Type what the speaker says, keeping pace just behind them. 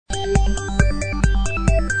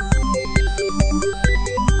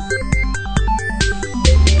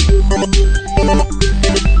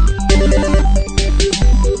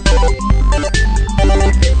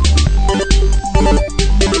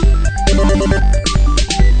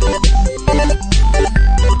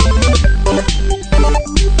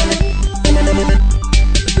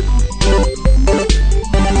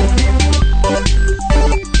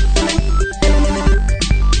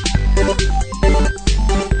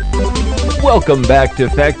Welcome back to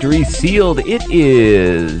Factory Sealed. It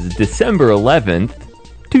is December 11th,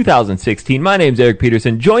 2016. My name's Eric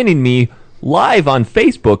Peterson. Joining me live on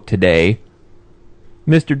Facebook today,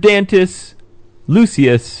 Mr. Dantis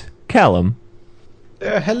Lucius Callum.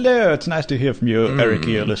 Hello, it's nice to hear from you, Eric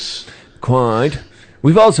Earless. Quite.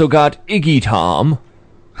 We've also got Iggy Tom.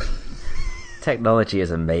 Technology is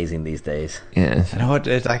amazing these days. Yes. You know what?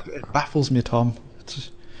 It baffles me, Tom.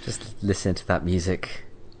 Just listen to that music.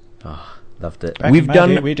 Oh, loved it. We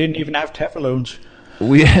didn't even have Teflones.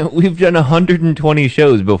 We've done 120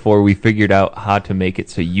 shows before we figured out how to make it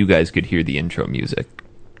so you guys could hear the intro music.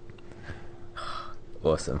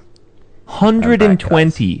 Awesome.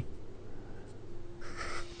 120.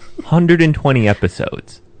 120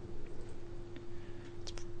 episodes.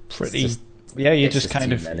 You just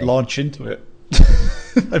kind of launch into it.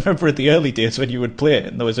 I remember in the early days when you would play it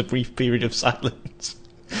and there was a brief period of silence.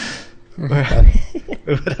 Where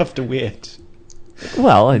we would have to wait.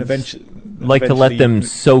 Well, like to let them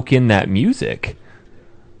soak in that music.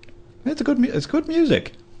 It's good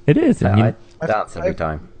music. It is. I dance every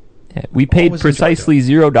time. Yeah, we paid precisely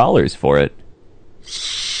 $0 for it.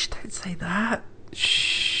 Shh, don't say that.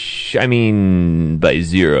 Shh, I mean, by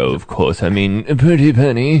zero, of course. I mean, a pretty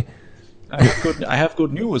penny. I have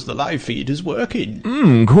good news. The live feed is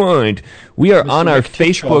working. Quite. We are on our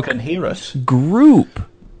Facebook can hear us. group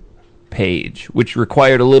page, which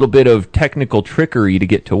required a little bit of technical trickery to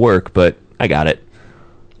get to work, but I got it.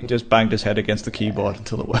 He just banged his head against the keyboard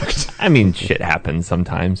until it worked. I mean, shit happens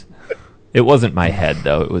sometimes. It wasn't my head,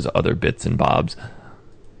 though. It was other bits and bobs.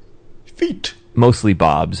 Feet. Mostly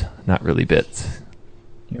bobs, not really bits.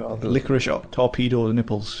 You know, the licorice torpedo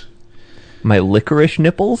nipples. My licorice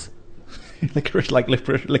nipples? licorice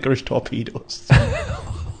torpedoes.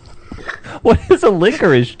 What is a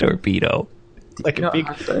licorice torpedo? Like a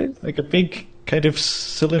big kind of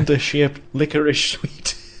cylinder-shaped licorice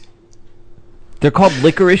sweet. They're called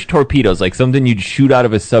licorice torpedoes, like something you'd shoot out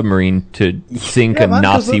of a submarine to sink a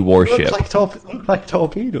Nazi warship. Look like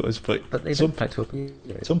torpedoes, but they look like torpedoes.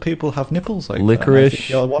 Some people have nipples like licorice. That. I think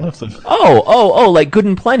you're one of them. Oh, like Good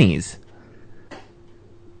and Plenty's.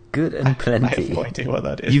 Good and Plenty. I have no idea what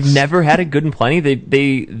that is. You've never had a Good and Plenty?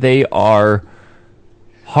 They are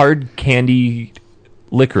hard candy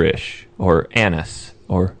licorice or anise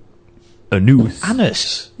or anise.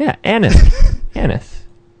 Anise. Yeah, anise. Anise.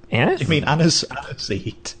 Anise? You mean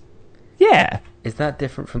aniseed? Yeah. Is that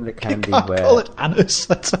different from the candy You can't where... call it anise.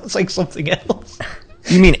 That sounds like something else.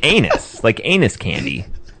 You mean anus, like anus candy.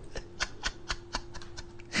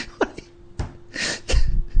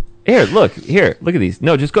 Look at these.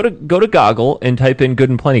 No, just go to Goggle and type in Good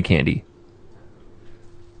and Plenty candy.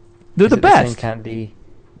 They're the best. The same candy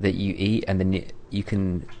that you eat and then you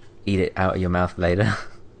can eat it out of your mouth later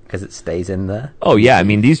because it stays in there? Oh yeah, I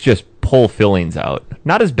mean these just pull fillings out.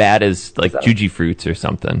 Not as bad as like Juji Fruits or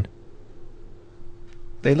something.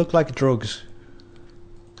 They look like drugs.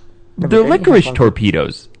 They're licorice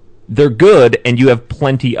torpedoes. They're good and you have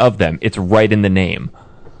plenty of them. It's right in the name.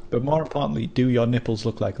 But more importantly, do your nipples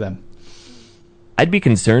look like them? I'd be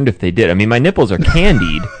concerned if they did. I mean, my nipples are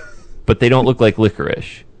candied, but they don't look like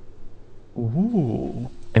licorice. Ooh.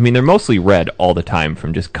 I mean, they're mostly red all the time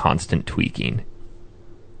from just constant tweaking.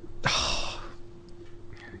 I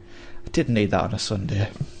didn't need that on a Sunday.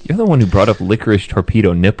 You're the one who brought up licorice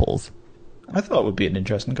torpedo nipples. I thought it would be an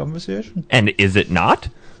interesting conversation. And is it not?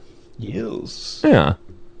 Yes. Yeah.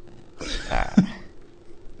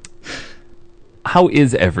 How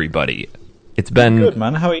is everybody? It's been... Good,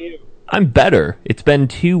 man. How are you? I'm better. It's been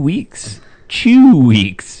 2 weeks. 2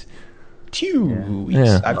 weeks. 2 weeks.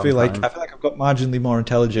 Yeah. I feel like I've got marginally more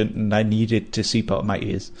intelligent and I need it to seep out of my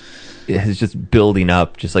ears. It's just building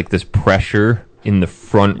up, just like this pressure in the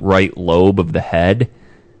front right lobe of the head.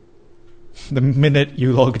 The minute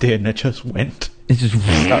you logged in, it just went. It's just...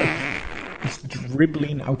 It's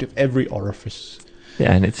dribbling out of every orifice.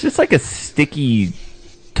 Yeah, and it's just like a sticky,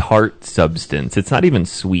 tart substance. It's not even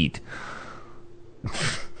sweet.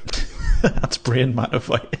 That's brain matter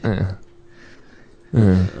for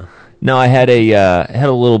you. No, I had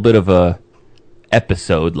a little bit of a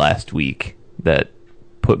episode last week that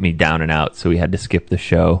put me down and out, so we had to skip the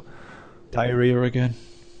show. Diarrhea again?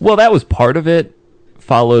 Well, that was part of it,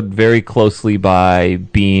 followed very closely by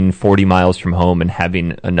being 40 miles from home and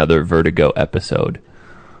having another Vertigo episode.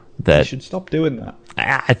 That You should stop doing that.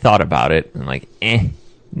 I thought about it, and like,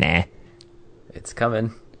 nah. It's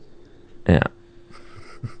coming. Yeah.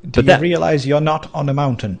 Do you realize you're not on a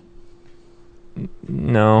mountain?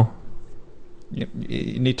 No. You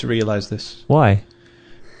need to realize this. Why?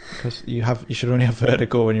 Because you should only have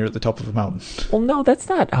vertigo when you're at the top of a mountain. Well, no, that's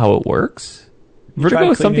not how it works.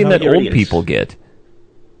 Vertigo is something that old people get.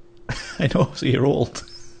 I know, so you're old.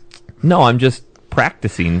 No, I'm just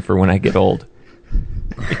practicing for when I get old.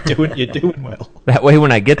 You're doing well. That way,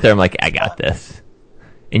 when I get there, I'm like, I got this.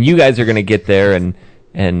 And you guys are gonna get there and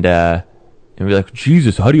be like,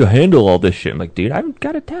 Jesus, how do you handle all this shit? I'm like, dude, I've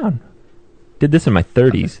got it down. Did this in my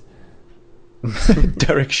 30s.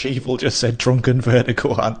 Derek Sheevel just said drunk and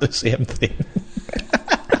vertigo aren't the same thing.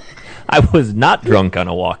 I was not drunk on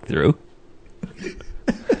a walkthrough.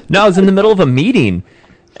 No, I was in the middle of a meeting,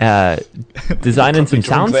 designing some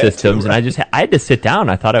sound systems, and I had to sit down.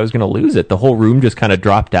 I thought I was going to lose it. The whole room just kind of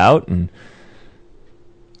dropped out, and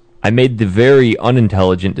I made the very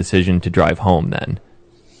unintelligent decision to drive home then.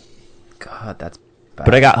 God, that's bad.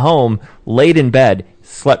 But I got home, laid in bed,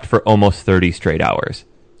 slept for almost 30 straight hours.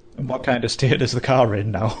 And what kind of state is the car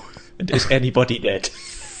in now? Is anybody dead?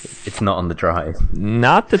 It's not on the drive.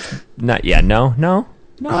 Not yet. No,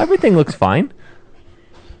 everything looks fine.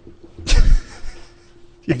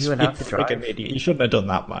 You went out to drive. Idiot. You shouldn't have done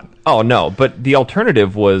that, man. Oh, no, but the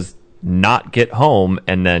alternative was not get home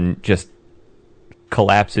and then just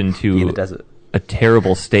collapse into a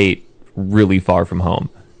terrible state really far from home.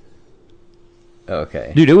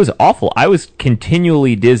 Okay. Dude, it was awful. I was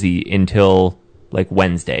continually dizzy until, like,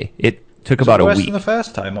 Wednesday. It took about a week. Was it worse than the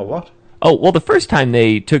first time, or what? Oh, well, the first time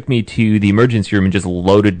they took me to the emergency room and just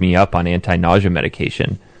loaded me up on anti-nausea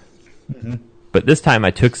medication. Mm-hmm. But this time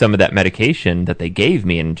I took some of that medication that they gave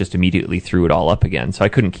me and just immediately threw it all up again, so I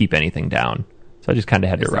couldn't keep anything down. So I just kind of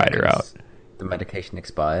had to ride her out. The medication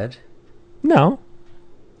expired? No.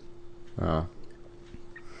 Oh.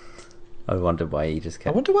 I wonder why you just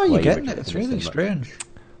kept... I wonder why you're getting it. It's really strange.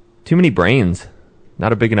 Too many brains.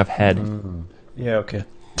 Not a big enough head. Yeah, okay.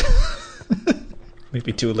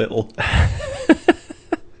 Maybe too little.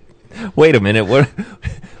 Wait a minute. What?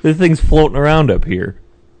 This thing's floating around up here.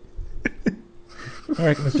 I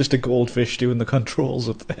reckon it's just a goldfish doing the controls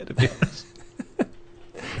up there, to be honest.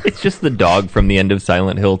 It's just the dog from the end of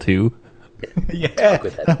Silent Hill 2. Yeah,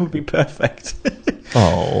 that would be perfect.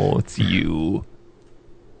 Oh, it's you.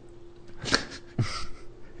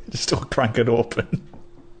 Just don't crank it open.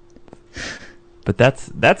 But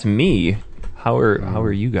that's me. How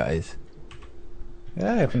are you guys?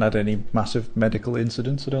 Yeah, I haven't had any massive medical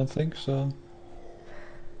incidents, I don't think, so...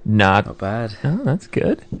 Not bad. Oh, that's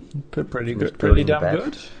good. Pretty good. Pretty damn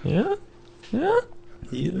good. Yeah. Yeah,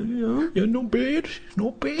 not bad.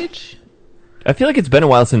 Not bad. I feel like it's been a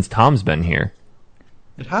while since Tom's been here.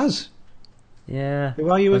 It has. Yeah. Who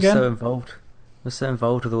are you again? I was so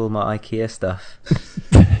involved with all my IKEA stuff.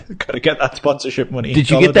 Gotta get that sponsorship money. Did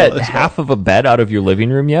you get that half of a bed out of your living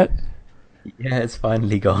room yet? Yeah, it's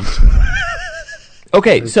finally gone.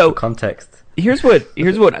 Okay, so context. Here's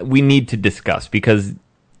what we need to discuss, because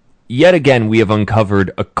yet again we have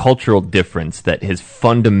uncovered a cultural difference that has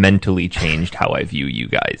fundamentally changed how I view you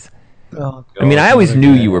guys. Oh, God, I mean, I always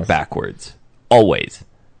knew you were backwards. Always.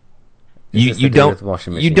 You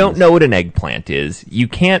don't know what an eggplant is. You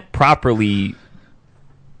can't properly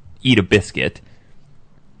eat a biscuit.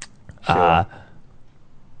 Sure.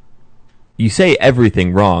 You say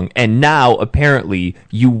everything wrong, and now apparently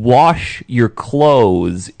you wash your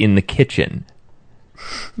clothes in the kitchen.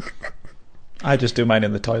 I just do mine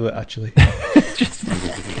in the toilet, actually.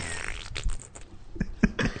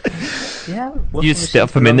 Yeah. You just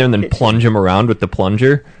stuff them in there and then plunge them around with the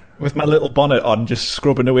plunger. With my little bonnet on, just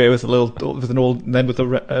scrubbing away with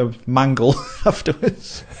a mangle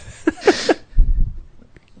afterwards.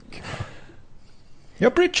 Your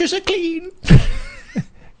breeches are clean.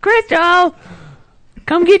 Crystal,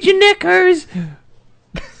 come get your knickers.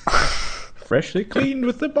 Freshly cleaned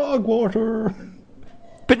with the bog water.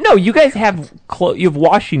 But no, you guys have you have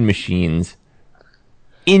washing machines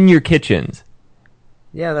in your kitchens.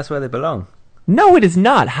 Yeah, that's where they belong. No, it is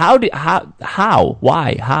not. How?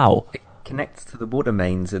 Why? How? It connects to the water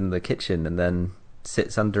mains in the kitchen and then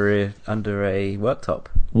sits under a worktop.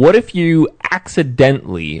 What if you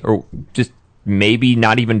accidentally, or just maybe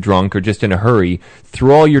not even drunk or just in a hurry,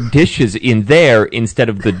 throw all your dishes in there instead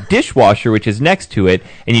of the dishwasher, which is next to it,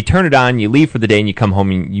 and you turn it on, you leave for the day, and you come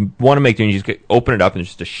home, and you want to make dinner, and you just open it up, and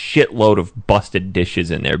there's just a shitload of busted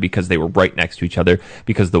dishes in there because they were right next to each other,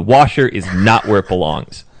 because the washer is not where it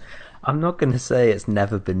belongs. I'm not going to say it's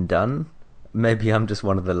never been done. Maybe I'm just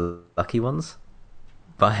one of the lucky ones.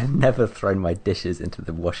 But I've never thrown my dishes into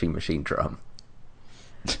the washing machine drum.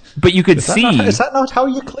 But you could Is see... that not how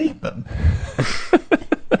you clean them?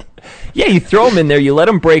 Yeah, you throw them in there, you let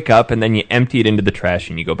them break up, and then you empty it into the trash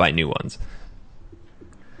and you go buy new ones.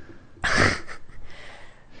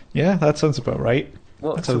 Yeah, that sounds about right.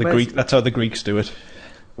 That's how the Greeks do it.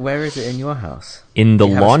 Where is it in your house? In the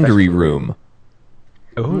laundry room.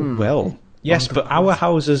 Oh, well. Yes, but our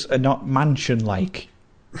houses are not mansion-like.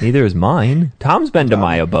 Neither is mine. Tom's been to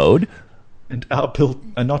my abode. And are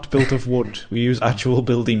not built of wood. We use actual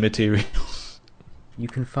building materials. You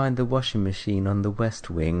can find the washing machine on the west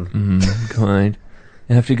wing. Kind.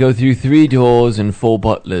 You have to go through 3 doors and 4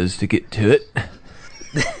 butlers to get to it.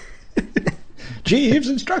 Jeeves,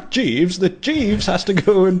 instruct Jeeves that Jeeves has to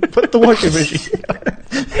go and put the washing machine.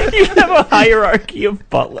 You have a hierarchy of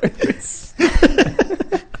butlers. And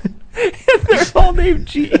they're all named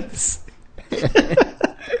Jeeves.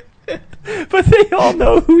 But they all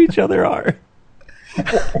know who each other are.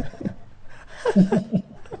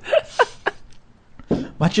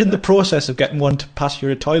 Imagine the process of getting one to pass you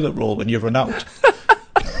a toilet roll when you run out.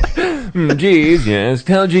 Jeeves, yes.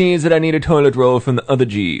 Tell Jeeves that I need a toilet roll from the other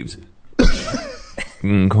Jeeves.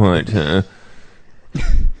 Quite, huh?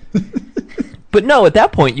 But no, at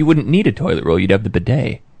that point, you wouldn't need a toilet roll. You'd have the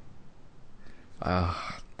bidet.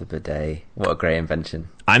 Ah, the bidet. What a great invention.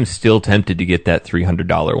 I'm still tempted to get that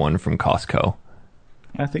 $300 one from Costco.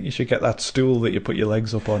 I think you should get that stool that you put your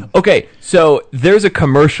legs up on. Okay, so there's a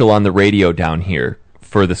commercial on the radio down here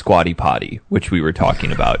for the Squatty Potty, which we were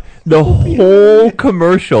talking about. The whole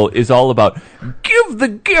commercial is all about, give the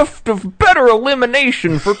gift of better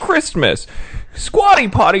elimination for Christmas. Squatty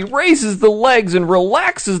Potty raises the legs and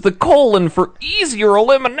relaxes the colon for easier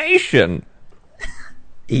elimination.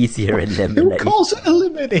 Easier Who elimination. calls it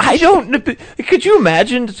elimination? I don't... Could you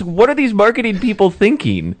imagine? What are these marketing people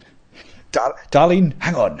thinking? Darlene,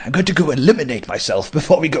 hang on. I'm going to go eliminate myself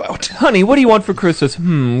before we go out. Honey, what do you want for Christmas?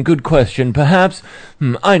 Good question. Perhaps,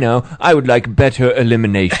 I know, I would like better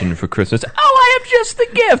elimination for Christmas. Oh, I am just the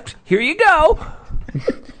gift. Here you go.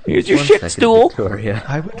 Here's your shit stool. Victoria.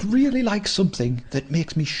 I would really like something that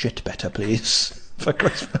makes me shit better, please, for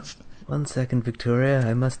Christmas. 1 second, Victoria.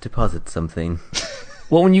 I must deposit something.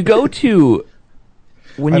 Well, when you go to...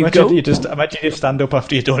 Imagine you stand up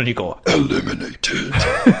after you're done and you go, eliminated.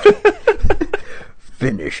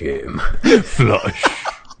 Finish him. Flush.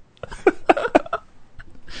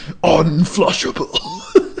 Unflushable.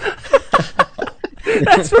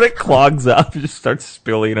 That's when it clogs up. It just starts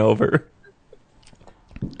spilling over.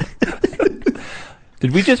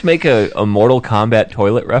 Did we just make a Mortal Kombat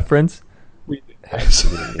toilet reference? We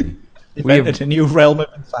invented a new realm of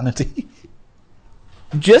insanity.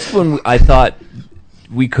 Just when I thought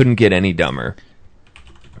we couldn't get any dumber.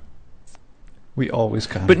 We always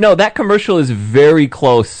can. But no, that commercial is very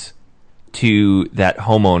close to that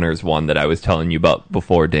homeowners one that I was telling you about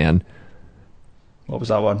before, Dan. What was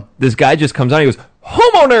that one? This guy just comes on and he goes,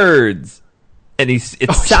 homo-nerds! And it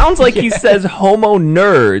sounds like he says homo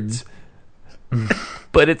nerds,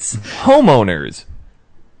 but it's homeowners.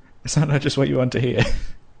 Is that not just what you want to hear?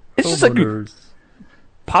 It's just like,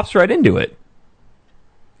 pops right into it.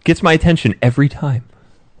 Gets my attention every time.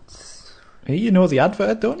 Hey, you know the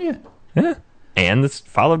advert, don't you? Yeah. And it's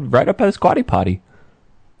followed right up by the Squatty Potty.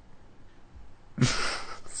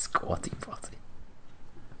 Squatty Potty.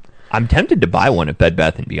 I'm tempted to buy one at Bed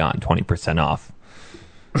Bath & Beyond, 20% off.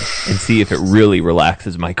 And see if it really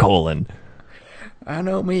relaxes my colon. I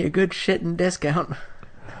know me a good shitting discount.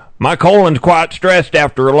 My colon's quite stressed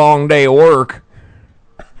after a long day of work.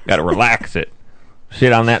 Gotta relax it.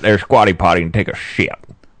 Sit on that there Squatty Potty and take a shit.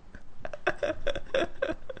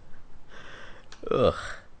 Ugh.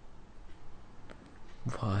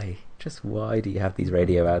 Why? Just why do you have these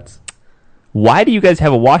radio ads? Why do you guys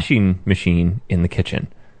have a washing machine in the kitchen?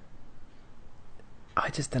 I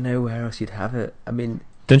just don't know where else you'd have it. I mean...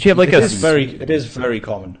 Don't you have like it is very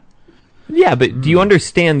common. Yeah, but do you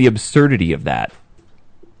understand the absurdity of that?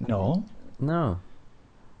 No. No.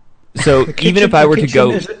 So even if I were to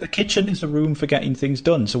go... The kitchen is a room for getting things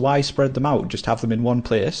done, so why spread them out? Just have them in one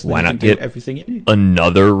place. Why not do get everything you need?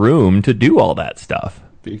 another room to do all that stuff?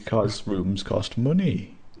 Because rooms cost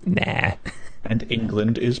money. Nah. And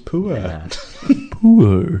England is poor. Yeah.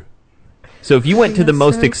 Poor. So if you went to the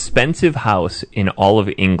most expensive house in all of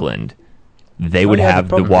England, they would have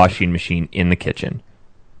the washing machine in the kitchen.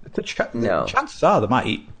 No. Chances are they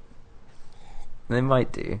might. They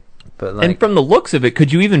might do. But like... And from the looks of it,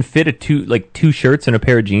 could you even fit two shirts and a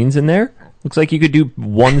pair of jeans in there? Looks like you could do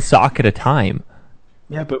one sock at a time.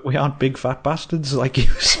 Yeah, but we aren't big fat bastards like you.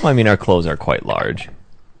 Well, I mean, our clothes are quite large.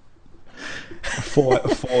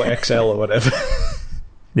 4XL or whatever.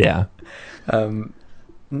 Yeah.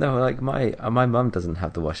 No, like my mum doesn't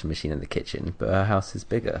have the washing machine in the kitchen, but her house is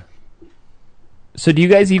bigger. So do you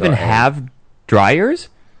guys even have dryers?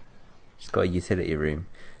 She's got a utility room.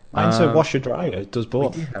 Mine's a washer dryer. It does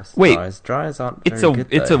both. We do have Wait, dryers. Dryers aren't It's very good,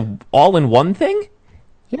 it's though. a all-in-one thing?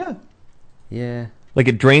 Yeah. Yeah. Like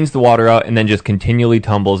it drains the water out and then just continually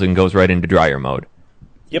tumbles and goes right into dryer mode.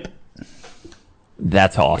 Yep.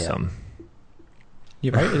 That's awesome.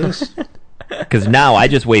 You're right, it is. Because now I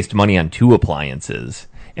just waste money on 2 appliances,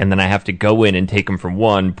 and then I have to go in and take them from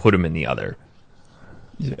one, put them in the other.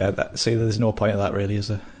 Yeah, see, there's no point of that, really, is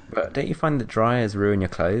there? But don't you find that dryers ruin your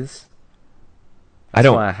clothes? I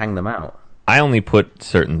don't. That's why I hang them out. I only put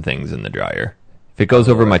certain things in the dryer. If it goes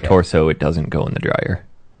over my torso, it doesn't go in the dryer.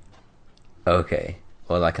 Okay.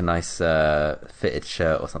 Or like a nice fitted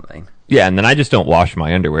shirt or something. Yeah, and then I just don't wash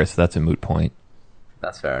my underwear, so that's a moot point.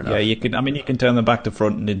 That's fair enough. Yeah, you can turn them back to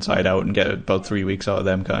front and inside out and get about 3 weeks out of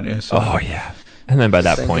them, can't you? So. Oh, yeah. And then by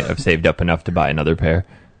that point, I've saved up enough to buy another pair.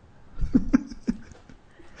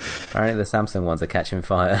 Apparently the Samsung ones are catching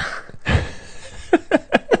fire.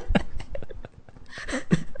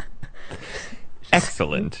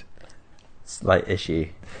 Excellent. Slight issue.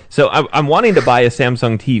 So I'm wanting to buy a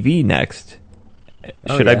Samsung TV next.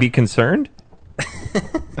 Should I be concerned?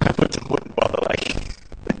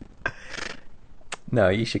 No,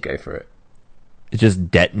 you should go for it. It just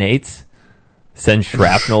detonates? Sends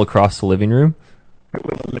shrapnel across the living room? It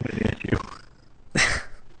will eliminate you.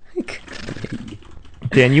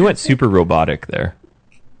 Dan, you went super robotic there.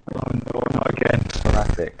 Oh no, not again.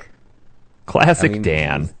 Classic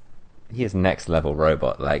Dan. He is next level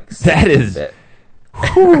robot, like that is.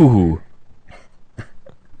 Whew. I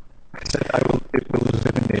said it will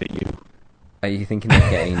eliminate you. Are you thinking of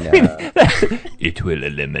getting? It will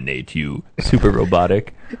eliminate you. Super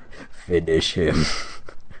robotic. Finish him.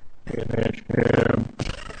 Finish him.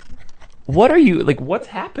 What are you like? What's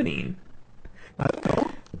happening? I don't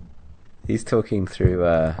know. He's talking through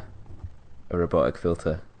a robotic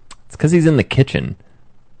filter. It's because he's in the kitchen.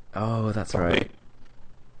 Oh, that's right.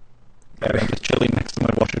 I'm just chilling next to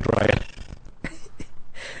my washer dryer.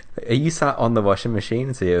 Are you sat on the washing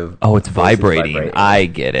machine? So you're it's vibrating. I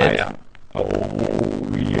get it. I am.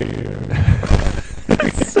 Oh yeah.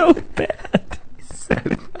 It's so bad. So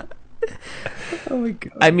bad. Oh my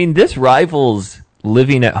god. I mean, this rivals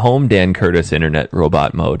living at home Dan Curtis internet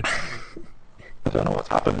robot mode. I don't know what's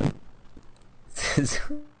happening.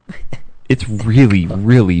 It's really,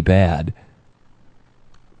 really bad.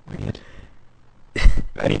 Weird.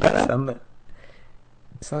 Any better?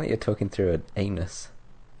 It's like you're talking through an anus.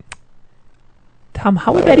 Tom,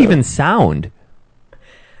 how would that even sound?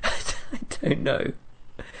 I don't know.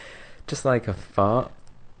 Just like a fart.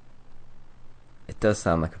 It does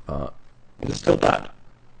sound like a fart. Is it still bad?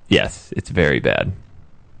 Yes, it's very bad.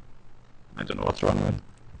 I don't know what's wrong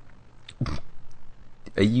with.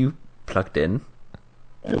 Are you plugged in?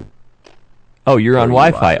 Oh, you're on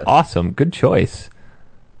Wi-Fi. wireless? Awesome. Good choice.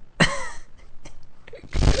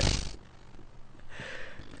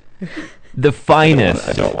 The finest.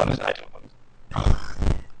 I don't want to.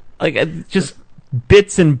 Like, just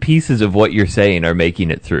bits and pieces of what you're saying are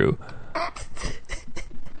making it through.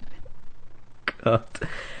 God.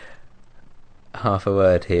 Half a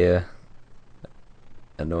word here.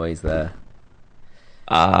 A noise there.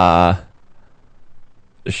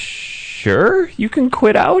 Sure, you can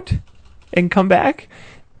quit out and come back.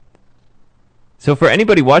 So for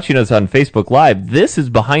anybody watching us on Facebook Live, this is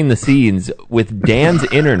behind the scenes with Dan's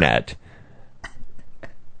internet.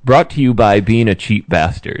 Brought to you by being a cheap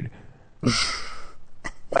bastard.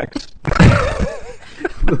 Thanks.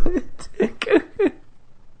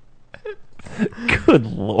 Good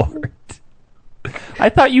Lord. I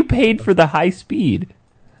thought you paid for the high speed.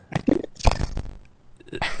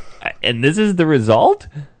 And this is the result?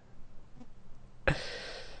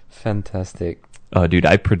 Fantastic. Oh, dude,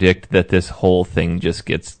 I predict that this whole thing just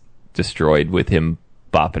gets destroyed with him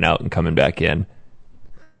bopping out and coming back in.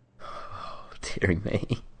 Oh, dearie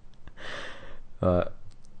me.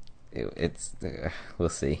 We'll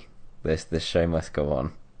see. This show must go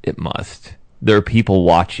on. It must. There are people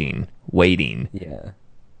watching, waiting. Yeah.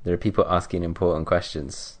 There are people asking important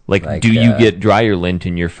questions. Like do you get dryer lint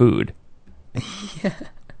in your food? Yeah.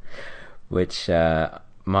 Which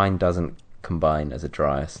mine doesn't combine as a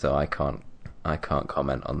dryer, so I can't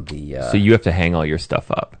comment on the. So you have to hang all your stuff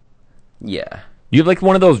up. Yeah. You have like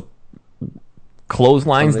one of those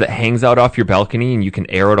clotheslines that hangs out off your balcony, and you can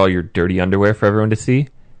air out all your dirty underwear for everyone to see.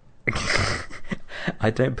 I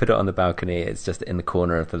don't put it on the balcony. It's just in the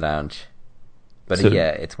corner of the lounge. But So- yeah,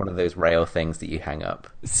 it's one of those rail things that you hang up.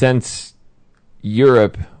 Since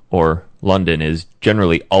Europe or London is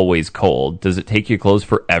generally always cold, does it take your clothes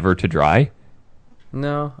forever to dry?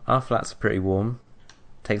 No, our flat's pretty warm.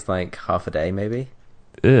 Takes like half a day, maybe.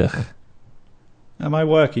 Ugh. Am I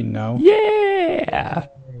working now? Yeah.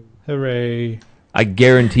 Hooray. I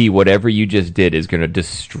guarantee whatever you just did is going to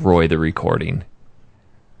destroy the recording.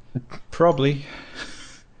 Probably.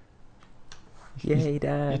 Yay, You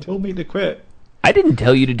Dad. told me to quit. I didn't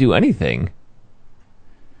tell you to do anything.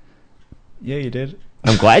 Yeah, you did.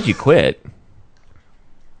 I'm glad you quit.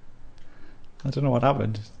 I don't know what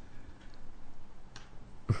happened.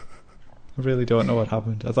 I really don't know what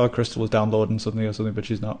happened. I thought Crystal was downloading something or something, but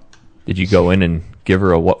she's not. Did you go in and give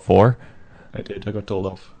her a what for? I did. I got told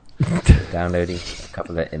off. Downloading a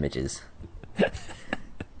couple of images.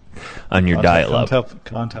 On your dial-up.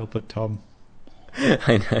 Can't help it, Tom.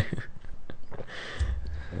 I know.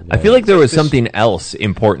 I feel like there was something else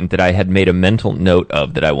important that I had made a mental note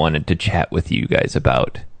of that I wanted to chat with you guys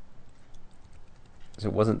about. So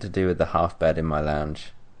it wasn't to do with the half bed in my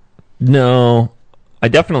lounge. No. I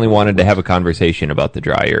definitely wanted to have a conversation about the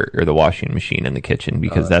dryer or the washing machine in the kitchen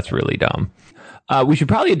because that's really dumb. We should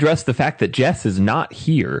probably address the fact that Jess is not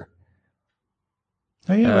here.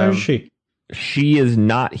 Oh yeah, where is she? She is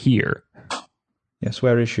not here. Yes,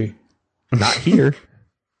 where is she? Not here.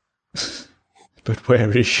 But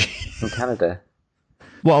where is she? In Canada.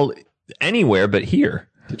 Well, anywhere but here.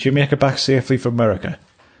 Did you make it back safely from America?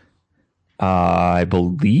 I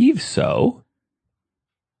believe so.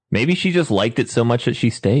 Maybe she just liked it so much that she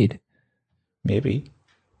stayed. Maybe.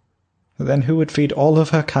 Then who would feed all of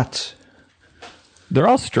her cats? They're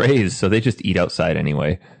all strays, so they just eat outside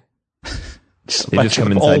anyway. They just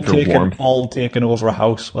come all inside for warmth. All taken over a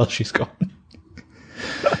house while she's gone.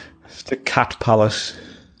 It's the cat palace.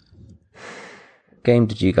 What game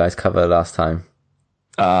did you guys cover last time?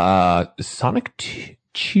 Sonic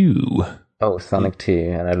 2. Oh, Sonic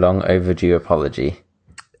 2, and a long overdue apology.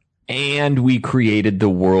 And we created the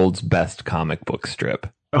world's best comic book strip.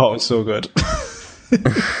 Oh, it's so good.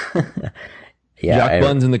 Yeah, Jack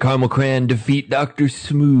Buns and the Caramel Crayon defeat Dr.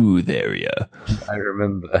 Smooth area. I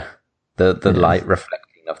remember the light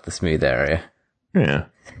reflecting off the smooth area. Yeah.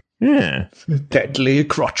 Yeah. Deadly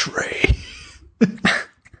crotch ray.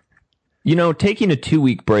 You know, taking a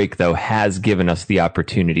 2-week break, though, has given us the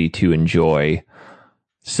opportunity to enjoy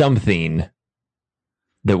something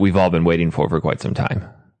that we've all been waiting for quite some time.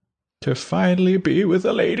 To finally be with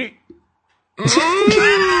a lady.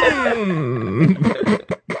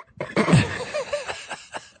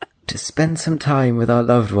 To spend some time with our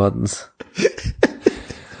loved ones.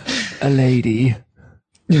 A lady.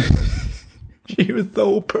 She was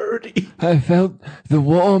so pretty. I felt the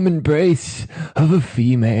warm embrace of a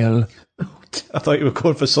female. I thought you were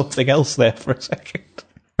going for something else there for a second.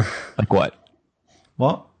 Like what?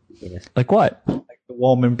 What? Yes. Like what? Like the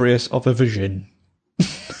warm embrace of a virgin.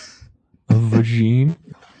 A vagine?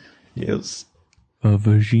 Yes. A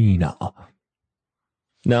vagina.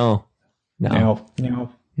 No.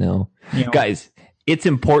 No. Guys, it's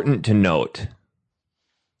important to note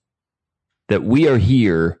that we are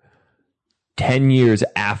here 10 years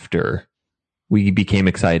after we became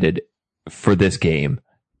excited for this game,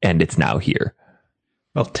 and it's now here.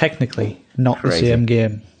 Well, technically, not Crazy. the same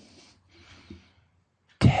game.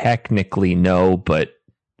 Technically, no, but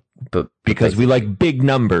because we like big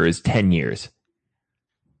numbers, 10 years.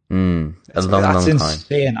 A long That's time.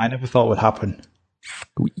 insane. I never thought it would happen.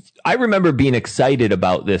 I remember being excited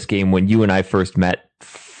about this game when you and I first met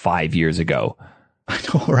 5 years ago. I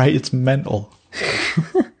know, right? It's mental.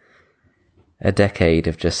 A decade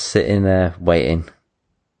of just sitting there waiting.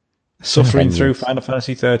 Suffering 10 through years. Final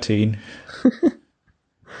Fantasy 13.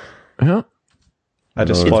 Yeah. I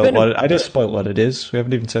just Lord. spoiled what it is. We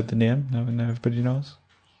haven't even said the name. Now everybody knows.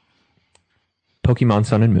 Pokemon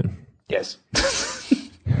Sun and Moon. Yes.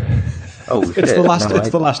 Oh, It's the last. It's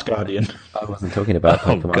the last Guardian. I wasn't talking about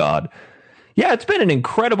Oh, Pokemon. God. Yeah, it's been an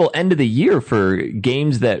incredible end of the year for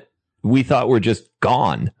games that we thought were just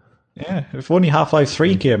gone. Yeah, if only Half-Life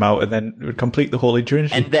 3 came out and then it would complete the Holy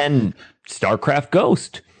Trinity. And then StarCraft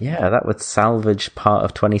Ghost. Yeah, that would salvage part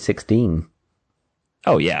of 2016.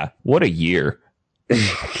 Oh, yeah. What a year.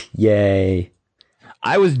 Yay.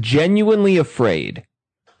 I was genuinely afraid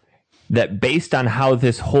that based on how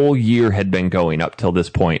this whole year had been going up till this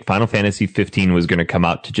point, Final Fantasy 15 was going to come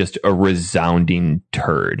out to just a resounding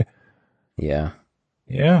turd. Yeah.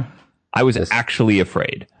 Yeah. I was actually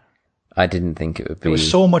afraid. I didn't think it would be. There was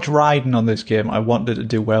so much riding on this game. I wanted it to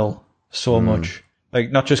do well so much.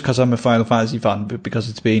 Like, not just because I'm a Final Fantasy fan, but because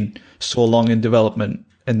it's been so long in development.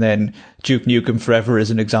 And then Duke Nukem Forever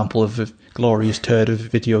is an example of a glorious turd of a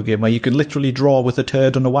video game where you can literally draw with a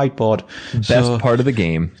turd on a whiteboard. Best part of the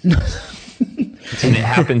game. And it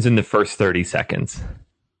happens in the first 30 seconds.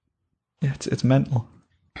 Yeah, it's mental.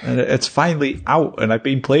 And it's finally out, and I've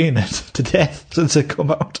been playing it to death since it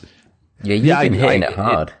come out. Yeah, you've Yeah, been hitting I- it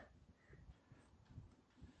hard.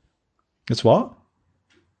 It's what?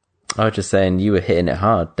 I was just saying you were hitting it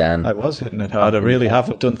hard, Dan. I was hitting it hard. I really have.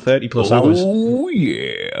 I've done 30 plus hours. Oh,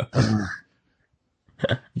 yeah.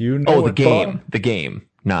 You know Oh, the it, game. boy. The game.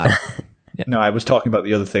 Not. No, I was talking about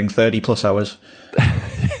the other thing. 30+ hours.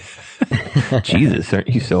 Jesus, aren't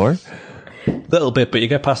you sore? Little bit, but you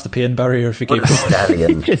get past the pain barrier if you keep What a going.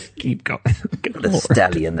 stallion. Just keep going. Good What a Lord.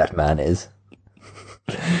 stallion that man is.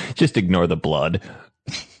 Just ignore the blood.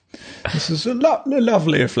 This is a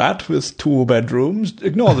lovely flat with 2 bedrooms.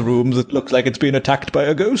 Ignore the rooms that looks like it's been attacked by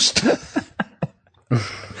a ghost.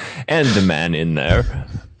 And the man in there.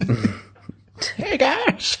 Hey,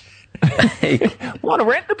 guys. Want to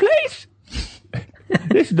rent the place?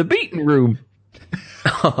 This is the beating room.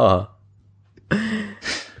 Oh,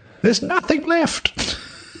 There's nothing left.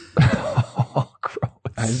 Oh, gross.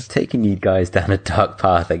 I'm taking you guys down a dark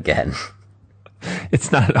path again.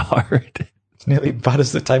 It's not hard. It's nearly as bad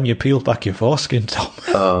as the time you peel back your foreskin, Tom.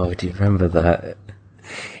 Oh, do you remember that?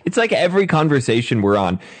 It's like every conversation we're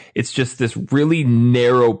on, it's just this really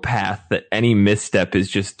narrow path that any misstep is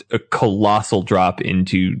just a colossal drop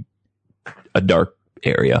into a dark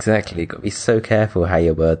area. Exactly. You've got to be so careful how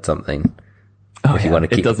you word something. Oh, If you yeah. want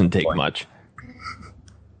to It keep doesn't the take point. much.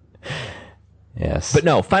 Yes. But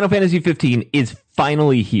no, Final Fantasy 15 is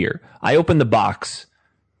finally here. I opened the box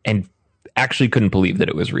and actually couldn't believe that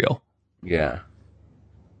it was real. yeah.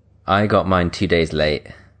 I got mine 2 days late.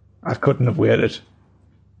 I couldn't have waited.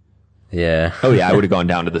 Yeah. Oh yeah, I would have gone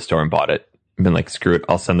down to the store and bought it. I've been like, screw it,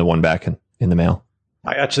 I'll send the one back in the mail.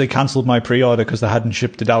 I actually cancelled my pre-order because they hadn't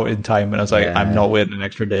shipped it out in time, and I was like, Yeah. I'm not waiting an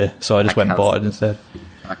extra day, so I just went and bought it instead.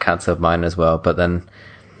 I cancelled mine as well, but then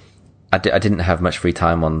I didn't have much free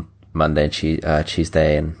time on Monday,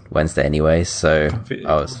 Tuesday, and Wednesday anyway, so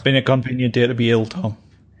It's been a convenient day to be ill, Tom.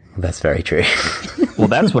 that's very true. Well,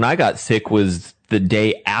 that's when I got sick, was the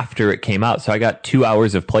day after it came out. So I got 2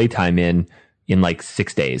 hours of playtime in like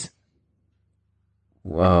 6 days.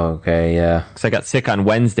 Whoa, okay, yeah. Because I got sick on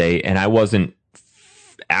Wednesday and I wasn't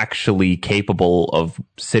actually capable of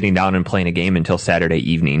sitting down and playing a game until Saturday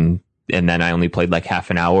evening. And then I only played like half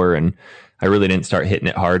an hour, and I really didn't start hitting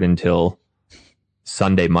it hard until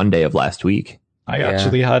Monday of last week. I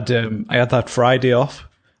actually had I had that Friday off,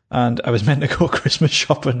 and I was meant to go Christmas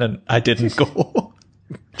shopping, and I didn't go.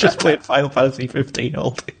 Just played Final Fantasy 15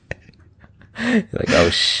 all day. You're like, oh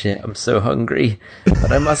shit, I'm so hungry,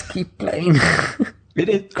 but I must keep playing. It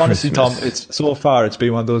is honestly, Tom. It's so far it's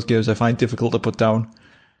been one of those games I find difficult to put down.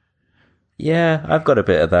 Yeah, I've got a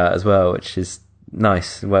bit of that as well, which is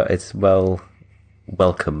nice. Well, it's well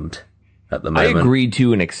welcomed at the I moment. agree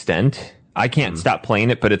to an extent. I can't stop playing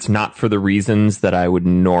it, but it's not for the reasons that I would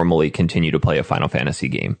normally continue to play a Final Fantasy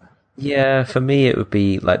game. Yeah, for me it would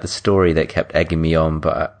be like the story that kept egging me on,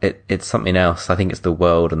 but it's something else. I think it's the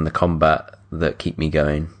world and the combat that keep me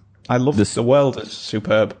going. I love this. The world is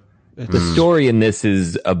superb. The story in this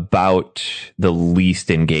is about the least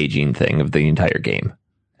engaging thing of the entire game,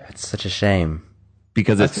 It's such a shame.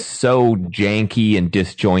 because it's so janky and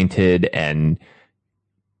disjointed and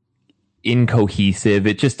incohesive.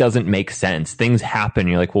 It just doesn't make sense. Things happen.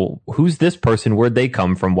 You're like, well, who's this person? Where'd they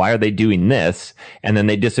come from? Why are they doing this? And then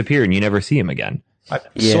they disappear and you never see them again. I'm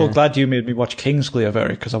so Yeah. glad you made me watch Kingsglaive,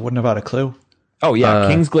 Eric, because I wouldn't have had a clue. Oh yeah,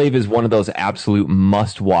 Kingsglaive is one of those absolute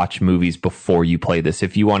must-watch movies before you play this,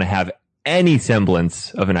 if you want to have any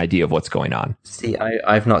semblance of an idea of what's going on. See,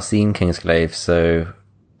 I've not seen Kingsglaive, so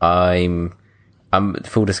I'm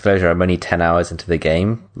full disclosure, I'm only 10 hours into the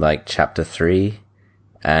game, like chapter 3,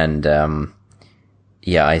 and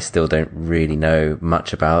yeah, I still don't really know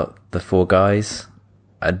much about the four guys.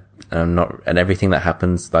 I'm not, and everything that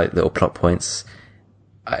happens, like little plot points,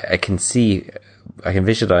 I can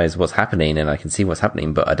visualize what's happening and I can see what's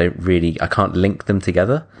happening, but I can't link them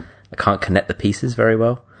together. I can't connect the pieces very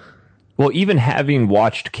well. Well, even having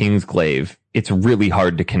watched Kingsglaive, it's really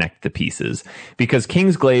hard to connect the pieces, because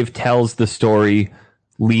Kingsglaive tells the story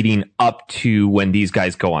leading up to when these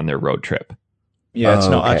guys go on their road trip. Yeah, it's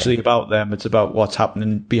not okay. actually about them. It's about what's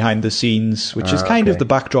happening behind the scenes, which is kind of the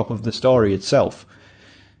backdrop of the story itself.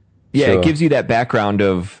 Yeah, Sure. it gives you that background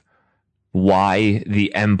of why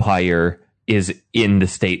the Empire is in the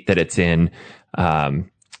state that it's in,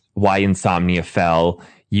 why Insomnia fell.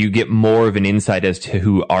 You get more of an insight as to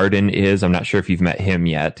who Arden is. I'm not sure if you've met him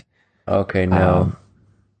yet. Okay, no.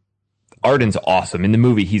 Arden's awesome. In the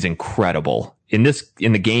movie, he's incredible. In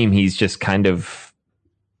the game, he's just kind of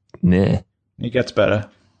meh. He gets better.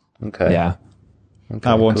 Okay. Yeah. Okay,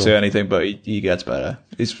 I won't cool. say anything, but he gets better.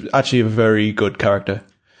 He's actually a very good character.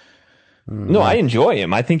 No, I enjoy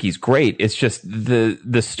him. I think he's great. It's just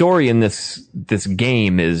the story in this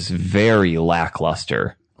game is very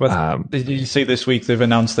lackluster. Well, did you see this week they've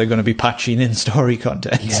announced they're going to be patching in story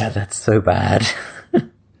content? Yeah, that's so bad.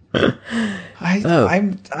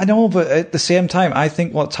 I know, but at the same time, I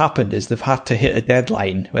think what's happened is they've had to hit a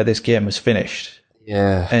deadline where this game was finished.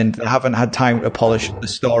 Yeah. And they haven't had time to polish the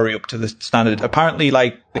story up to the standard. Apparently,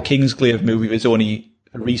 like, the Kingsglaive movie was only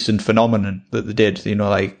a recent phenomenon that they did. You know,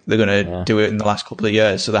 like, they're going to do it in the last couple of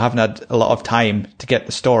years. So they haven't had a lot of time to get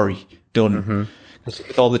the story done.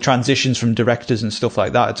 With all the transitions from directors and stuff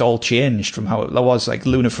like that, it's all changed from how it was. Like,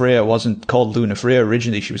 Luna Freya wasn't called Luna Freya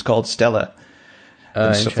originally. She was called Stella.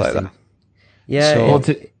 And stuff like that. Yeah. So,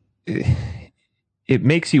 Well, it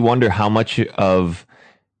makes you wonder how much of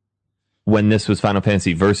when this was Final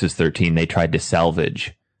Fantasy Versus 13 they tried to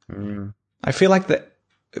salvage. I feel like the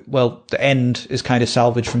end is kind of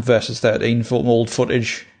salvaged from Versus 13 from old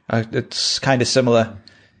footage. It's kind of similar.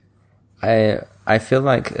 I feel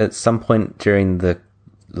like at some point during the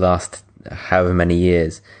last however many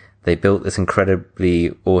years, they built this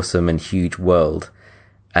incredibly awesome and huge world,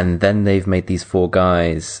 and then they've made these four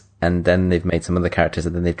guys, and then they've made some other characters,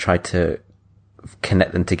 and then they've tried to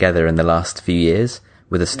connect them together in the last few years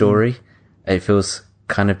with a story. It feels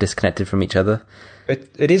kind of disconnected from each other.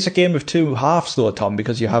 It is a game of two halves, though, Tom,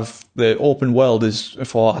 because you have the open world is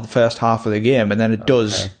for the first half of the game, and then it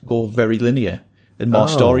does go very linear and more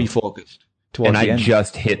story focused towards And the I end.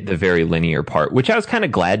 just hit the very linear part, which I was kind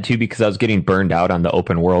of glad to because I was getting burned out on the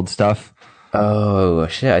open world stuff. Oh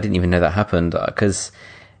shit! I didn't even know that happened, because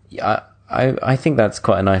I think that's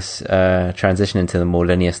quite a nice transition into the more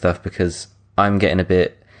linear stuff, because I'm getting a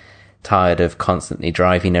bit tired of constantly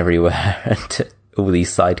driving everywhere and all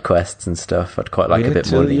these side quests and stuff. I'd quite like a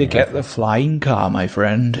bit more Until you linear. get the flying car, my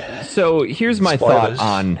friend. So here's my Spoilers. thought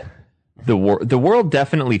on the world. The world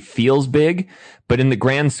definitely feels big, but in the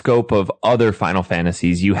grand scope of other Final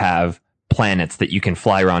Fantasies, you have planets that you can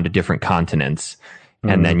fly around to different continents,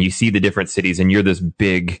 and then you see the different cities, and you're this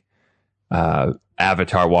big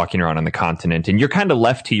avatar walking around on the continent, and you're kind of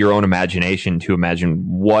left to your own imagination to imagine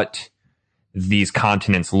what these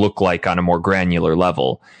continents look like on a more granular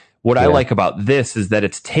level. What I like about this is that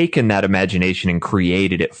it's taken that imagination and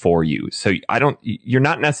created it for you. So you're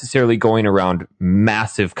not necessarily going around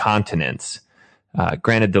massive continents.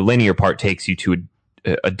 Granted, the linear part takes you to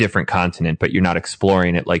a different continent, but you're not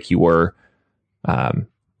exploring it like you were on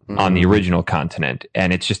the original continent.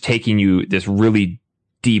 And it's just taking you this really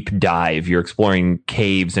deep dive. You're exploring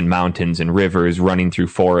caves and mountains and rivers, running through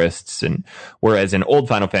forests. And whereas in old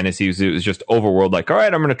Final Fantasies, it was just overworld, like, all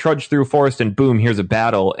right, I'm going to trudge through a forest and boom, here's a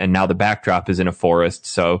battle. And now the backdrop is in a forest.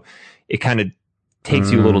 So it kind of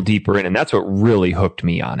takes you a little deeper in. And that's what really hooked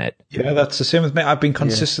me on it. Yeah, that's the same with me. I've been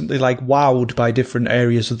consistently like wowed by different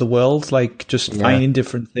areas of the world, like just finding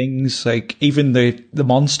different things, like even the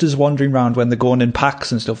monsters wandering around when they're going in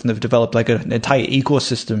packs and stuff, and they've developed like an entire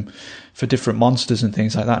ecosystem for different monsters and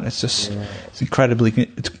things like that. And it's just it's incredibly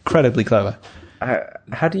clever.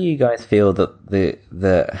 How do you guys feel that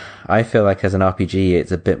the I feel like as an RPG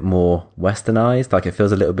it's a bit more westernized, like it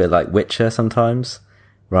feels a little bit like Witcher sometimes,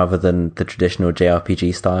 rather than the traditional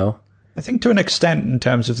JRPG style? I think to an extent in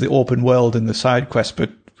terms of the open world and the side quest,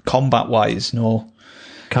 but combat-wise, no.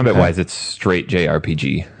 Combat-wise, it's straight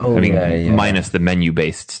JRPG. Minus the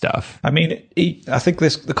menu-based stuff. I mean, I think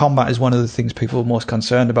the combat is one of the things people are most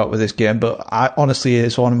concerned about with this game, but honestly,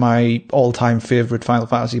 it's one of my all-time favorite Final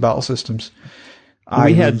Fantasy battle systems. I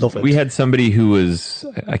love it. We had somebody who was,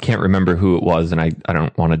 I can't remember who it was, and I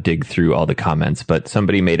don't want to dig through all the comments, but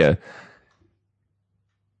somebody made a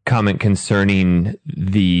comment concerning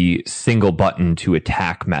the single button to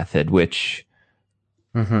attack method, which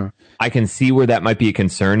I can see where that might be a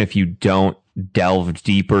concern if you don't delve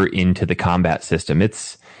deeper into the combat system.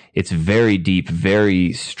 It's very deep,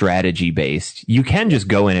 very strategy based. You can just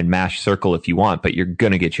go in and mash circle if you want, but you're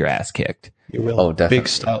going to get your ass kicked. You will. Oh, definitely. Big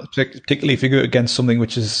style, particularly if you go against something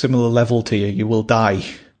which is a similar level to you, you will die.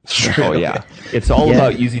 Oh yeah. It's all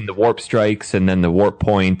about using the warp strikes and then the warp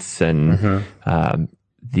points and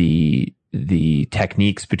the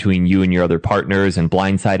techniques between you and your other partners and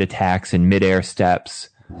blindside attacks and midair steps.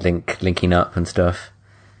 Linking up and stuff.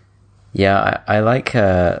 Yeah, I like,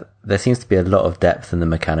 there seems to be a lot of depth in the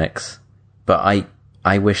mechanics, but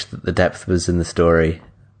I wish that the depth was in the story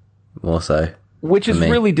more so. Which is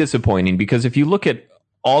really disappointing, because if you look at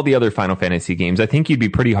all the other Final Fantasy games, I think you'd be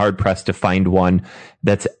pretty hard pressed to find one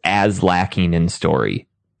that's as lacking in story.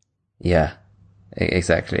 Yeah,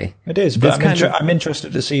 exactly. It is, but I'm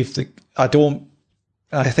interested to see if I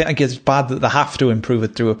think it's bad that they have to improve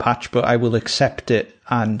it through a patch, but I will accept it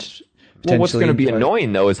and potentially. Well, what's going to be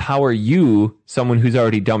annoying though is how are you, someone who's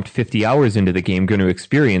already dumped 50 hours into the game, going to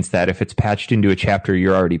experience that if it's patched into a chapter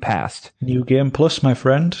you're already past? New Game Plus, my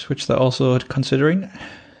friend, which they're also considering.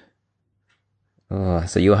 Oh,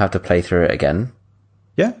 so you'll have to play through it again.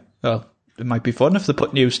 Yeah, Well, it might be fun if they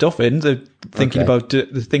put new stuff in. They're thinking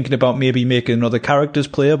about maybe making other characters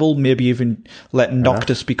playable, maybe even letting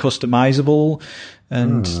Noctis be customizable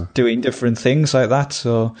and doing different things like that.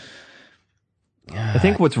 So I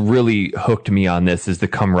think what's really hooked me on this is the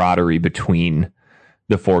camaraderie between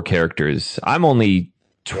the four characters. I'm only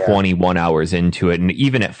 21 hours into it, and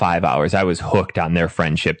even at 5 hours, I was hooked on their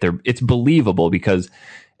friendship. It's believable because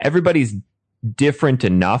everybody's different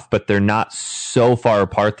enough, but they're not so far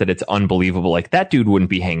apart that it's unbelievable. Like, that dude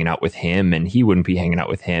wouldn't be hanging out with him, and he wouldn't be hanging out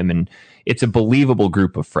with him, and it's a believable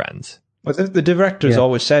group of friends. Well, the director's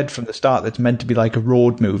always said from the start that it's meant to be like a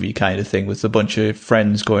road movie kind of thing with a bunch of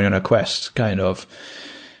friends going on a quest, kind of.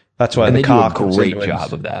 That's why the car comes into it. They do a great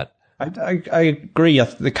job of that. I agree.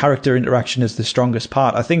 The character interaction is the strongest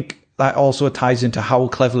part. I think that also ties into how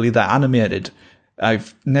cleverly they're animated.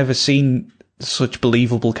 I've never seen such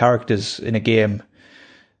believable characters in a game,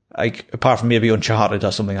 like apart from maybe Uncharted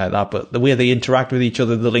or something like that. But the way they interact with each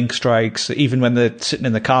other, the link strikes, even when they're sitting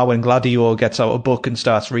in the car, when Gladio gets out a book and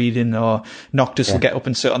starts reading, or Noctis will get up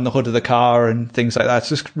and sit on the hood of the car and things like that. It's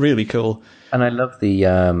just really cool. And I love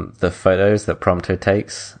the photos that Prompto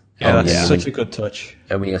takes. Yeah, that's such a good touch.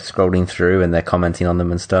 And when you're scrolling through and they're commenting on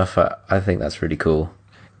them and stuff, I think that's really cool.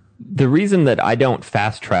 The reason that I don't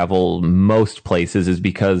fast travel most places is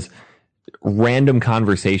because random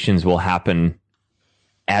conversations will happen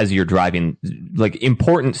as you're driving. Like,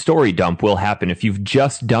 important story dump will happen if you've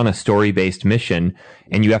just done a story-based mission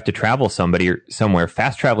and you have to travel somewhere.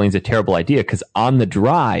 Fast traveling is a terrible idea because on the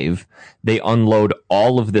drive they unload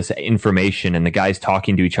all of this information, and the guys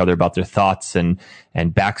talking to each other about their thoughts and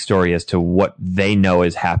backstory as to what they know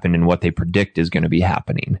has happened and what they predict is going to be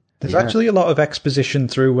happening. There's actually a lot of exposition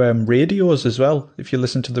through radios as well, if you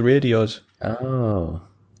listen to the radios. Oh.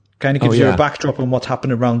 Kind of gives you a backdrop on what's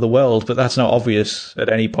happening around the world, but that's not obvious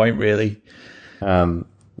at any point, really. You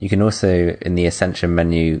can also, in the Ascension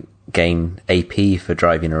menu, gain AP for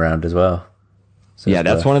driving around as well. So yeah,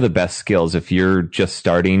 that's one of the best skills. If you're just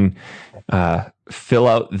starting, fill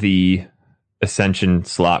out the Ascension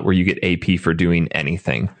slot where you get AP for doing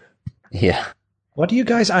anything. Yeah. What do you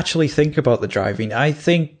guys actually think about the driving? I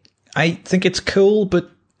think it's cool,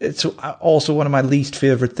 but it's also one of my least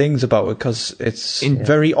favorite things about it because it's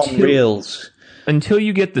very on rails. Until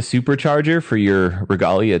you get the supercharger for your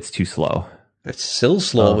Regalia, it's too slow. It's still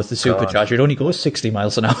slow with the supercharger. It only goes 60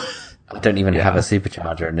 miles an hour. I don't even have a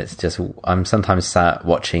supercharger, and it's just, I'm sometimes sat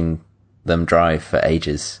watching them drive for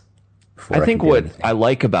ages. I think what I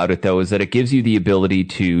like about it, though, is that it gives you the ability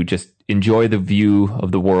to just enjoy the view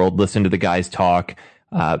of the world, listen to the guys talk,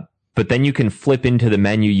 but then you can flip into the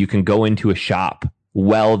menu. You can go into a shop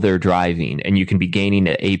while they're driving, and you can be gaining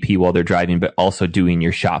an AP while they're driving, but also doing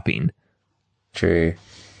your shopping. True.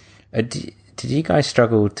 Did you guys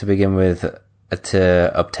struggle to begin with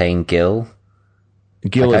to obtain Gil?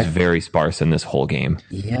 Gil is very sparse in this whole game.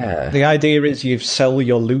 Yeah. The idea is you sell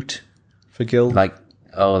your loot for Gil. Like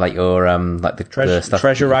your the stuff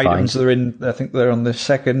treasure items. They're in. I think they're on the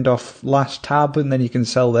second off last tab, and then you can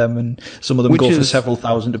sell them, and some of them go for several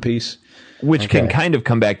thousand apiece. Which can kind of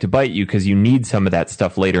come back to bite you because you need some of that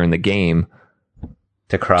stuff later in the game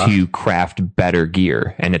to craft better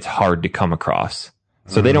gear, and it's hard to come across.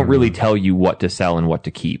 So they don't really tell you what to sell and what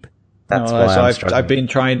to keep. That's why I've been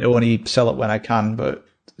trying to only sell it when I can, but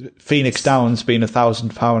Phoenix Down's been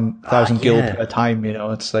 £1,000 gil per time. You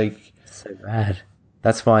know, it's like so bad.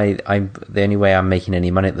 That's why the only way I'm making any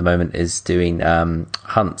money at the moment is doing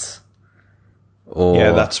hunts.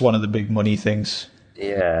 Yeah, that's one of the big money things.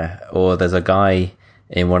 Yeah, or there's a guy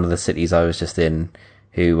in one of the cities I was just in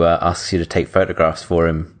who asks you to take photographs for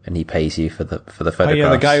him, and he pays you for the photographs. Oh yeah,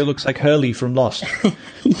 the guy who looks like Hurley from Lost.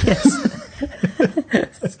 Yes.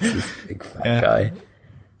 Big fat guy.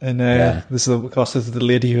 And this is the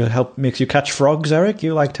lady who makes you catch frogs, Eric.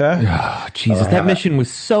 You liked her? Oh, Jesus, that mission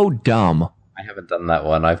was so dumb. I haven't done that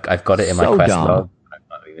one. I've got it in my quest log. I've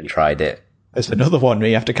not even tried it. There's another one where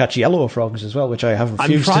you have to catch yellow frogs as well, which I have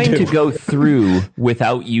refused to do. I'm trying to go through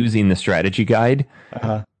without using the strategy guide.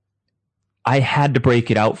 Uh-huh. I had to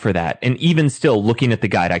break it out for that. And even still, looking at the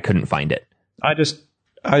guide, I couldn't find it. I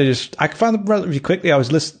found them relatively quickly.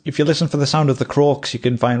 If you listen for the sound of the croaks, you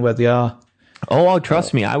can find where they are. Oh,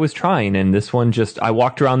 trust me, I was trying. And this one I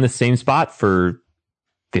walked around the same spot for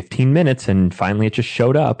 15 minutes and finally it just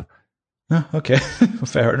showed up. Oh, okay,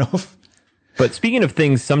 fair enough. But speaking of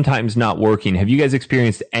things sometimes not working, have you guys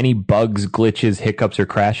experienced any bugs, glitches, hiccups, or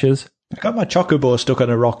crashes? I got my chocobo stuck on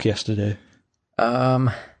a rock yesterday.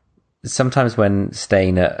 Sometimes when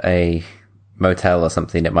staying at a motel or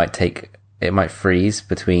something, it might freeze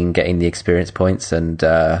between getting the experience points and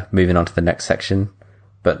moving on to the next section.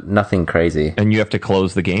 but nothing crazy. And you have to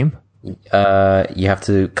close the game? You have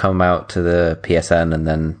to come out to the PSN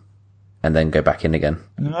and then go back in again.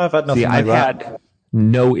 No, I've had nothing See, like I've that. had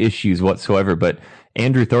no issues whatsoever, but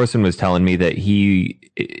Andrew Thorson was telling me that he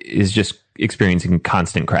is just experiencing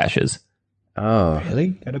constant crashes. Oh,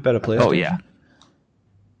 Really? In a better place? Oh yeah,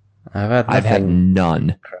 I've had nothing.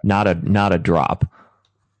 none, not a drop.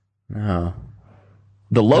 No.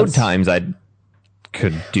 The load times I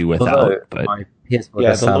could do without, Although but my PS4 Yeah,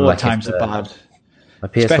 does the sound lower like times it's, are bad. My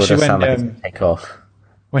PS4 Especially does sound when, like it's going to take off.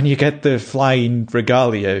 When you get the flying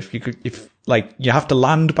regalia, if you have to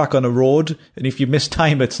land back on a road, and if you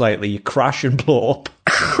mistime it slightly, you crash and blow up.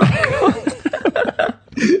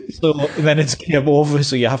 So and then it's game over,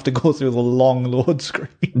 so you have to go through the long load screen.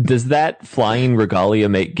 does that flying regalia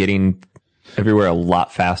make getting everywhere a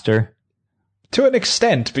lot faster? To an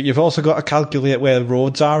extent, but you've also got to calculate where the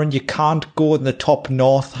roads are, and you can't go in the top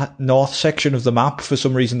north section of the map. For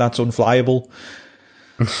some reason, that's unflyable.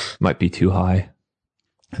 Might be too high.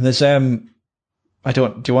 And there's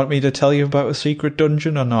do you want me to tell you about a secret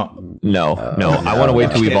dungeon or not? No. I want to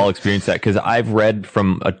wait till we've all experienced that, because I've read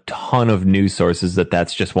from a ton of news sources that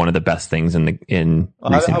that's just one of the best things in recent I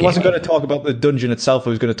wasn't gaming. going to talk about the dungeon itself.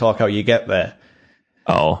 I was going to talk how you get there.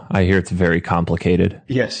 Oh, I hear it's very complicated.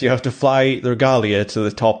 Yes, you have to fly the regalia to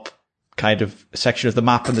the top kind of section of the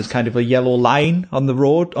map, and there's kind of a yellow line on the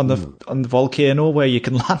road on the volcano where you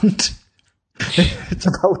can land. It's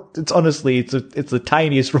the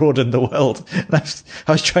tiniest road in the world. And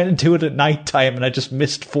I was trying to do it at night time, and I just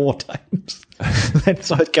missed 4 times. Then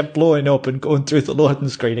so it kept blowing up and going through the loading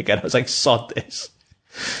screen again. I was like, sod this.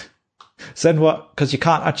 So then what? Because you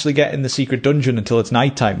can't actually get in the secret dungeon until it's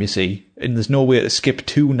nighttime, you see, and there's no way to skip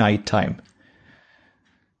to nighttime.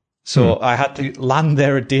 So I had to land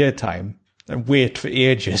there at daytime and wait for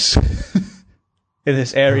ages in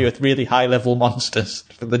this area with really high level monsters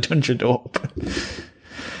for the dungeon to open.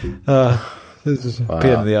 This is a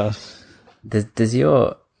pain in the ass. Does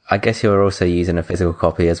your... I guess you're also using a physical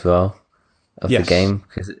copy as well of the Yes. game?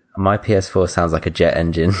 Because my PS4 sounds like a jet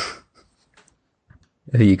engine.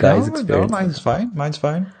 Have you guys No, experienced? mine's fine. Mine's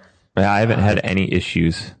fine. I haven't had any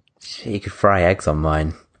issues. Shit, you could fry eggs on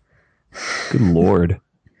mine. Good lord.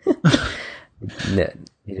 Need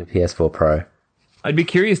a PS4 Pro. I'd be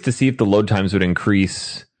curious to see if the load times would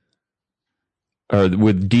increase or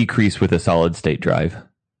would decrease with a solid state drive.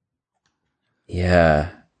 Yeah.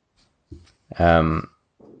 Yeah,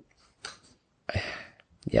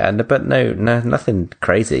 but no, nothing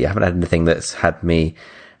crazy. I haven't had anything that's had me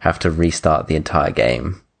have to restart the entire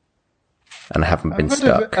game, and I haven't been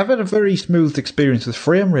stuck. I've had a very smooth experience with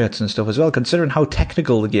frame rates and stuff as well, considering how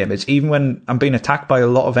technical the game is. Even when I'm being attacked by a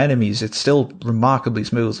lot of enemies, it's still remarkably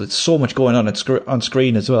smooth. There's so much going on on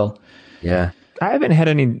screen as well. Yeah. I haven't had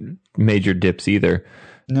any major dips either.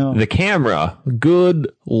 No. The camera,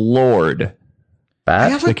 good lord.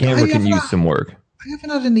 Bad? The camera can use some work. I haven't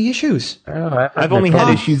had any issues. Oh, I've only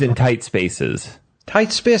had issues in tight spaces.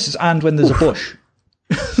 Tight spaces and when there's a bush.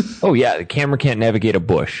 Oh yeah, the camera can't navigate a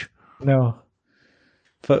bush. No.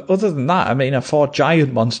 But other than that, I mean, I fought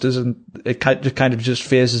giant monsters and it kind of just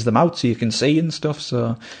phases them out so you can see and stuff.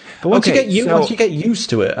 So, but once Okay, once you get used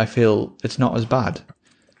to it, I feel it's not as bad.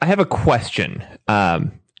 I have a question.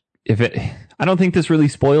 I don't think this really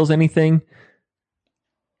spoils anything,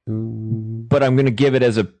 but I'm going to give it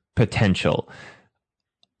as a potential.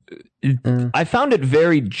 I found it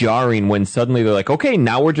very jarring when suddenly they're like, okay,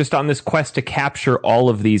 now we're just on this quest to capture all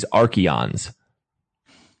of these Archeons.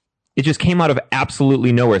 It just came out of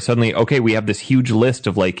absolutely nowhere. Suddenly, okay, we have this huge list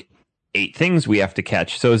of like 8 things we have to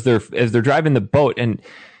catch. So as they're driving the boat, and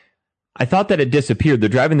I thought that it disappeared. They're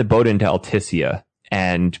driving the boat into Alticia,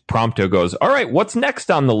 and Prompto goes, all right, what's next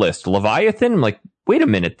on the list? Leviathan? I'm like, wait a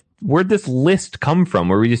minute. Where'd this list come from?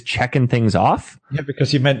 Were we just checking things off? Yeah,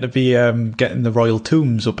 because you're meant to be getting the royal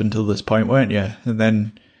tombs up until this point, weren't you? And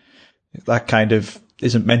then that kind of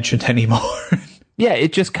isn't mentioned anymore. Yeah,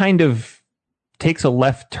 it just kind of takes a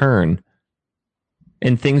left turn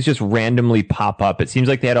and things just randomly pop up. It seems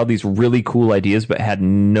like they had all these really cool ideas, but had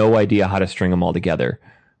no idea how to string them all together.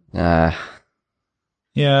 Yeah,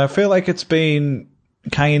 I feel like it's been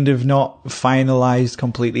kind of not finalized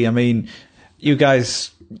completely. I mean, you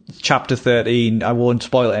guys... Chapter 13, I won't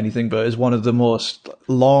spoil anything, but is one of the most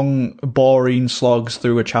long, boring slogs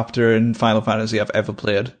through a chapter in Final Fantasy I've ever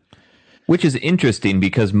played. Which is interesting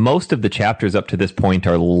because most of the chapters up to this point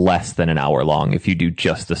are less than an hour long if you do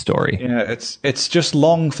just the story. Yeah, it's just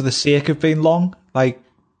long for the sake of being long. Like,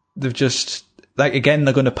 they've just... Like, again,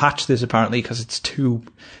 they're going to patch this apparently because it's too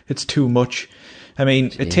much. I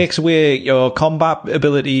mean, it takes away your combat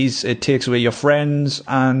abilities, it takes away your friends,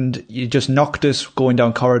 and you just knocked us going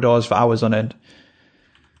down corridors for hours on end.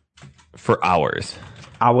 For hours.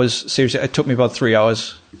 Hours. Seriously, it took me about 3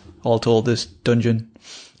 hours, all told, this dungeon.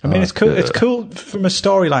 I mean, it's cool. It's cool from a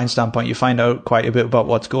storyline standpoint. You find out quite a bit about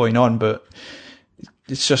what's going on, but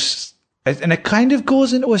it's just... And it kind of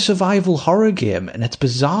goes into a survival horror game, and it's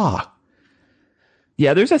bizarre.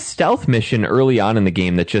 Yeah, there's a stealth mission early on in the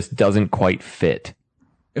game that just doesn't quite fit.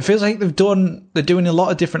 It feels like they're doing a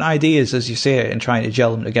lot of different ideas, as you say, and trying to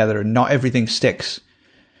gel them together, and not everything sticks.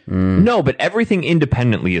 No, but everything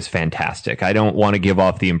independently is fantastic. I don't want to give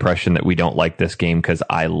off the impression that we don't like this game because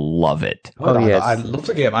I love it. I love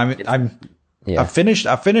the game. I've finished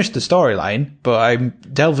the storyline, but I'm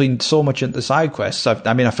delving so much into side quests. I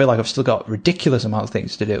feel like I've still got a ridiculous amount of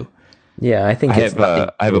things to do. Yeah, I think I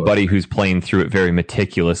have a buddy who's playing through it very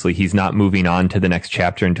meticulously. He's not moving on to the next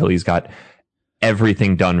chapter until he's got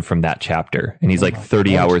everything done from that chapter. And he's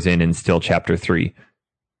 30 hours in and still chapter 3.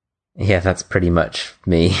 Yeah, that's pretty much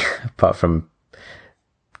me, apart from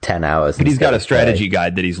 10 hours. But he's got a strategy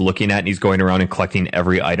guide that he's looking at, and he's going around and collecting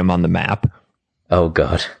every item on the map. Oh,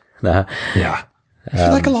 God. No. Yeah. I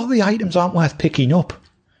feel like a lot of the items aren't worth picking up.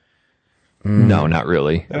 No, not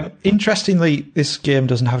really. Interestingly, this game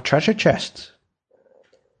doesn't have treasure chests.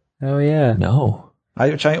 Oh, yeah. No.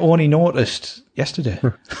 Which I only noticed yesterday.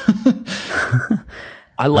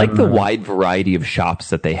 I like the wide variety of shops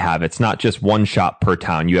that they have. It's not just one shop per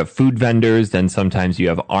town. You have food vendors, then sometimes you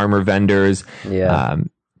have armor vendors. Yeah.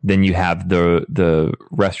 Then you have the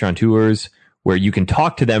restaurateurs where you can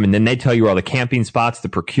talk to them, and then they tell you all the camping spots, the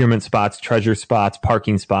procurement spots, treasure spots,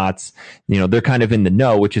 parking spots. They're kind of in the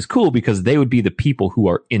know, which is cool because they would be the people who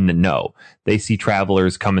are in the know. They see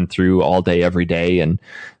travelers coming through all day, every day, and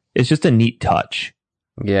it's just a neat touch.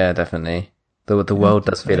 Yeah, definitely. The world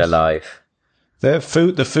does feel alive. The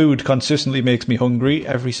food consistently makes me hungry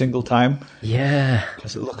every single time. Yeah.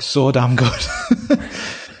 Because it looks so damn good.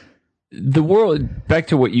 The world, back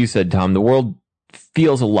to what you said, Tom, the world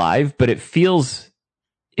feels alive, but it feels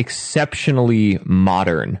exceptionally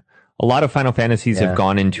modern. A lot of Final Fantasies have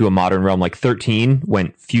gone into a modern realm. Like 13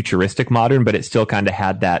 went futuristic modern, but it still kind of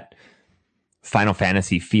had that Final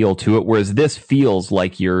Fantasy feel to it, whereas this feels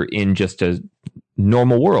like you're in just a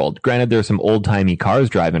normal world. Granted, there's some old-timey cars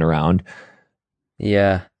driving around.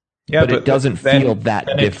 Yeah. Yeah, but it doesn't feel that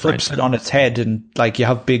different. It flips it on its head, and you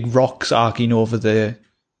have big rocks arcing over the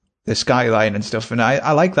skyline and stuff. And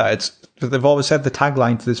I like that. They've always said the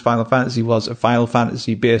tagline to this Final Fantasy was a Final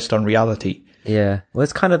Fantasy based on reality. Yeah. Well,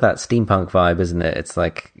 it's kind of that steampunk vibe, isn't it? It's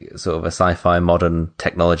like sort of a sci-fi modern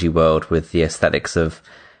technology world with the aesthetics of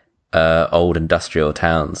old industrial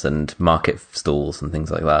towns and market stalls and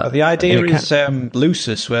things like that. The idea is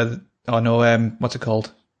Lucis, what's it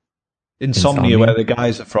called? Insomnia, where the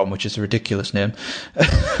guys are from, which is a ridiculous name.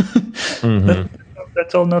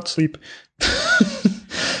 Let's all not sleep.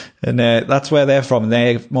 And that's where they're from.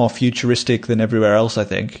 They're more futuristic than everywhere else, I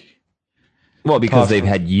think. Well, because they've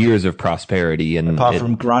had years of prosperity. Apart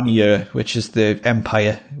from Grania, which is the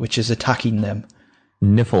empire, which is attacking them.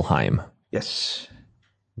 Niflheim. Yes.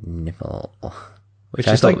 Nibble. Which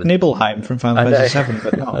is like Nibelheim from Final Fantasy VII,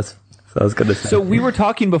 but no. That's what I was going to say. So we were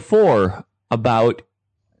talking before about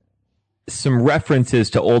some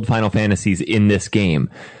references to old Final Fantasies in this game.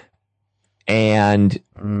 And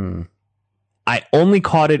I only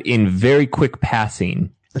caught it in very quick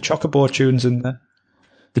passing. The Chocobo tune's in there.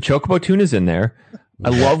 The Chocobo tune is in there. I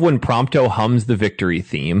love when Prompto hums the victory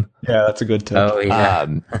theme. Yeah, that's a good tune. Oh, yeah.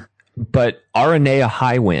 But Aranea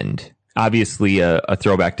Highwind, obviously a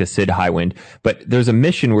throwback to Sid Highwind, but there's a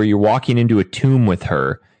mission where you're walking into a tomb with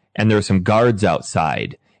her, and there are some guards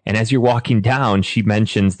outside. And as you're walking down, she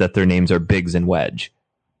mentions that their names are Biggs and Wedge.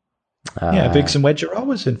 Yeah, Biggs and Wedge are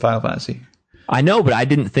always in Final Fantasy. I know, but I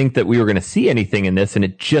didn't think that we were going to see anything in this, and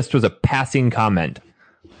it just was a passing comment.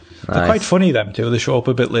 They're quite funny, them too. They show up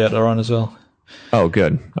a bit later on as well. Oh,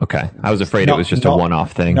 good. Okay. I was afraid it was just a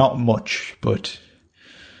one-off thing. Not much, but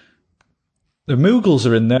the Moogles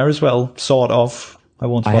are in there as well, sort of.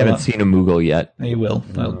 I haven't seen a Moogle yet. You will.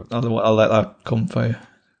 I'll let that come for you.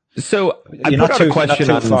 So you're not too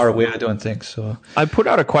far away, I don't think so. I put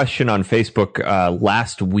out a question on Facebook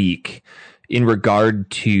last week in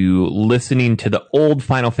regard to listening to the old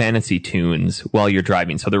Final Fantasy tunes while you're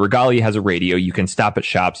driving. So the Regalia has a radio. You can stop at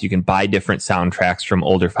shops. You can buy different soundtracks from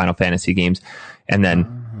older Final Fantasy games and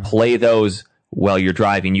then play those while you're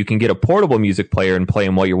driving. You can get a portable music player and play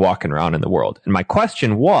them while you're walking around in the world. And my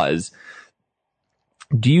question was,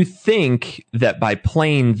 do you think that by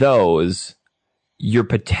playing those, you're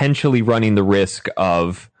potentially running the risk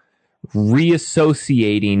of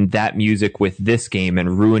reassociating that music with this game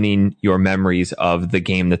and ruining your memories of the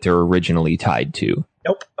game that they're originally tied to.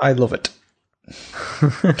 Nope, I love it.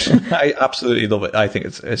 I absolutely love it. I think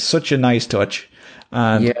it's such a nice touch,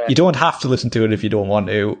 and you don't have to listen to it if you don't want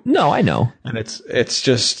to. No, I know. And it's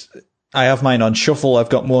just, I have mine on shuffle. I've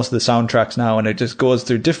got most of the soundtracks now, and it just goes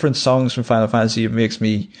through different songs from Final Fantasy. It makes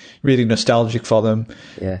me really nostalgic for them.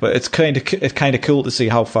 Yeah. But it's kind of cool to see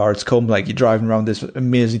how far it's come. Like, you're driving around this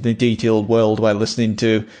amazingly detailed world while listening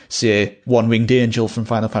to, say, One Winged Angel from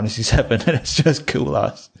Final Fantasy VII, and it's just cool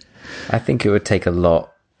as. I think it would take a lot.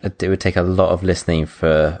 It would take a lot of listening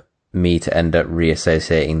for me to end up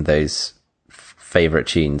reassociating those favorite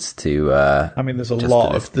tunes to. I mean, there's a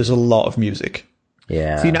lot of music.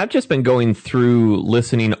 Yeah. See, and I've just been going through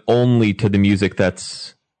listening only to the music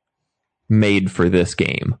that's made for this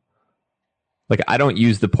game. Like, I don't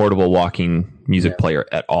use the portable walking music player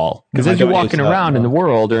at all. Because as you're walking around in the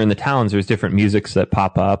world or in the towns, there's different musics that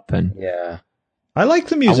pop up. And yeah. I like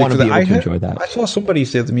the music. I want to be able to enjoy that. I saw somebody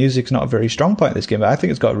say the music's not a very strong point in this game, but I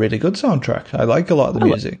think it's got a really good soundtrack. I like a lot of the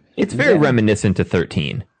music. It's very reminiscent to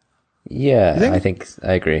 13. Yeah,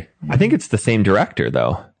 I agree. I think it's the same director,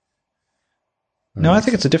 though. No, I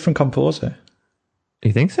think it's a different composer.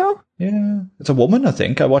 You think so? Yeah. It's a woman, I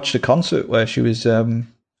think. I watched a concert where she was doing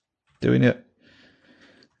it.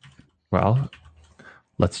 Well,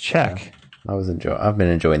 let's check. I've been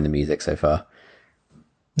enjoying the music so far.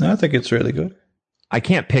 No, I think it's really good. I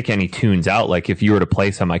can't pick any tunes out. Like, if you were to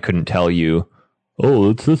play some, I couldn't tell you,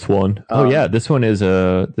 oh, it's this one. Yeah, this one's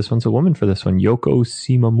a woman for this one, Yoko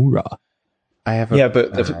Shimomura.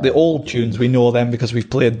 But the old tunes, we know them because we've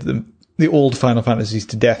played the old Final Fantasies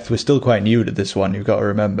to death. We're still quite new to this one, you've got to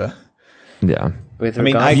remember. Yeah.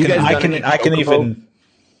 I can even...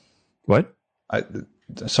 What?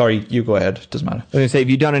 Sorry, you go ahead. Doesn't matter. I was going to say, have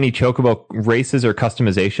you done any Chocobo races or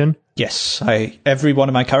customization? Yes. Every one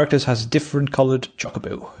of my characters has a different coloured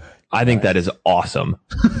Chocobo. I think that is awesome.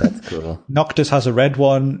 That's cool. Noctis has a red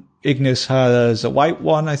one. Ignis has a white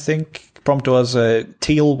one, I think. Prompto has a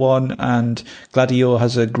teal one. And Gladio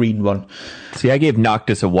has a green one. See, I gave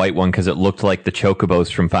Noctis a white one because it looked like the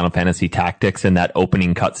Chocobos from Final Fantasy Tactics in that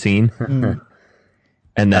opening cutscene.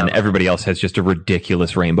 And then everybody else has just a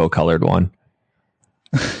ridiculous rainbow-colored one.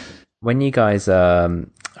 When you guys are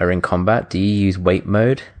in combat, do you use wait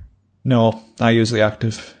mode? No, I use the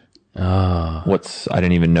active. I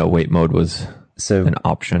didn't even know wait mode was an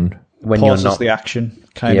option. When pauses you're not the action,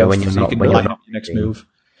 kind of, when you're so not, you can when line you're up your next move.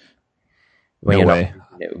 When No you're way.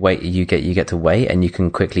 not, wait, you get to wait, and you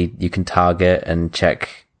can target and check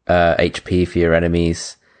HP for your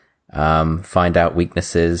enemies, find out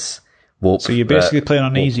weaknesses, warp. So you're basically playing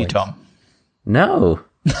on easy, points. Tom. No.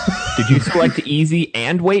 Did you select easy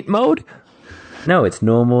and wait mode? No, it's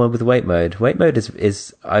normal with wait mode. Wait mode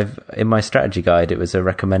is in my strategy guide, it was a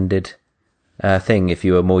recommended thing if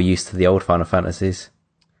you were more used to the old Final Fantasies.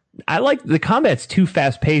 I like the combat's too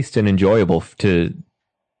fast paced and enjoyable to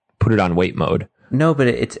put it on wait mode. No, but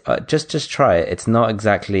it's just try it. It's not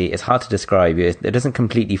exactly. It's hard to describe. It doesn't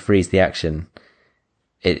completely freeze the action.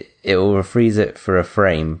 It will freeze it for a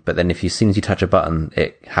frame, but then as soon as you touch a button,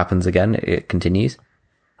 it happens again. It continues.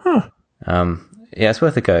 Huh. Yeah, it's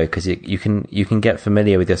worth a go because you can get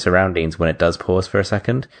familiar with your surroundings when it does pause for a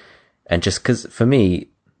second, and just because for me,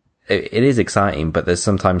 it is exciting, but there's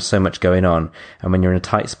sometimes so much going on, and when you're in a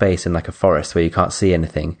tight space in like a forest where you can't see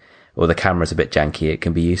anything, or the camera's a bit janky, it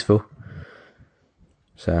can be useful.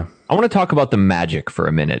 So I want to talk about the magic for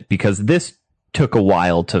a minute because this took a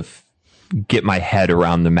while to get my head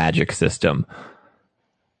around the magic system.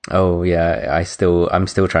 Oh yeah, I'm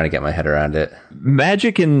still trying to get my head around it.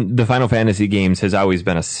 Magic in the Final Fantasy games has always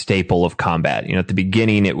been a staple of combat. You know, at the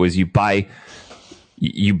beginning it was you buy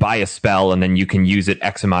a spell and then you can use it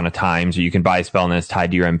X amount of times, or you can buy a spell and then it's tied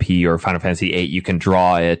to your MP, or Final Fantasy VIII, you can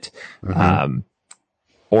draw it.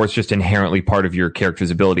 Or it's just inherently part of your character's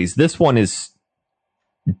abilities. This one is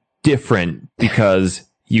different because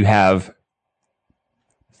you have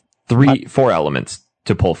 4 elements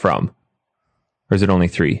to pull from. Or is it only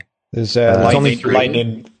 3? There's only 3.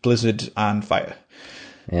 lightning, blizzard, and fire.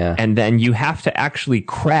 Yeah. And then you have to actually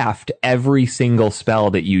craft every single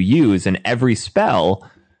spell that you use, and every spell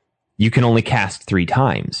you can only cast 3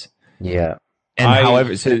 times. Yeah. And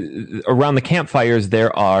however, so around the campfires,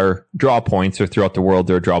 there are draw points, or throughout the world,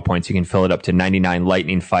 there are draw points. You can fill it up to 99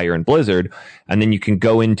 lightning, fire, and blizzard. And then you can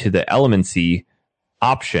go into the elemency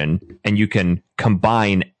option and you can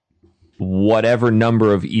combine whatever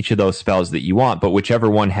number of each of those spells that you want, but whichever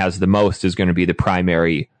one has the most is going to be the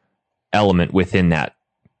primary element within that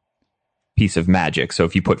piece of magic. So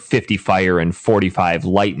if you put 50 fire and 45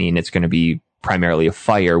 lightning, it's going to be primarily a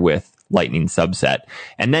fire with lightning subset.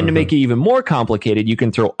 And then to make it even more complicated, you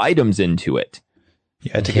can throw items into it.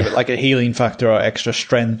 Yeah, to give it like a healing factor or extra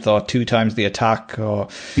strength or 2 times the attack. Or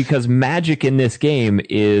Because magic in this game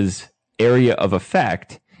is area of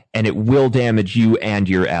effect, and it will damage you and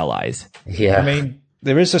your allies. Yeah. I mean,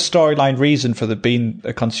 there is a storyline reason for there being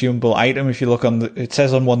a consumable item. If you look on it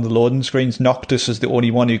says on one of the loading screens, Noctis is the only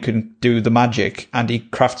one who can do the magic, and he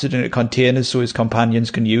crafts it in a container so his companions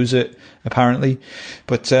can use it, apparently.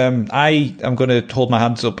 But I am going to hold my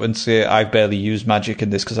hands up and say I've barely used magic in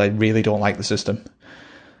this because I really don't like the system.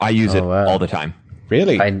 I use it wow. all the time.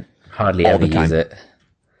 Really? I hardly All ever the time. use it.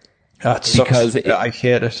 That sucks. Because I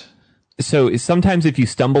hate it. So sometimes if you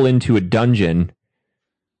stumble into a dungeon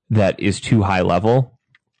that is too high level,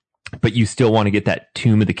 but you still want to get that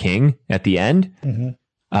Tomb of the King at the end,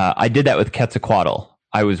 I did that with Quetzalcoatl.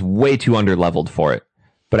 I was way too underleveled for it,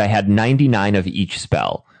 but I had 99 of each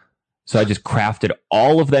spell. So I just crafted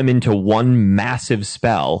all of them into one massive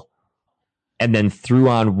spell and then threw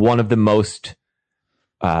on one of the most...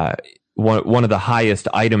 one of the highest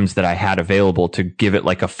items that I had available to give it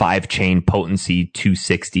like a 5-chain potency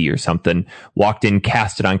 260 or something. Walked in,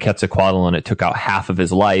 cast it on Quetzalcoatl, and it took out half of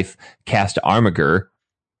his life. Cast Armiger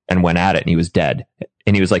and went at it, and he was dead.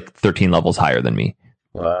 And he was like 13 levels higher than me.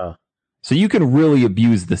 Wow. So you can really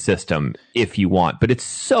abuse the system if you want, but it's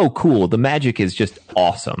so cool. The magic is just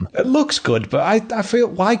awesome. It looks good, but I feel,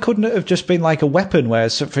 why couldn't it have just been like a weapon where,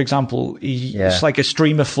 so for example, it's like a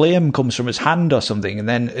stream of flame comes from his hand or something, and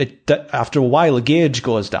then after a while a gauge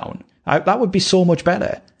goes down. That would be so much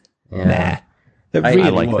better. Yeah. Nah. It really I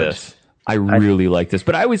like would. this. I really like this,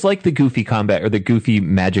 but I always like the goofy combat or the goofy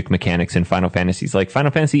magic mechanics in Final Fantasies, like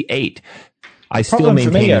Final Fantasy VIII. I still Problem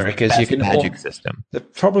for maintain me, it's Eric, the is best you can magic system. The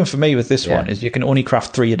problem for me with this one is you can only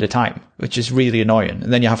craft 3 at a time, which is really annoying.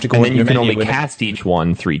 And then you have to go And into then you your can menu only cast each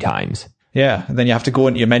one 3 times. Yeah, and then you have to go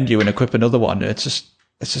into your menu and equip another one. It's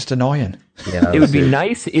just annoying. Yeah, It would be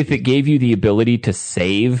nice if it gave you the ability to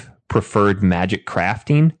save preferred magic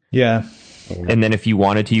crafting. Yeah. And then if you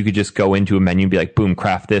wanted to, you could just go into a menu and be like, boom,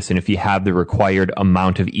 craft this. And if you have the required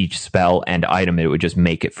amount of each spell and item, it would just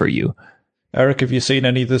make it for you. Eric, have you seen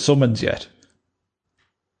any of the summons yet?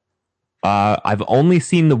 I've only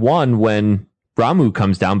seen the one when Ramu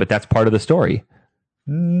comes down, but that's part of the story.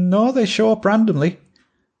 No, they show up randomly.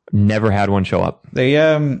 Never had one show up. They,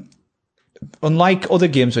 unlike other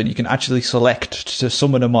games when you can actually select to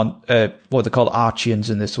summon them on, what they're called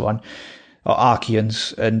Archeans in this one, or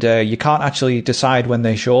Archeans, and you can't actually decide when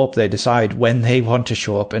they show up. They decide when they want to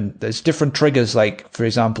show up, and there's different triggers, like, for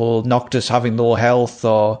example, Noctis having low health,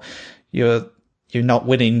 or you're not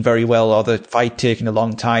winning very well, or the fight taking a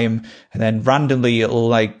long time, and then randomly it'll,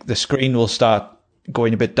 like, the screen will start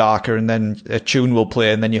going a bit darker, and then a tune will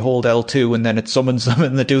play, and then you hold L2, and then it summons them,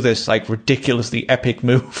 and they do this, like, ridiculously epic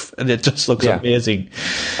move, and it just looks amazing.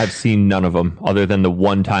 I've seen none of them, other than the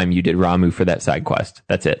one time you did Ramu for that side quest.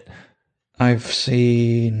 That's it. I've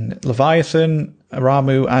seen Leviathan,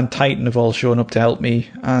 Ramu, and Titan have all shown up to help me,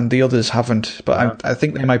 and the others haven't, but I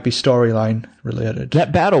think they might be storyline related.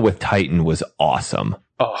 That battle with Titan was awesome.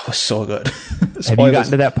 Oh, it was so good. Have you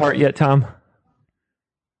gotten to that part yet, Tom?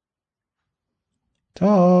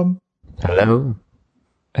 Tom? Hello?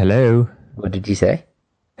 Hello? What did you say?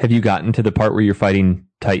 Have you gotten to the part where you're fighting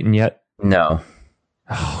Titan yet? No.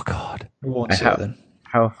 Oh, God. We won't say then.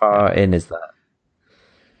 How far in is that?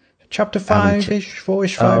 Chapter 5-ish,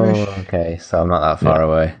 4-ish, 5-ish. Oh, okay. So I'm not that far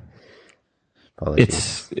away.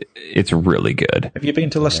 Apologies. It's really good. Have you been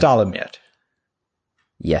to Lestalem yet?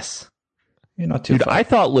 Yes. You're not too Dude, far. I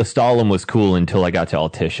thought Lestalem was cool until I got to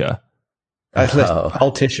Altissia.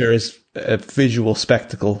 Altissia is a visual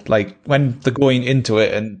spectacle. Like, when they're going into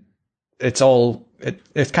it, and it's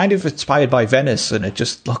kind of inspired by Venice, and it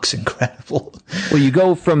just looks incredible. Well, you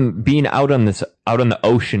go from being out on the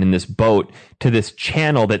ocean in this boat to this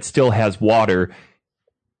channel that still has water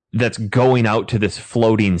that's going out to this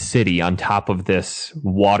floating city on top of this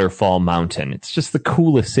waterfall mountain. It's just the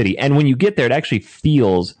coolest city. And when you get there, it actually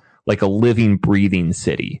feels like a living, breathing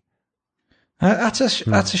city. That's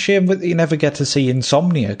a shame that you never get to see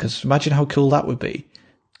Insomnia, because imagine how cool that would be.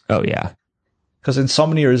 Oh, yeah. Because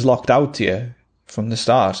Insomnia is locked out to you from the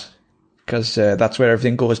start, because that's where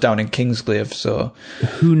everything goes down in Kingsglaive. So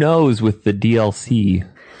who knows with the DLC?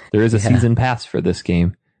 There is a season pass for this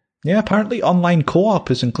game. yeah, apparently online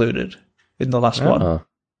co-op is included in the last one.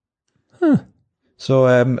 Huh.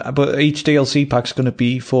 So, but each DLC pack's going to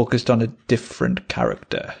be focused on a different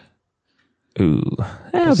character. Ooh,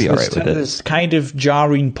 I'll be all right with it. There's kind of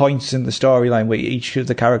jarring points in the storyline where each of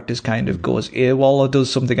the characters kind of goes AWOL or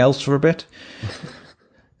does something else for a bit.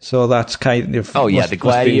 So that's kind of... Oh, yeah, must- the must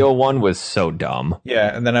be- Gladio one was so dumb.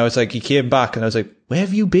 Yeah, and then I was like, he came back, and I was like, where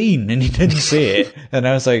have you been? And he didn't say it. And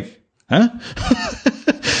I was like, huh?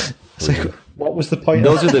 It's like, what was the point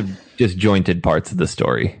Those of are the disjointed parts of the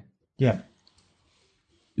story. Yeah.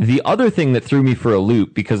 The other thing that threw me for a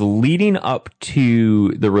loop, because leading up to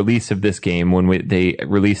the release of this game, when they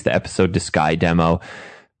released the episode to Sky demo,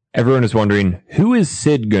 everyone was wondering, who is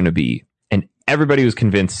Sid going to be? And everybody was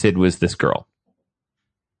convinced Sid was this girl.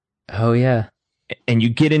 Oh, yeah. And you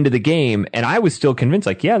get into the game, and I was still convinced,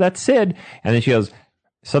 like, yeah, that's Sid. And then she goes,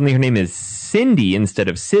 suddenly her name is Cindy instead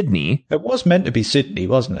of Sydney. It was meant to be Sydney,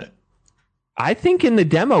 wasn't it? I think in the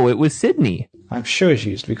demo it was Sydney. I'm sure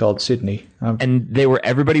she used to be called Sydney. And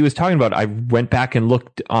everybody was talking about it. I went back and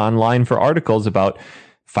looked online for articles about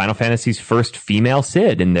Final Fantasy's first female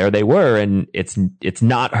Sid, and there they were, and it's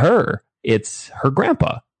not her. It's her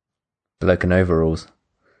grandpa. Bloke in overalls.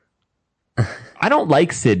 I don't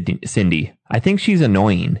like Cindy. I think she's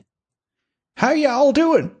annoying. How y'all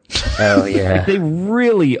doing? Oh, yeah. They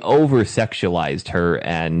really over-sexualized her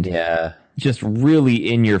and Yeah. just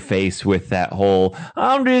really in your face with that whole,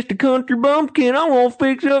 I'm just a country bumpkin, I won't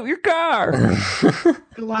fix up your car.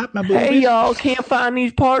 Hey, y'all, can't find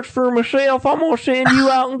these parts for myself. I'm going to send you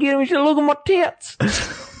out and get them. You should look at my tits.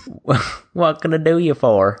 What can I do you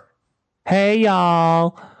for? Hey,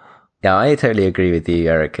 y'all. Yeah, I totally agree with you,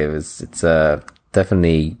 Eric. It's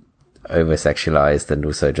definitely over-sexualized and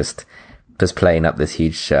also just playing up this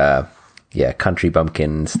huge, country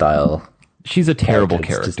bumpkin style. She's a terrible It's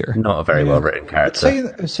just character. not a very well-written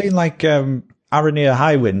character. I've seen like Aranea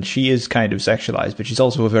Highwind, she is kind of sexualized, but she's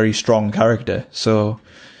also a very strong character. So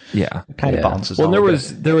Yeah. it kind of Yeah. balances Well, out there a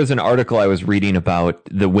was bit. there was an article I was reading about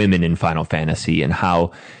the women in Final Fantasy and how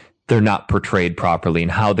they're not portrayed properly,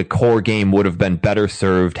 and how the core game would have been better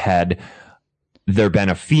served had there been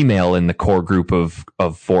a female in the core group of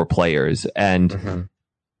 4 players. And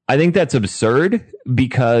I think that's absurd,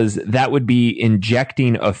 because that would be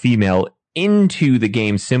injecting a female into the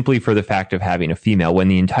game simply for the fact of having a female, when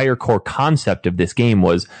the entire core concept of this game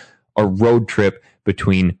was a road trip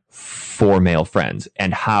between 4 male friends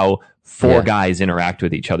and how 4 guys interact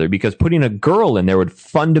with each other, because putting a girl in there would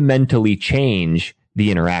fundamentally change the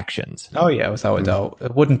interactions. Oh yeah, without a doubt.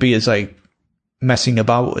 It wouldn't be as like messing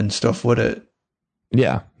about and stuff, would it?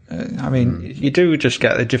 Yeah. I mean, you do just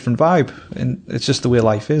get a different vibe, and it's just the way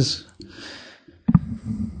life is.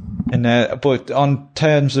 And but on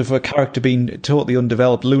terms of a character being totally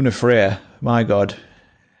undeveloped, Luna Freya, my God,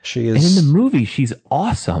 she is. And in the movie, she's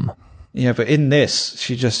awesome. Yeah, but in this,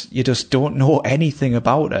 you just don't know anything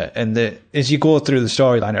about her. And as you go through the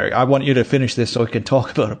storyline, Eric, I want you to finish this so I can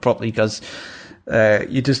talk about it properly, because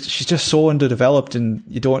she's just so underdeveloped, and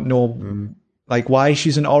you don't know like why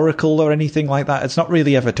she's an oracle or anything like that. It's not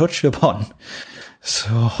really ever touched upon.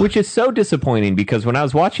 So, Which is so disappointing, because when I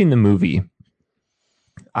was watching the movie,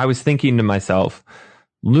 I was thinking to myself,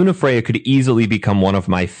 Luna Freya could easily become one of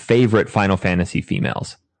my favorite Final Fantasy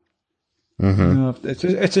females.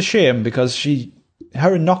 it's a shame, because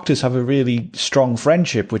her and Noctis have a really strong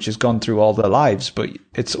friendship, which has gone through all their lives, but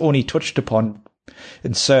it's only touched upon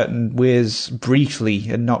in certain ways briefly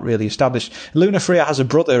and not really established. Luna Freya has a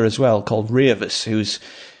brother as well called Ravus, who's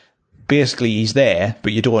basically, he's there,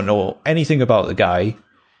 but you don't know anything about the guy,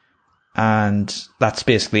 and that's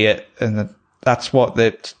basically it. And that's what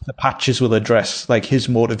the patches will address, like his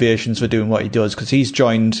motivations for doing what he does, because he's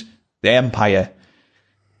joined the Empire.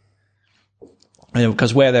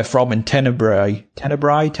 Because where they're from in Tenebrae,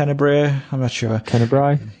 I'm not sure.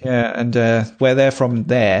 Tenebrae? Yeah, and where they're from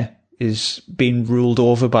there is being ruled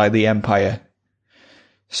over by the Empire.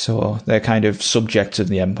 So they're kind of subjects of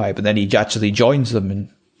the Empire, but then he actually joins them, and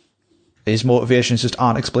his motivations just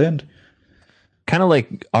aren't explained. Kind of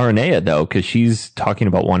like Aranea, though, because she's talking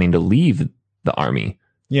about wanting to leave the army.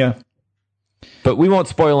 Yeah. But we won't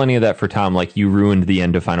spoil any of that for Tom, like you ruined the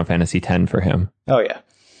end of Final Fantasy X for him. Oh, yeah.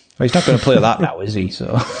 Well, he's not going to play that now, is he?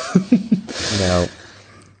 So No.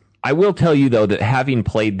 I will tell you, though, that having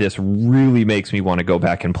played this really makes me want to go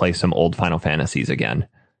back and play some old Final Fantasies again.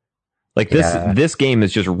 Like this game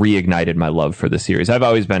has just reignited my love for the series. I've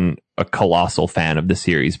always been a colossal fan of the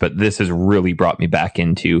series, but this has really brought me back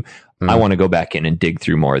into, I want to go back in and dig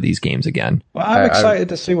through more of these games again. Well, I'm excited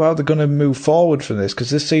to see how they're going to move forward from this, because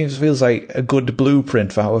this feels like a good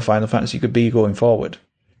blueprint for how a Final Fantasy could be going forward.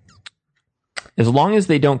 As long as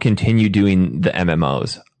they don't continue doing the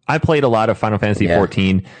MMOs. I played a lot of Final Fantasy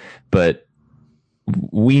 14, but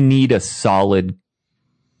we need a solid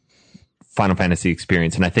Final Fantasy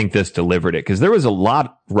experience, and I think this delivered it, because there was a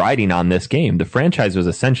lot riding on this game. The franchise was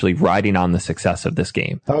essentially riding on the success of this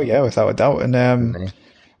game. Oh, yeah, without a doubt. And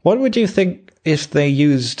what would you think if they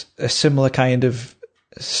used a similar kind of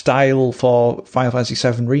style for Final Fantasy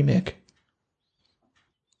VII Remake.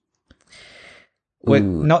 With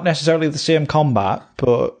not necessarily the same combat,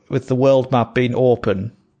 but with the world map being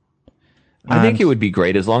open. I think it would be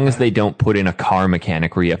great as long as they don't put in a car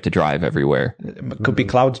mechanic where you have to drive everywhere. It could be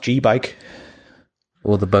Cloud's G-Bike.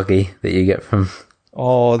 Or the buggy that you get from...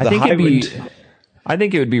 Or the Highwind. I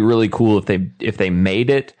think it would be really cool if they made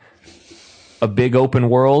it a big open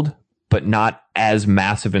world, but not as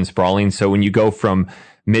massive and sprawling. So when you go from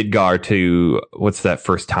Midgar to, what's that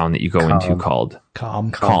first town that you go into called?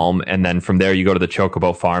 Calm. And then from there you go to the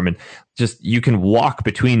Chocobo farm, and just, you can walk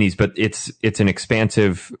between these, but it's an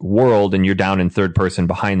expansive world and you're down in third person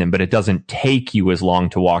behind them, but it doesn't take you as long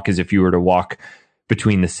to walk as if you were to walk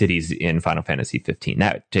between the cities in Final Fantasy 15.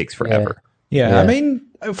 That takes forever. Yeah, I mean,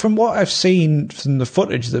 from what I've seen from the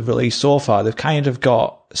footage they've released so far, they've kind of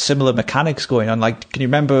got similar mechanics going on. Like, can you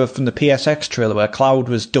remember from the PSX trailer where Cloud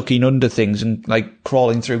was ducking under things and like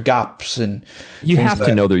crawling through gaps? And you have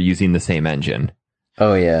to know they're using the same engine.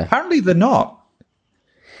 Oh, yeah. Apparently they're not.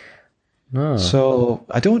 No. So,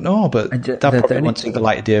 I don't know, but that probably won't see the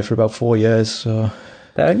light of day for about 4 years. So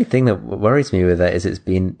the only thing that worries me with that is it's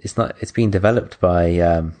been developed by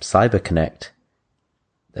CyberConnect,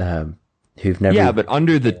 who've never... Yeah, but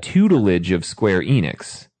under the tutelage of Square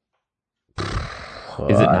Enix.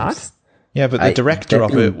 Is it not? Yeah, but the director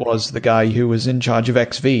of it was the guy who was in charge of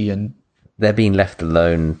XV, and they're being left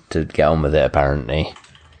alone to get on with it, apparently.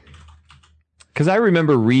 Because I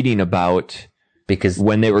remember reading about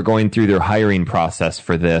when they were going through their hiring process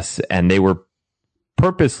for this, and they were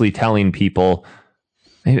purposely telling people,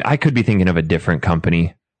 I could be thinking of a different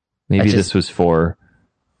company. Maybe this was for...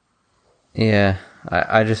 Yeah,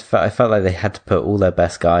 I felt like they had to put all their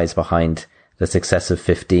best guys behind the success of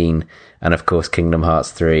 15 and of course Kingdom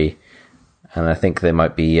Hearts 3, and I think they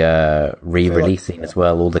might be re-releasing as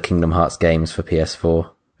well all the Kingdom Hearts games for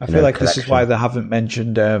PS4. I feel like this is why they haven't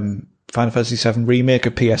mentioned Final Fantasy VII Remake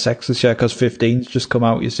at PSX this year, because 15's just come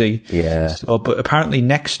out, you see. Yeah. So, but apparently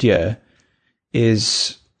next year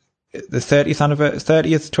is the 30th,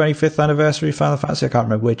 25th anniversary of Final Fantasy. I can't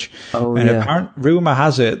remember which. Oh, and yeah. apparent rumor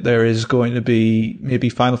has it there is going to be maybe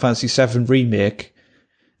Final Fantasy VII Remake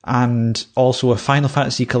and also a Final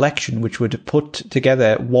Fantasy collection, which would put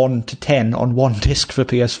together 1 to 10 on one disc for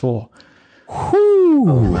PS4. Whew.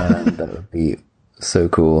 Oh man, that would be so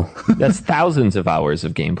cool. That's thousands of hours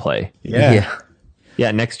of gameplay. Yeah.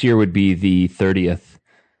 Next year would be the 30th.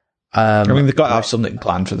 I mean, they've got to have something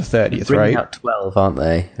planned for the 30th, right? Out 12, aren't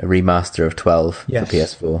they? A remaster of 12 for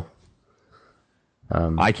PS4.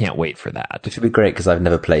 I can't wait for that. Which would be great because I've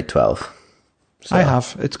never played 12. So. I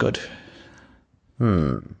have. It's good.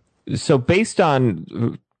 So based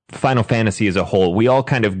on Final Fantasy as a whole, we all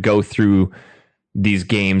kind of go through these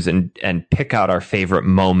games and pick out our favorite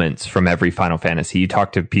moments from every Final Fantasy. You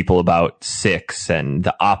talk to people about 6 and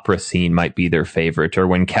the opera scene might be their favorite, or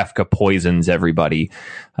when Kefka poisons everybody.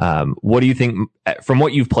 What do you think, from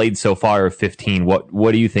what you've played so far of 15,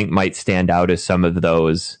 what do you think might stand out as some of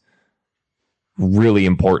those really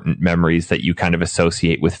important memories that you kind of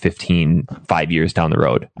associate with 15 5 years down the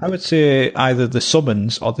road? I would say either the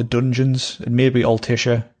summons or the dungeons, and maybe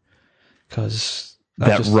Altissia, because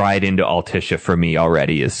that ride into Altissia for me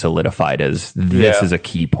already is solidified as this is a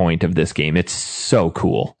key point of this game. It's so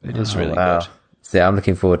cool. It is really good. So yeah, I'm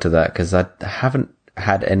looking forward to that because I haven't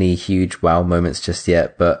had any huge wow moments just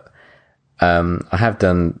yet, but I have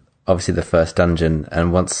done obviously the first dungeon,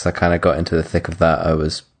 and once I kind of got into the thick of that, I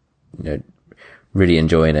was, really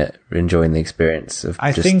enjoying the experience of.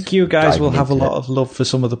 I think you guys will have a lot of love for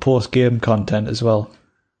some of the post-game content as well.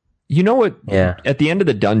 You know what? Yeah. At the end of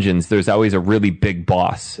the dungeons, there's always a really big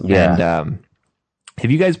boss. Yeah. And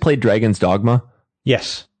have you guys played Dragon's Dogma?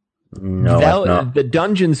 Yes. No, I've not. The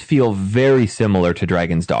dungeons feel very similar to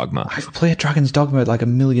Dragon's Dogma. I've played Dragon's Dogma like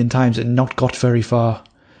 1,000,000 times and not got very far.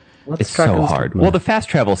 It's so hard. Well, the fast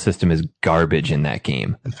travel system is garbage in that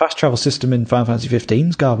game. The fast travel system in Final Fantasy 15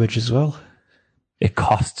 is garbage as well. It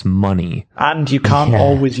costs money. And you can't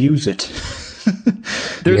always use it.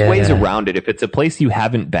 There's ways around it. If it's a place you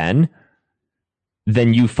haven't been,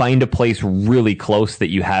 then you find a place really close that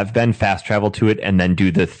you have been, fast travel to it, and then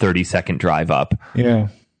do the 30-second drive up. Yeah.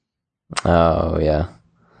 Oh, yeah.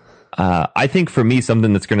 I think for me,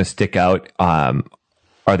 something that's going to stick out are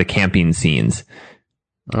the camping scenes.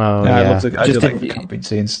 Oh, yeah. I do like the camping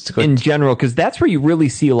scenes. It's good. In general, because that's where you really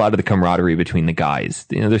see a lot of the camaraderie between the guys.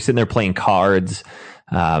 They're sitting there playing cards.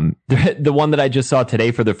 The one that I just saw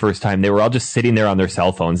today for the first time, they were all just sitting there on their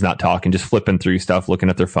cell phones, not talking, just flipping through stuff, looking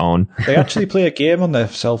at their phone. They actually play a game on their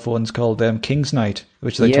cell phones called King's Night,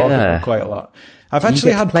 which they talk about quite a lot. I've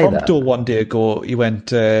actually had Prompto one day go, he went,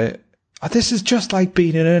 this is just like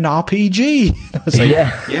being in an RPG. I was like,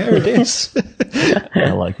 yeah, it is.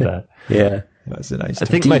 I like that. Yeah. That's a nice I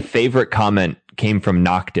think my favorite comment came from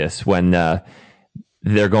Noctis when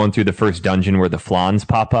they're going through the first dungeon where the flans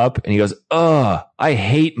pop up, and he goes, "Ugh, I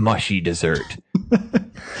hate mushy dessert."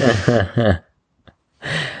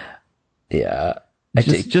 Yeah.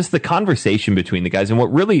 Just the conversation between the guys. And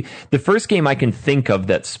what really, the first game I can think of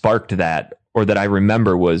that sparked that, or that I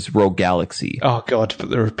remember, was Rogue Galaxy. Oh, God, but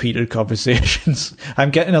the repeated conversations. I'm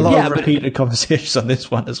getting a lot of repeated conversations on this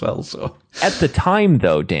one as well. So at the time,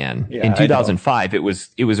 though, Dan, in 2005, it was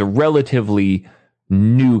a relatively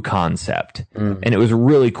new concept. And it was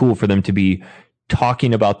really cool for them to be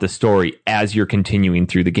talking about the story as you're continuing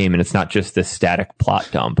through the game, and it's not just this static plot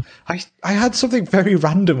dump. I had something very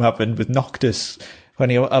random happen with Noctis. When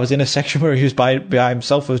I was in a section where he was by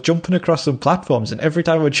himself, I was jumping across some platforms, and every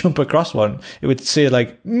time I would jump across one, it would say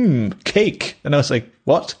like, cake. And I was like,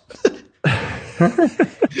 what?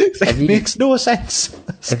 It makes no sense.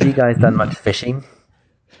 Have you guys done much fishing?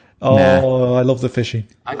 Oh, nah. I love the fishing.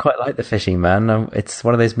 I quite like the fishing, man. It's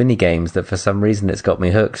one of those mini games that for some reason it's got me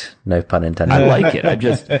hooked. No pun intended. I like it. I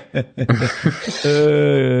just... I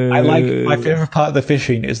like, my favourite part of the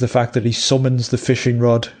fishing is the fact that he summons the fishing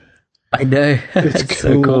rod. I know. It's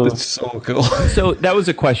cool. So cool. It's so cool. So that was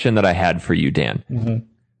a question that I had for you, Dan. Mm-hmm.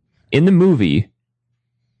 In the movie,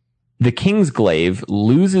 the Kingsglaive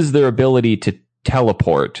loses their ability to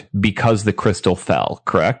teleport because the crystal fell,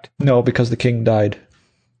 correct? No, because the king died.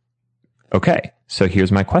 Okay, so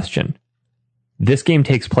here's my question. This game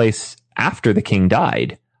takes place after the king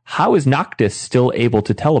died. How is Noctis still able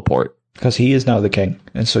to teleport? Because he is now the king,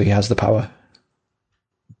 and so he has the power.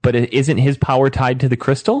 But isn't his power tied to the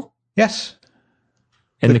crystal? Yes.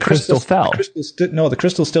 And the crystal fell. The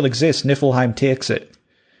crystal still exists. Niflheim takes it.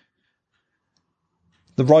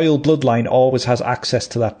 The royal bloodline always has access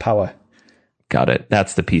to that power. Got it.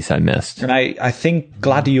 That's the piece I missed. And I think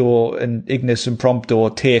Gladio and Ignis and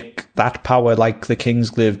Prompto take that power like the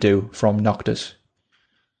Kingsglaive do from Noctis.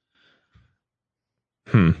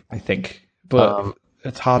 I think. But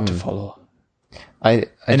it's hard to follow. I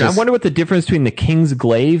wonder what the difference between the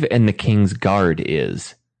Kingsglaive and the Kingsguard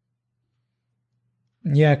is.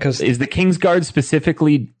 Yeah, because... Is the Kingsguard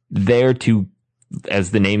specifically there to, as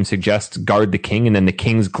the name suggests, guard the king, and then the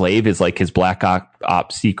Kingsglaive is like his Black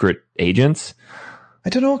Ops secret agents? I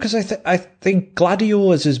don't know, because I think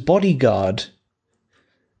Gladio is his bodyguard.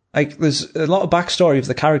 Like, there's a lot of backstory of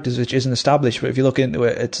the characters which isn't established, but if you look into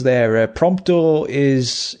it, it's there. Prompto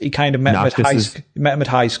he kind of met him at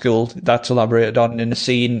high school. That's elaborated on in a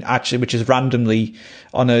scene, actually, which is randomly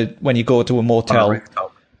when you go to a motel.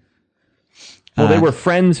 Well, they were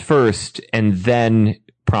friends first, and then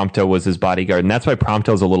Prompto was his bodyguard, and that's why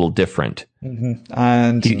Prompto's a little different. Mm-hmm.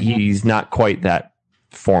 And he's not quite that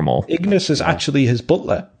formal. Ignis is actually his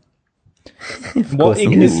butler. What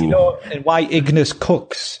Ignis, and why Ignis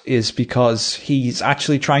cooks is because he's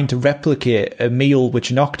actually trying to replicate a meal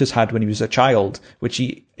which Noctis had when he was a child, which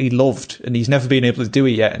he loved, and he's never been able to do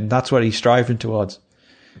it yet, and that's what he's striving towards.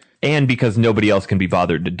 And because nobody else can be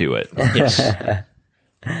bothered to do it. Yes.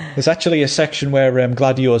 There's actually a section where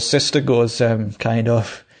Gladio's sister goes, kind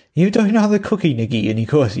of, "You don't know the cooking, Iggy?" And he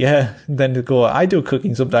goes, "Yeah." And then they go, "I do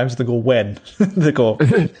cooking sometimes." They go, "When?" They go,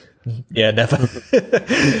 "Yeah, never."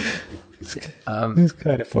 It's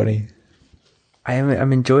kind of funny.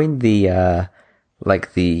 I'm enjoying the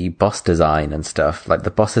the boss design and stuff. Like,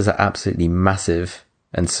 the bosses are absolutely massive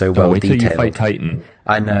and so well wait detailed. Till you fight Titan.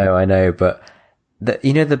 I know, but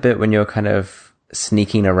the bit when you're kind of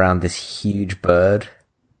sneaking around this huge bird,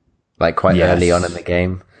 like quite early on in the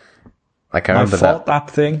game. Like, I remember that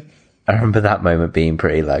thing. I remember that moment being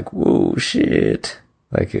pretty like, whoa, shit.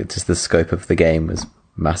 Like, just the scope of the game was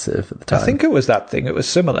massive at the time. I think it was that thing. It was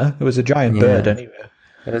similar. It was a giant bird anyway.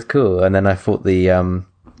 It was cool. And then I fought the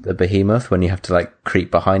behemoth when you have to like creep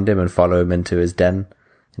behind him and follow him into his den,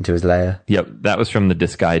 into his lair. Yep, that was from the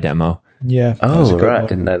Disgaea demo. Yeah. Oh, right. I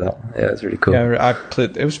didn't know that. Yeah, that's really cool. Yeah, I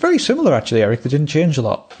played. It was very similar, actually, Eric. They didn't change a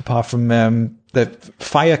lot, apart from the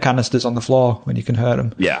fire canisters on the floor when you can hurt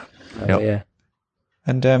them. Yeah. Oh, yeah.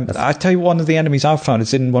 And I tell you, one of the enemies I've found,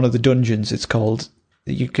 it's in one of the dungeons. It's called,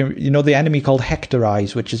 the enemy called Hector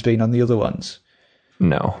Eyes, which has been on the other ones.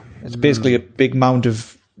 No. It's basically a big mound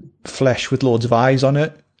of flesh with loads of eyes on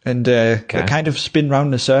it. And they kind of spin round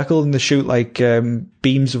in a circle and they shoot like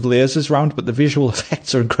beams of lasers round, but the visual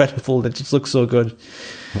effects are incredible. They just look so good.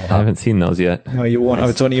 I haven't seen those yet. No, you won't.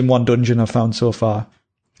 It's only in one dungeon I've found so far.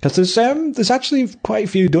 Because there's actually quite a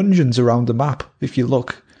few dungeons around the map, if you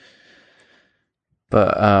look.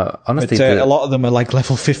 But honestly, a lot of them are like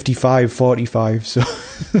level 55, 45, so...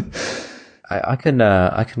 I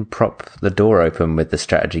can prop the door open with the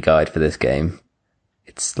strategy guide for this game.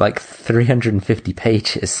 It's like 350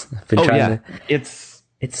 pages. I've been trying to... It's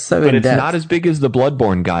so but in-depth. It's not as big as the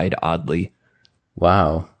Bloodborne guide, oddly.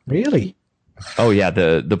 Wow. Really? Oh yeah,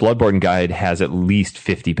 the Bloodborne guide has at least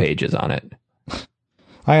 50 pages on it.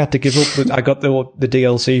 I had to give up, but I got the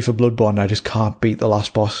DLC for Bloodborne. I just can't beat the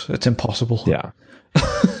last boss. It's impossible. Yeah.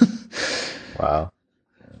 Wow.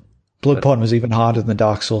 Bloodborne was even harder than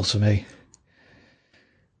Dark Souls for me.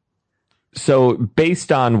 So, based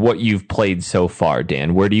on what you've played so far,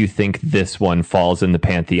 Dan, where do you think this one falls in the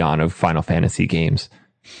pantheon of Final Fantasy games?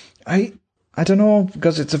 I don't know,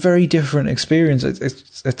 because it's a very different experience.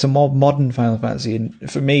 It's a more modern Final Fantasy, and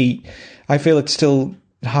for me, I feel it still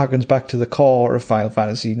harkens back to the core of Final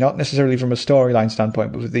Fantasy, not necessarily from a storyline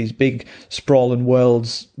standpoint, but with these big sprawling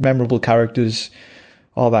worlds, memorable characters,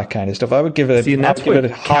 all that kind of stuff. I would give it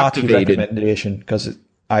a hearty recommendation because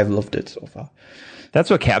I've loved it so far. That's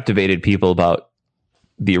what captivated people about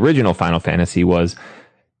the original Final Fantasy was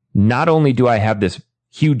not only do I have this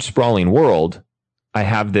huge sprawling world, I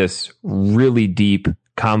have this really deep,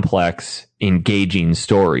 complex, engaging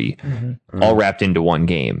story all wrapped into one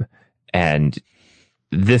game. And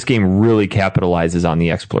this game really capitalizes on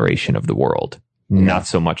the exploration of the world, not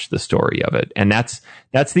so much the story of it. And that's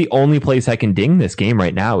the only place I can ding this game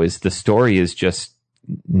right now is the story is just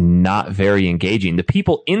not very engaging. The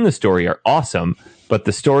people in the story are awesome, but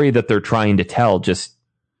the story that they're trying to tell just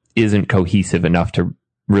isn't cohesive enough to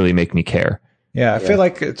really make me care. Yeah, I feel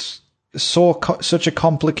like it's such a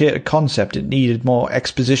complicated concept. It needed more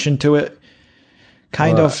exposition to it.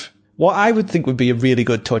 What I would think would be a really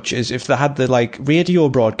good touch is if they had the radio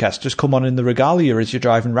broadcast just come on in the regalia as you're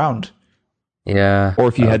driving around. Yeah. Or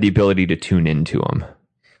if you had the ability to tune into them.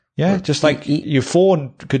 Yeah, just like your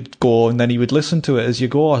phone could go and then you would listen to it as you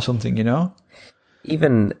go or something, you know?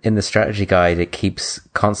 Even in the strategy guide, it keeps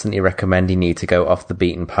constantly recommending you to go off the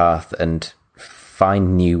beaten path and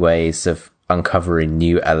find new ways of uncovering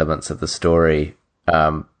new elements of the story.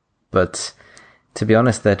 But to be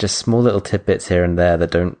honest, they're just small little tidbits here and there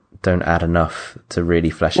that don't add enough to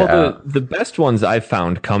really flesh it out. The best ones I've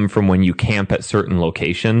found come from when you camp at certain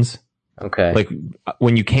locations. Okay. Like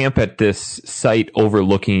when you camp at this site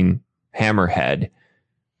overlooking Hammerhead,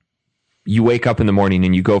 you wake up in the morning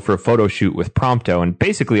and you go for a photo shoot with Prompto, and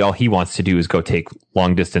basically all he wants to do is go take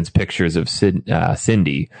long distance pictures of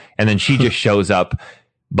Cindy, and then she just shows up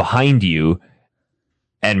behind you,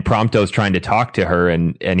 and Prompto's trying to talk to her,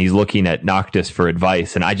 and he's looking at Noctis for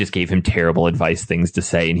advice, and I just gave him terrible advice things to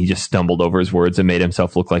say, and he just stumbled over his words and made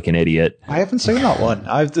himself look like an idiot. I haven't seen that one.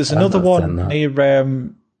 There's another one near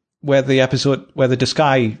where the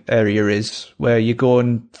Disguise area is, where you go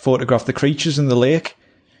and photograph the creatures in the lake.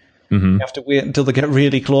 You have to wait until they get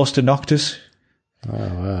really close to Noctis. Oh,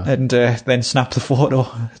 wow. And then snap the photo.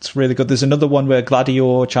 It's really good. There's another one where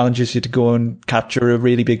Gladio challenges you to go and capture a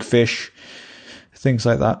really big fish. Things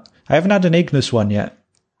like that. I haven't had an Ignis one yet.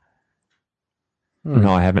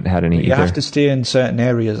 No, I haven't had any either. You have to stay in certain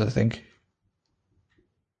areas, I think.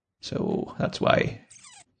 So that's why.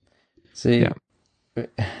 So,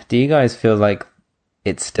 do you guys feel like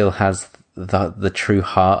it still has the true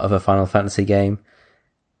heart of a Final Fantasy game?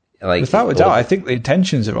 Like, without a doubt, I think the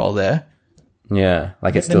intentions are all there. Yeah,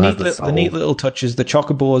 like it still has the neat little touches. The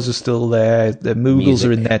chocobos are still there. The Moogles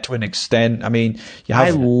are in there to an extent. I mean,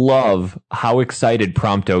 I love how excited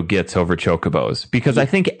Prompto gets over chocobos, because I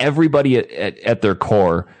think everybody at their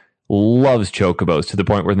core loves chocobos to the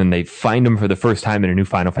point where then they find them for the first time in a new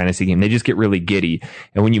Final Fantasy game. They just get really giddy.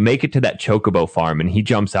 And when you make it to that chocobo farm and he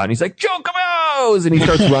jumps out and he's like, chocobos! And he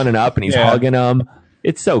starts running up and he's hugging them.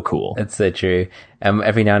 It's so cool. It's so true.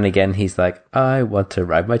 Every now and again, he's like, I want to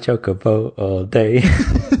ride my chocobo all day.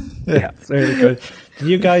 Yeah, it's really good. Did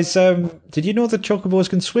you guys, did you know that chocobos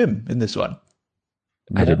can swim in this one?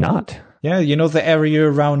 I did not. Yeah, you know the area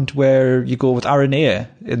around where you go with Aranea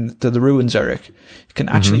into the ruins, Eric? You can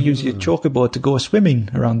actually use your chocobo to go swimming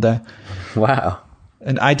around there. Wow.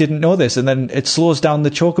 And I didn't know this, and then it slows down the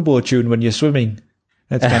chocobo tune when you're swimming.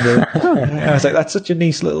 It's kind of, I was like, that's such a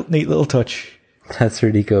neat little touch. That's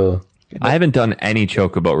really cool. I haven't done any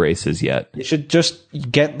chocobo races yet. You should just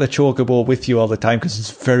get the chocobo with you all the time because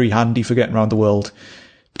it's very handy for getting around the world,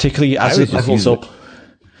 particularly as it levels up.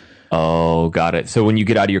 Oh, got it. So when you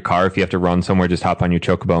get out of your car, if you have to run somewhere, just hop on your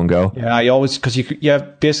chocobo and go. Yeah, I always, because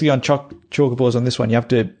basically on chocobos on this one, you have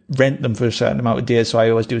to rent them for a certain amount of days. So I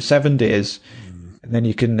always do 7 days, and then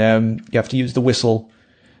you can you have to use the whistle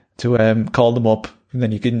to call them up, and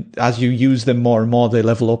then you can, as you use them more and more, they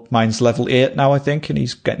level up. Mine's level 8 now, I think, and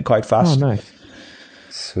he's getting quite fast. Oh, nice.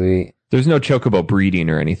 Sweet. There's no chocobo breeding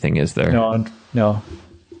or anything, is there? No.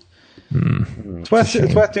 It's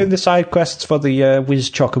worth doing the side quests for the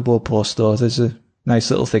Wiz Chocobo post, though. There's a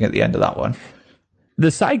nice little thing at the end of that one.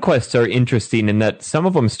 The side quests are interesting in that some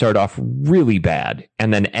of them start off really bad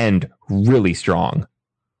and then end really strong.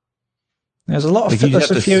 There's a lot of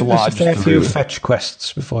there's a fair few fetch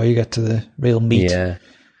quests before you get to the real meat. Yeah.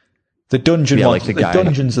 The dungeon ones, like the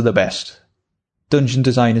dungeons are the best. Dungeon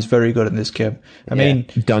design is very good in this game. I mean,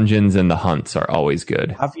 dungeons and the hunts are always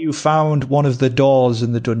good. Have you found one of the doors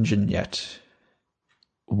in the dungeon yet?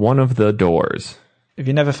 One of the doors. Have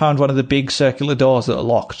you never found one of the big circular doors that are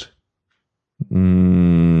locked?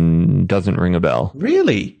 Doesn't ring a bell.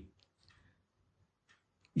 Really?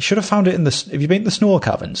 You should have found it in the... Have you been to the Snow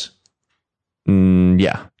Caverns?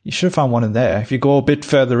 Yeah. You should have found one in there. If you go a bit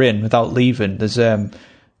further in without leaving, there's a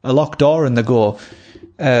locked door and they go...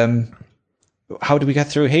 how do we get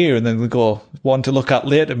through here? And then we go, one to look at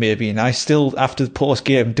later maybe. And I still, after the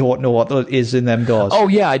post-game, don't know what is in them doors. Oh,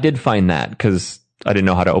 yeah, I did find that because I didn't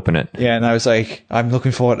know how to open it. Yeah, and I was like, I'm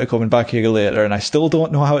looking forward to coming back here later, and I still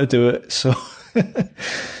don't know how to do it. So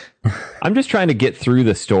I'm just trying to get through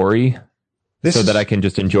the story that I can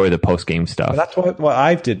just enjoy the post-game stuff. That's what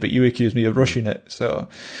I did, but you accused me of rushing it. So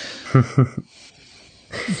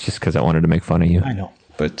it's just because I wanted to make fun of you. I know.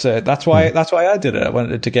 But that's why I did it. I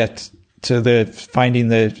wanted to get to finding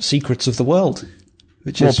the secrets of the world.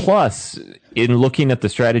 Plus, in looking at the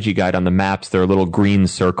strategy guide on the maps, there are little green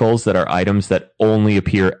circles that are items that only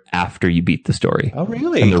appear after you beat the story. Oh,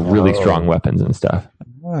 really? And they're really strong weapons and stuff.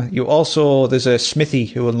 You also, there's a smithy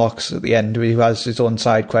who unlocks at the end, who has his own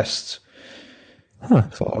side quests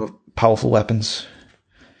for powerful weapons,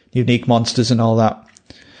 unique monsters and all that.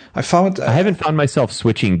 I haven't found myself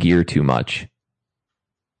switching gear too much.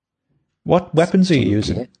 What weapons are you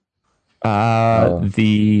using? I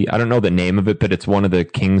don't know the name of it, but it's one of the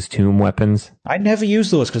King's Tomb weapons. I never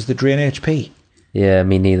use those because they drain HP. Yeah,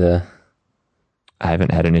 me neither. I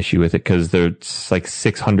haven't had an issue with it because they're like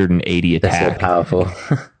 680 attack. They're so powerful.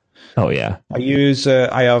 Oh, yeah.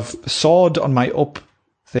 I have sword on my up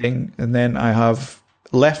thing, and then I have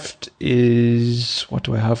left is, what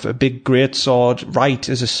do I have? A big great sword. Right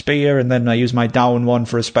is a spear, and then I use my down one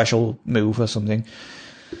for a special move or something.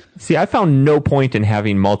 See, I found no point in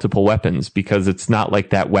having multiple weapons because it's not like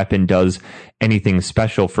that weapon does anything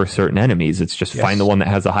special for certain enemies. It's just find the one that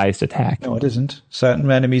has the highest attack. No, it isn't.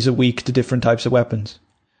 Certain enemies are weak to different types of weapons.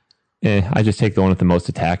 I just take the one with the most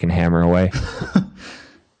attack and hammer away.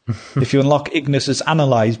 If you unlock Ignis's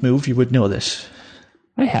Analyze move, you would know this.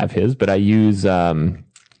 I have his, but I use Regroup.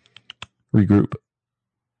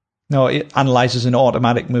 No, it analyzes an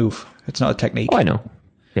automatic move. It's not a technique. Oh, I know.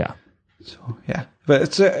 Yeah. So, yeah.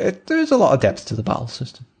 But there's a lot of depth to the battle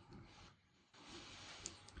system.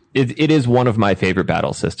 It is one of my favorite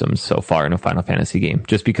battle systems so far in a Final Fantasy game,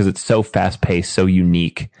 just because it's so fast-paced, so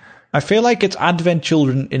unique. I feel like it's Advent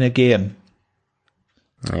Children in a game.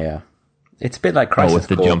 Yeah. It's a bit like Crisis with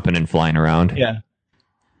the jumping and flying around. Yeah.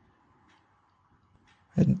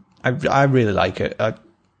 And I really like it.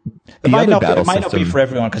 It might not be for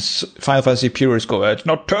everyone because Final Fantasy purists go, it's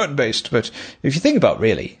not turn-based, but if you think about it,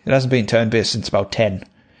 really, it hasn't been turn-based since about 10.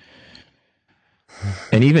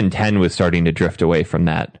 And even 10 was starting to drift away from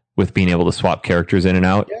that with being able to swap characters in and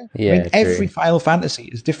out. Yeah, I mean, every Final Fantasy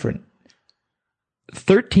is different.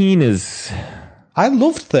 13 is... I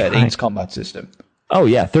loved 13's combat system. Oh,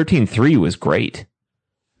 yeah, 13.3 was great.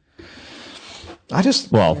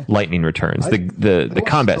 Lightning Returns. The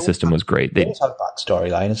combat system was great. They also had a bad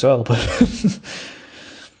storyline as well, but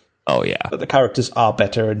oh yeah. But the characters are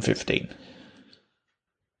better in 15.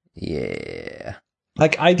 Yeah.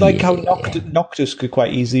 Like I like how Noctis could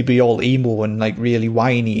quite easily be all emo and like really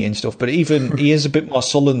whiny and stuff, but even he is a bit more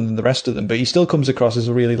sullen than the rest of them, but he still comes across as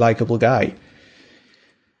a really likable guy.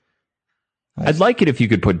 I'd like it if you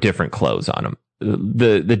could put different clothes on him.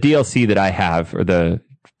 The DLC that I have, or the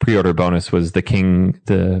pre-order bonus, was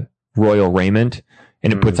the royal raiment,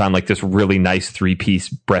 and it puts on like this really nice 3-piece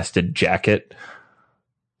breasted jacket.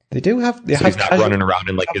 They do have. So he's not running around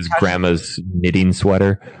in like his grandma's knitting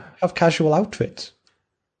sweater. Have casual outfits.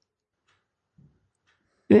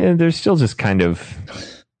 Yeah, they're still just kind of.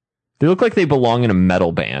 They look like they belong in a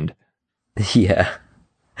metal band. Yeah.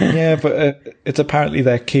 Yeah, but it's apparently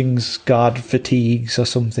their King's Guard fatigues or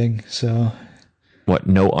something. So what,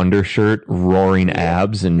 no undershirt, roaring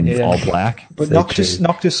abs, and all black. But So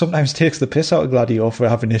Noctis sometimes takes the piss out of Gladio for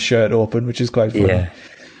having his shirt open, which is quite funny. Yeah.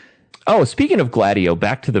 Oh, speaking of Gladio,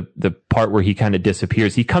 back to the part where he kind of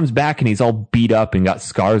disappears. He comes back and he's all beat up and got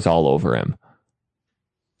scars all over him.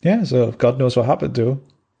 Yeah, so God knows what happened to him.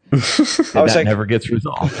 I was That like, never gets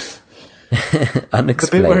resolved. the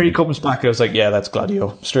Unexplained. bit where he comes back, I was like, yeah, that's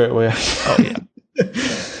Gladio, straight away. Oh, yeah.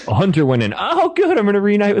 A hunter went in. Oh, good. I'm going to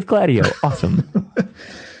reunite with Gladio. Awesome.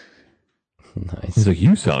 Nice. He's like,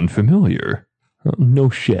 you sound familiar. Oh, no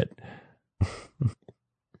shit.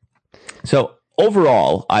 So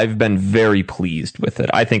overall, I've been very pleased with it.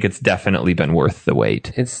 I think it's definitely been worth the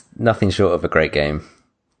wait. It's nothing short of a great game.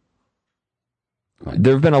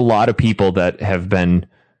 There have been a lot of people that have been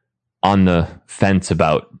on the fence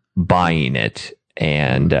about buying it,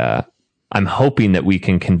 and I'm hoping that we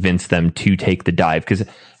can convince them to take the dive, because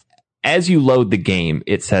as you load the game,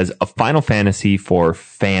 it says a Final Fantasy for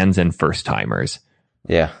fans and first timers.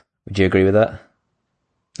 Yeah. Would you agree with that?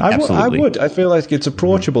 I Absolutely. would. I feel like it's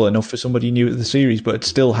approachable enough for somebody new to the series, but it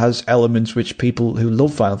still has elements which people who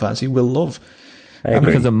love Final Fantasy will love. I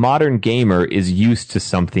agree. Because a modern gamer is used to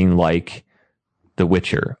something like The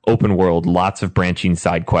Witcher, open world, lots of branching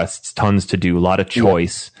side quests, tons to do, a lot of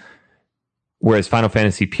choice. Whereas Final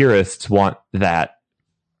Fantasy purists want that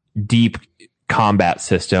deep combat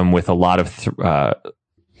system with a lot of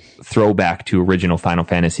throwback to original Final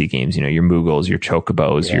Fantasy games. You know, your Moogles, your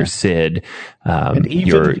Chocobos, your Cid, And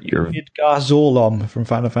even your. Midgar Zolom from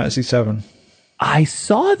Final Fantasy VII. I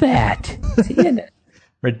saw that.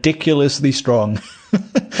 Ridiculously strong.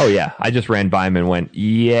 Oh yeah, I just ran by him and went,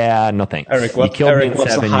 yeah, no thanks. Eric, You killed me in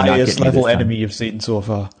what's the 7, you're not highest getting me level this time. enemy you've seen so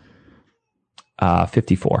far?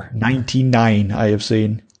 54. 99 I have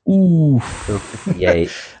seen. Oof. Yay.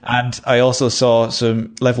 And I also saw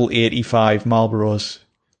some level 85 Marlboros.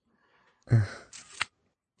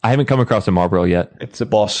 I haven't come across a Marlboro yet. It's a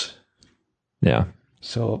boss. Yeah.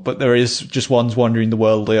 So, but there is just ones wandering the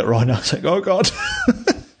world later on. I was like, oh god.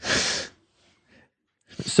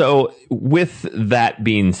 So, with that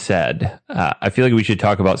being said, I feel like we should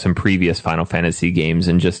talk about some previous Final Fantasy games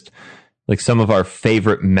and just like some of our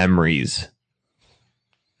favorite memories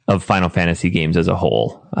of Final Fantasy games as a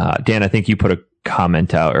whole. Dan, I think you put a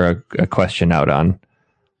comment out or a question out on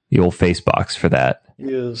the old Facebox for that.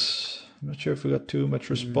 Yes. I'm not sure if we got too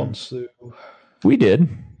much response though. We did.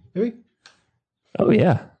 Did we? Oh,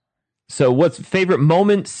 yeah. So what's favorite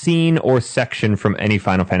moment, scene, or section from any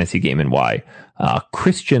Final Fantasy game and why?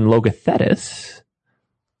 Christian Logothetis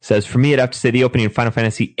says, for me, I'd have to say the opening of Final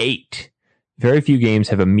Fantasy VIII. Very few games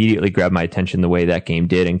have immediately grabbed my attention the way that game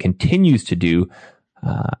did and continues to do.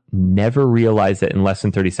 Never realized that in less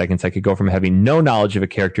than 30 seconds, I could go from having no knowledge of a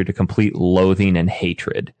character to complete loathing and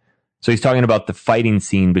hatred. So he's talking about the fighting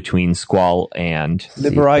scene between Squall and...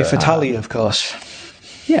 Liberai Fatali, of course.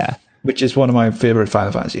 Yeah. Which is one of my favorite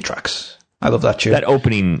Final Fantasy tracks. I love that tune. That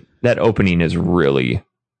opening is really,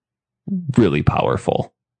 really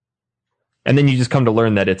powerful. And then you just come to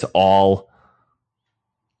learn that it's all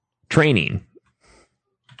training.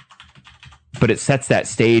 But it sets that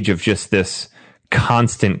stage of just this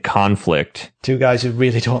constant conflict. Two guys who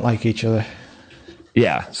really don't like each other.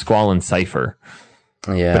 Yeah, Squall and Cypher.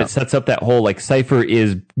 Yeah. But it sets up that whole, like, Cypher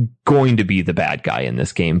is going to be the bad guy in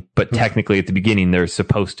this game, but technically at the beginning they're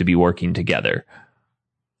supposed to be working together.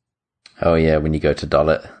 Oh, yeah, when you go to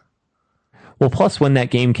Dollet. Well, plus when that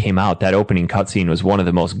game came out, that opening cutscene was one of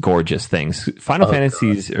the most gorgeous things. Final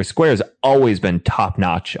Fantasies, or Square's always been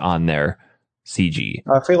top-notch on their CG.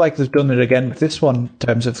 I feel like they've done it again with this one in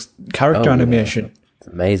terms of character animation. It's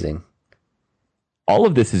amazing. All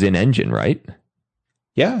of this is in-engine, right?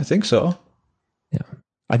 Yeah, I think so. Yeah.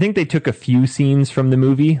 I think they took a few scenes from the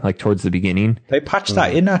movie, like towards the beginning. They patched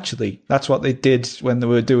that in, actually. That's what they did when they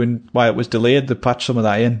were doing why it was delayed. They patched some of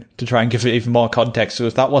that in to try and give it even more context. So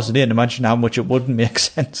if that wasn't in, imagine how much it wouldn't make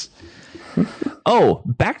sense. Oh,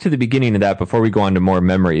 back to the beginning of that before we go on to more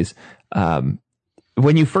memories.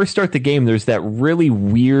 When you first start the game, there's that really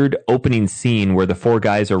weird opening scene where the four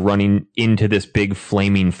guys are running into this big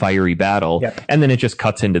flaming fiery battle, Yep. and then it just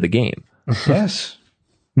cuts into the game. Yes.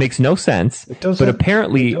 Makes no sense. doesn't. But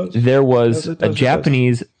apparently It does. there was It does. a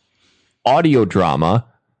Japanese audio drama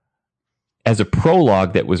as a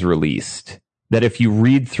prologue that was released, that if you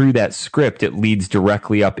read through that script, it leads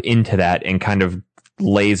directly up into that and kind of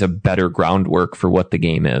lays a better groundwork for what the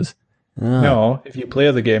game is. No, if you play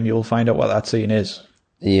the game, you'll find out what that scene is.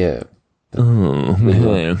 Yeah. Oh,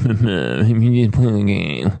 you need to play the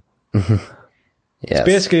game. Yes.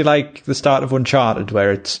 Basically like the start of Uncharted,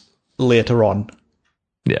 where it's later on.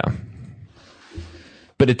 Yeah.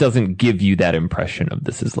 but it doesn't give you that impression of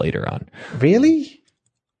this is later on. Really?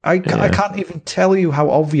 I can't even tell you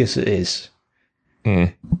how obvious it is.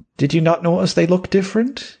 Did you not notice they look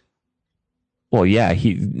different? Well, yeah,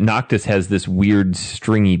 Noctis has this weird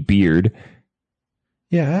stringy beard.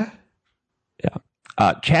 Yeah.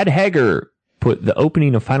 Yeah. Chad Hager put the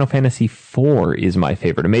opening of Final Fantasy IV is my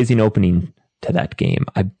favorite. Amazing opening to that game.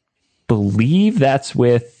 I believe that's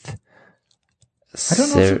with... I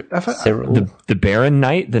don't know the Baron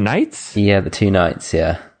Knight, the Knights? Yeah, the two knights,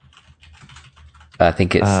 yeah. I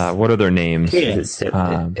think it's... what are their names? Is it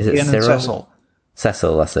Ian and Cyril? Cecil.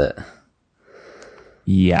 Cecil, that's it.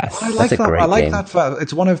 Yes. I like That's a that. great I like game. that.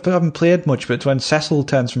 It's one I haven't played much, but it's when Cecil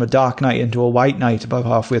turns from a Dark Knight into a White Knight about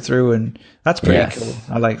halfway through, and that's pretty Yes. cool.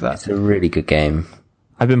 I like that. It's a really good game.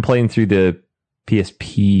 I've been playing through the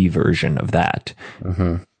PSP version of that.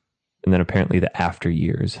 Mm-hmm. And then apparently the After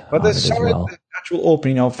Years But on it as well. the actual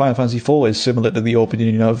opening of Final Fantasy IV is similar to the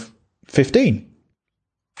opening of 15.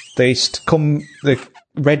 The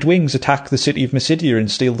Red Wings attack the city of Mysidia and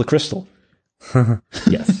steal the crystal.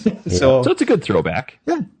 Yes. So So it's a good throwback.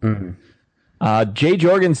 yeah. Jay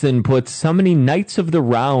Jorgensen puts summoning Knights of the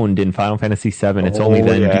Round in Final Fantasy VII. It's only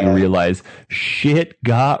then do you realize shit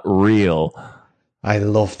got real. I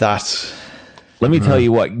love that. Let me tell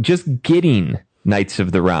you what, just getting Knights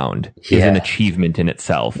of the Round is an achievement in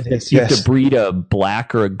itself. is, You have yes. to breed a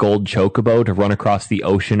black or a gold chocobo to run across the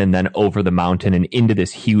ocean and then over the mountain and into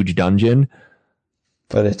this huge dungeon.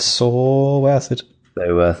 But it's so worth it.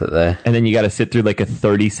 So worth it, though. And then you got to sit through like a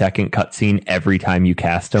 30-second cutscene every time you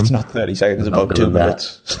cast them. It's not 30 seconds, it's about 2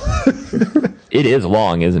 minutes. It is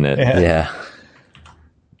long, isn't it? Yeah.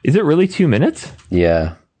 Is it really 2 minutes?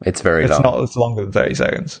 Yeah. It's very long. It's longer than 30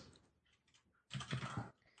 seconds.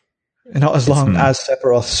 Not as long as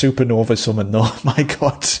Sephiroth Supernova Summon, though. My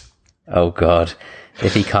God. Oh, God.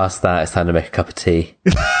 If he casts that, it's time to make a cup of tea.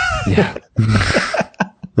 Yeah.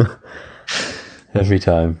 Every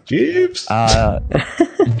time. Jeeves.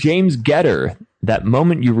 James Getter, that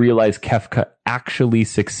moment you realize Kefka actually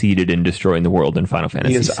succeeded in destroying the world in Final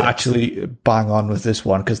Fantasy He is VI. actually bang on with this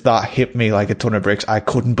one, because that hit me like a ton of bricks. I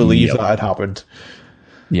couldn't believe that had happened.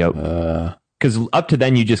 Yep. Because up to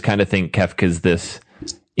then, you just kind of think Kefka's this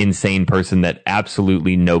insane person that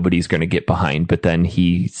absolutely nobody's going to get behind, but then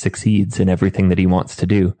he succeeds in everything that he wants to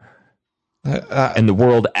do. And the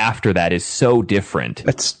world after that is so different.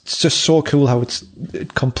 It's just so cool how it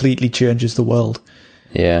completely changes the world.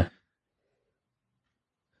 Yeah.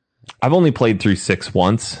 I've only played through 6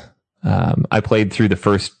 once. I played through the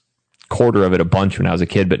first quarter of it a bunch when I was a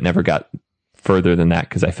kid, but never got further than that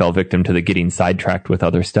because I fell victim to the getting sidetracked with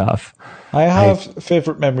other stuff. I have a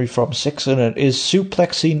favourite memory from 6, and it is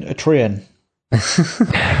suplexing a train.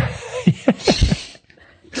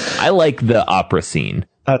 I like the opera scene.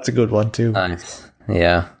 That's a good one, too. Nice.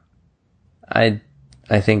 Yeah. I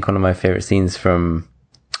think one of my favorite scenes from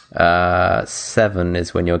 7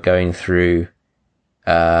 is when you're going through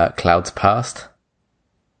Cloud's past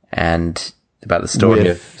and about the story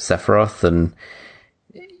of Sephiroth, and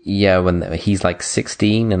when he's like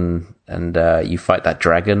 16 and you fight that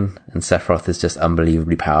dragon and Sephiroth is just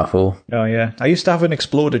unbelievably powerful. Oh, yeah. I used to have an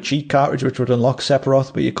Exploder cheat cartridge which would unlock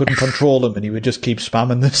Sephiroth, but you couldn't control him and he would just keep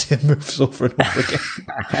spamming the same moves over and over again.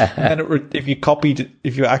 And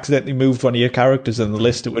if you accidentally moved one of your characters in the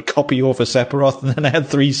list, it would copy over Sephiroth, and then I had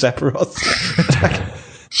 3 Sephiroths.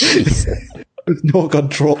 With no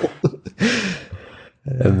control.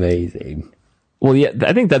 Amazing. Well, yeah,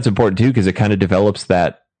 I think that's important too because it kind of develops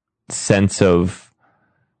that sense of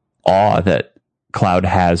awe that Cloud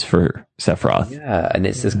has for Sephiroth. Yeah, and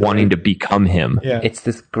it's this wanting to become him. Yeah. It's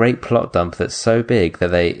this great plot dump that's so big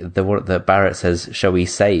that the Barrett says, "Shall we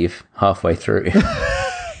save?" halfway through.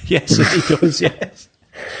 Yes, he does, yes.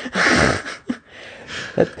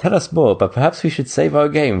 Tell us more, but perhaps we should save our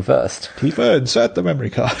game first. Tifa, insert the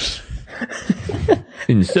memory card.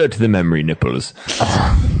 Insert the memory nipples.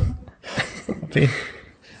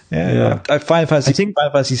 Final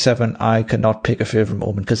Fantasy 7, I cannot pick a favourite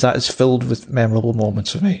moment because that is filled with memorable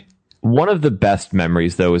moments for me. One of the best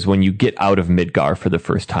memories, though, is when you get out of Midgar for the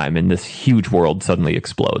first time and this huge world suddenly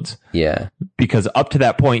explodes. Yeah. Because up to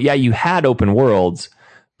that point, you had open worlds,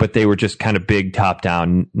 but they were just kind of big,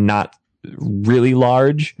 top-down, not really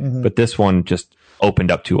large. Mm-hmm. But this one just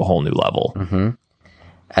opened up to a whole new level. Mm-hmm.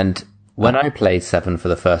 And when I played 7 for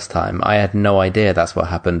the first time, I had no idea that's what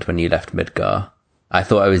happened when you left Midgar. I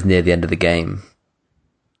thought I was near the end of the game.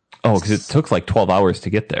 Oh, because it took like 12 hours to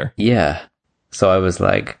get there. Yeah. So I was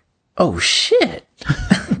like, oh shit.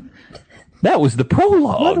 That was the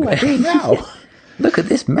prologue. What do I do now? Look at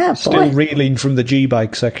this map. Still reeling from the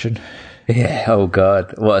G-Bike section. Yeah, oh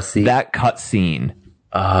god. What a scene. That cutscene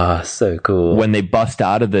So cool. when they bust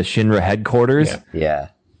out of the Shinra headquarters. Yeah. Yeah.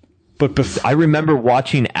 But I remember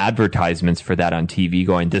watching advertisements for that on TV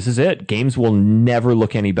going, this is it. Games will never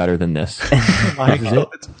look any better than this. my God.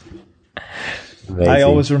 Amazing. I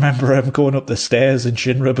always remember him going up the stairs in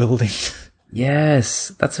Shinra building. Yes,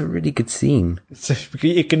 that's a really good scene. So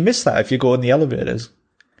you can miss that if you go in the elevators.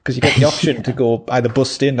 Because you get the option to go either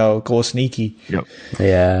bust in or go sneaky. Yep.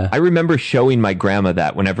 Yeah. I remember showing my grandma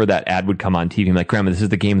that whenever that ad would come on TV, I'm like, Grandma, this is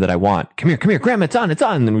the game that I want. Come here, Grandma, it's on.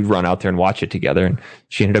 And then we'd run out there and watch it together. And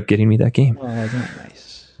she ended up getting me that game. Oh, that's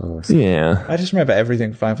nice. Awesome. Yeah. I just remember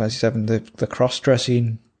everything Final Fantasy VII, the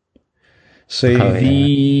cross-dressing. See, Oh, yeah.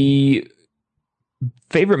 The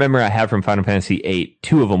favorite memory I have from Final Fantasy VIII,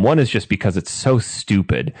 two of them. One is just because it's so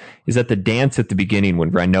stupid, is that the dance at the beginning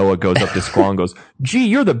when Rinoa goes up to Squall and goes, gee,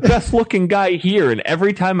 you're the best looking guy here. And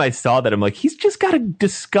every time I saw that, I'm like, he's just got a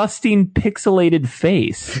disgusting pixelated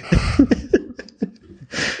face.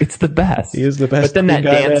 It's the best. He is the best But then that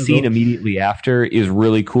looking guy dance ever. scene immediately after is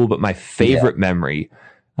really cool. But my favorite memory,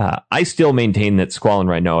 I still maintain that Squall and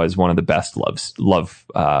Rinoa is one of the best love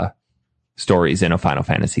stories in a Final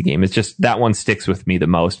Fantasy game. It's just that one sticks with me the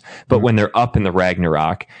most. But when they're up in the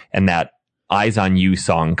Ragnarok and that Eyes on You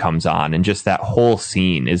song comes on, and just that whole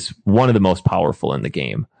scene is one of the most powerful in the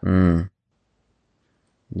game.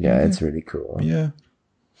 Yeah, it's really cool. yeah.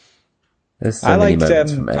 There's so many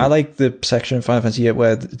moments for me. I like the section of Final Fantasy VIII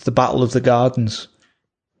where it's the Battle of the Gardens.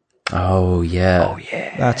 Oh, yeah.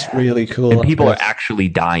 Yeah. That's really cool. And people are actually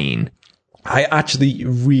dying. I actually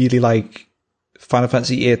really like Final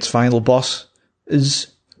Fantasy VIII's final boss as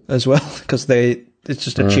well, because it's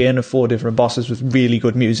just a chain of 4 different bosses with really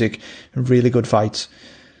good music and really good fights.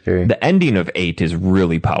 True. The ending of 8 is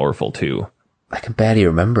really powerful too. I can barely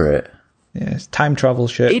remember it. Yeah, it's time travel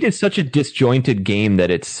shit. 8 is such a disjointed game that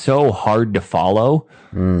it's so hard to follow.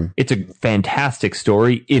 It's a fantastic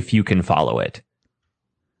story if you can follow it.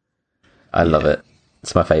 I love it.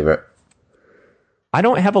 It's my favorite. I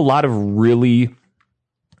don't have a lot of really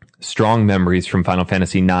strong memories from Final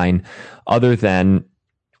Fantasy IX other than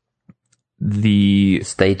the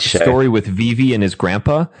Stage show. story with Vivi and his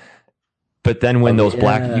grandpa. But then when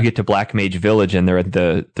yeah. you get to Black Mage Village and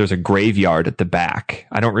there's a graveyard at the back.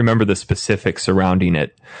 I don't remember the specifics surrounding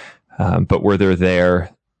it. But where they're there,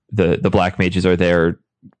 the Black Mages are there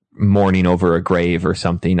mourning over a grave or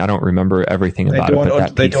something. I don't remember everything about it.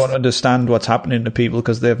 But They don't understand what's happening to people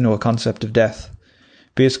because they have no concept of death.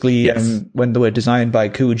 Basically, Yes. when they were designed by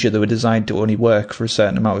Kuja, they were designed to only work for a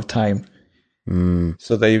certain amount of time.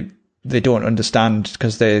 So they don't understand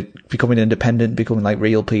because they're becoming independent, becoming like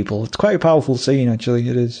real people. It's quite a powerful scene, actually.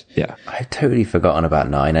 It is. Yeah. I've totally forgotten about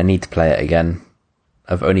 9. I need to play it again.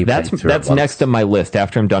 I've only played through That's it once. next on my list.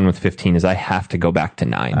 After I'm done with 15 is I have to go back to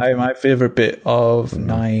 9. My favorite bit of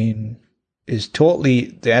 9 is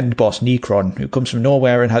totally the end boss, Necron, who comes from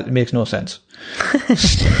nowhere and it makes no sense.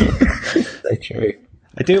 So true.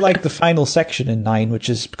 I do like the final section in 9, which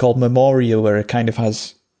is called Memoria, where it kind of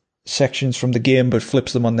has sections from the game but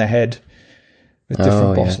flips them on their head with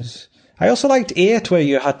different yeah. bosses. I also liked 8, where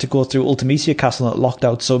you had to go through Ultimecia Castle and it locked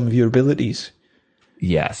out some of your abilities.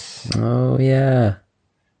 Yes. Oh, yeah.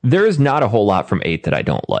 There is not a whole lot from 8 that I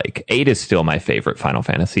don't like. 8 is still my favorite Final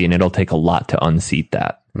Fantasy, and it'll take a lot to unseat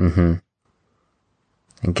that. And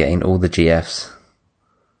getting all the GFs.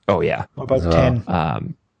 Oh, yeah. What about As well.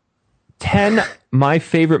 10? 10, my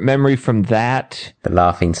favorite memory from that, The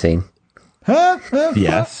laughing scene.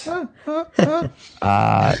 yes.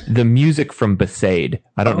 The music from Besaid.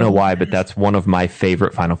 I don't know why, but that's one of my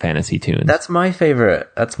favorite Final Fantasy tunes. That's my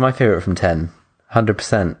favorite. That's my favorite from 10.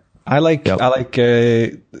 100%. I like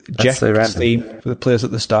Jack's so random. theme that plays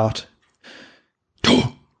at the start. Eric,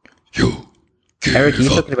 are you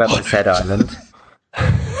talking about Besaid Island?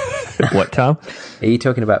 What, Tom? Are you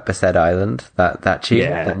talking about Besaid Island? That tune?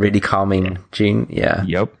 Yeah. That really calming tune? Yeah.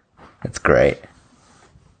 Yep. It's great.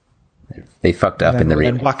 They fucked up in the And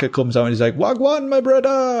then remake. Waka comes out and he's like, Wagwan, my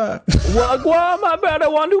brother! Wagwan, my brother,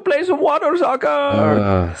 want to play some water soccer.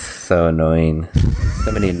 Oh, so annoying.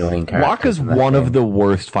 So many annoying characters. Waka's in that one game. of the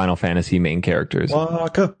worst Final Fantasy main characters.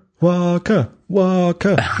 Waka, Waka,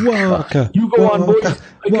 Waka, Waka. You go on, Waka, boys.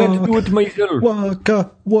 I can't do it myself.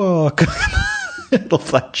 Waka, Waka. I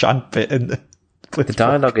love that chant bit in The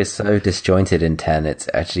dialogue is so disjointed in 10, it's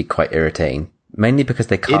actually quite irritating. Mainly because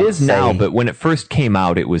they can't It is say... now, but when it first came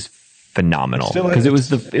out, it was phenomenal Still because it was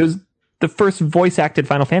the first voice acted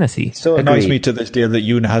Final Fantasy. still annoys Agreed. me to this day that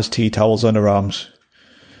Yuna has tea towels on her arms.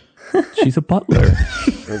 She's a butler.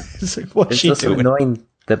 It's like, what's It's she also doing? annoying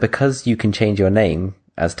that because you can change your name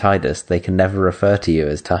as Tidus, they can never refer to you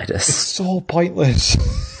as Tidus. So pointless.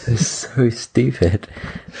 It's so stupid.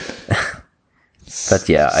 But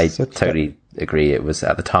yeah, I So totally agree. It was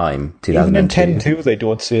at the time, Even in 2002. 10.2, they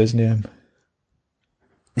don't say his name.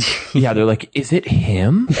 Yeah, they're like, is it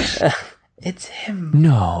him? It's him.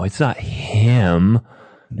 No, it's not him.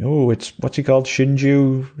 No, it's what's he called?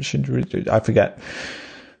 Shinju. I forget.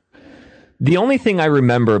 The only thing I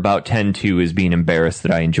remember about 10-2 is being embarrassed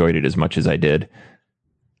that I enjoyed it as much as I did.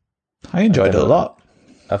 I enjoyed it a lot.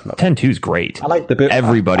 I've not. 10-2 is great. I like the bit.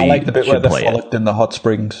 Everybody I like the bit where should they play it. frolicked in the hot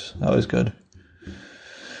springs. That was good.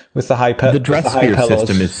 With the high The dress with the high sphere pillows.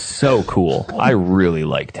 system is so cool. I really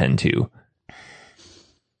like 10-2.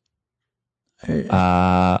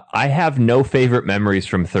 I have no favorite memories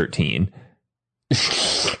from 13.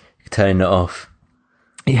 Turning it off.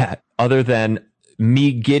 Yeah, other than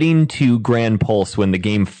me getting to Grand Pulse when the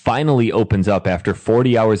game finally opens up after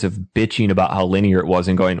 40 hours of bitching about how linear it was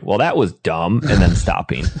and going, well, that was dumb, and then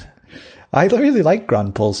stopping. I really like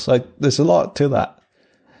Grand Pulse. There's a lot to that.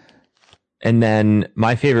 And then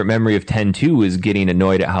my favorite memory of 10-2 is getting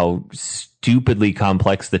annoyed at how stupidly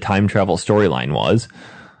complex the time travel storyline was.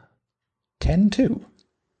 10.2.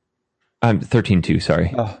 13-2,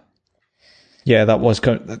 sorry. Yeah, that was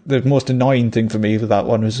the most annoying thing for me with that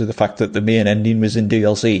one was the fact that the main ending was in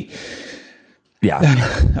DLC. Yeah.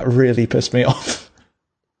 That really pissed me off.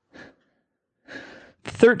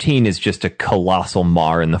 13 is just a colossal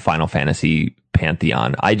mar in the Final Fantasy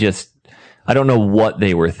pantheon. I don't know what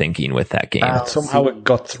they were thinking with that game. Somehow it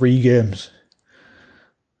got 3 games.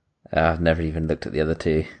 I've never even looked at the other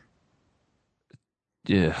two.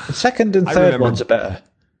 Ugh. The second and I third remember- ones are better.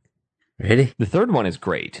 Really? The third one is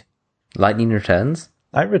great. Lightning Returns?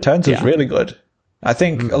 Night Returns is Yeah. really good. I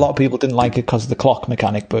think a lot of people didn't like it because of the clock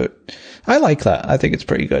mechanic, but I like that. I think it's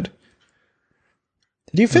pretty good.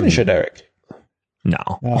 Did you finish it, Eric? No.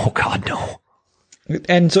 Oh, God, no. It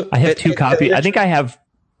ends up. I have 2 copies. I think I have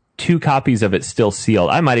 2 copies of it still sealed.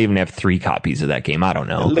 I might even have 3 copies of that game. I don't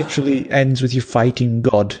It know. literally ends with you fighting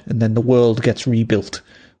God, and then the world gets rebuilt.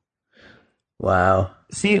 Wow.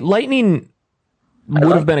 See, Lightning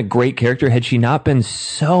would have been a great character had she not been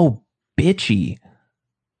so bitchy.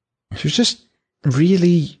 She was just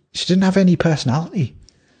really. She didn't have any personality.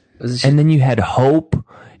 And then you had Hope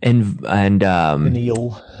and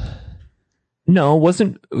Neil. no,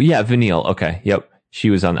 wasn't Vanille. Okay, yep. She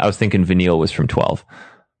was on. I was thinking Vanille was from 12.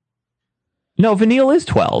 No, Vanille is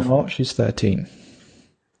 12. No, she's 13.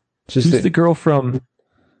 She's Who's the girl from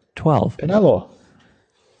 12? Pinello.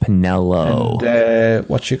 Pinello. And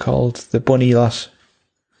what's she called? The bunny lass.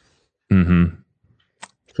 Mm-hmm.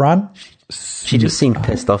 Fran She just seemed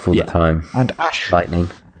pissed off all the time. and Ash. Lightning.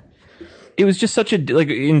 It was just such a, like,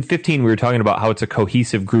 in 15 we were talking about how it's a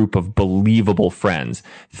cohesive group of believable friends.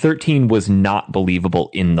 13 was not believable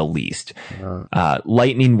in the least.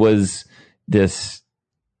 Lightning was this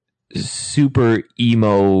super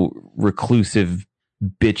emo, reclusive,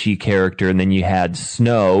 bitchy character, and then you had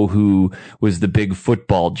Snow, who was the big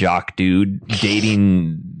football jock dude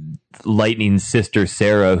dating Lightning's sister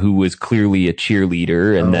Sarah, who was clearly a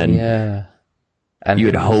cheerleader, and then Yeah. And you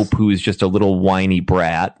had who was- Hope, who was just a little whiny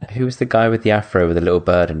brat. Who was the guy with the afro with a little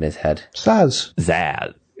bird in his head? Saz.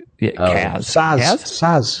 Zaz. Yeah, Kaz. Saz. Kaz?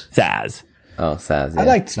 Saz. Zaz. Oh, Saz. Yeah. I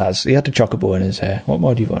liked Saz. He had a chocobo in his hair. What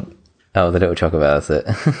more do you want? Oh, the little chocolate, that's it.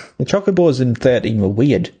 The chocobos in 13 were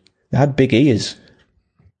weird. They had big ears.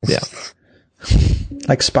 Yeah.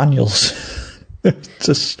 Like spaniels. It's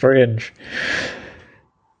just strange.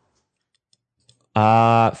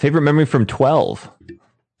 Favorite memory from 12?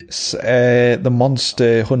 The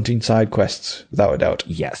monster hunting side quests, without a doubt.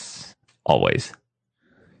 Yes. Always.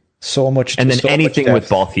 So much. And then so much anything with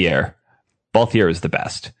depth. Balthier. Balthier is the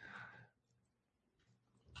best.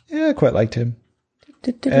 Yeah, I quite liked him.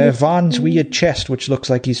 Van's weird chest, which looks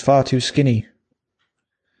like he's far too skinny.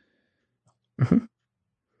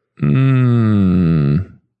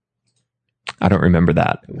 I don't remember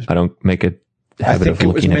that. I don't make a I habit think of it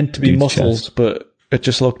was looking meant at to be dude's muscles, chest. but it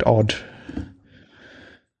just looked odd.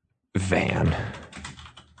 Van.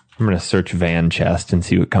 I'm going to search Van chest and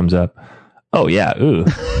see what comes up. Oh, yeah. Ooh.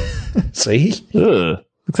 See? Ugh.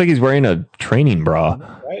 Looks like he's wearing a training bra.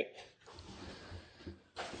 Right.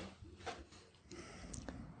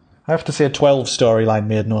 I have to say, 12 storyline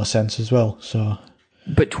made no sense as well. So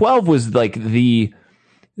But 12 was like the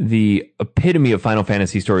epitome of Final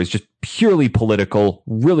Fantasy stories, just purely political,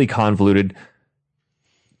 really convoluted,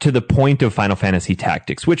 to the point of Final Fantasy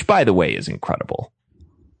Tactics, which, by the way, is incredible.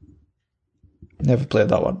 never played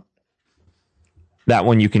that one. That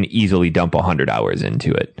one you can easily dump 100 hours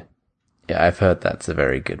into it. Yeah, I've heard that's a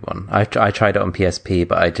very good one. I tried it on PSP,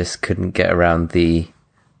 but I just couldn't get around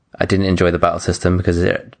I didn't enjoy the battle system because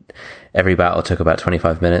every battle took about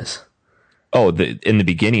 25 minutes. Oh, in the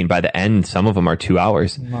beginning, by the end, some of them are 2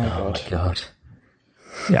 hours. My Oh God. my god.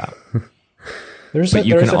 Yeah. There's But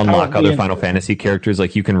you can unlock apparently other an- Final Fantasy characters,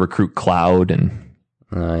 like you can recruit Cloud and...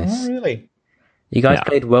 Nice. Oh, really? You guys Yeah.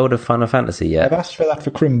 played World of Final Fantasy I've yet? asked for that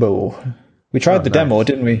for Crimbo. We tried the nice. demo,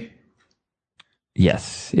 didn't we?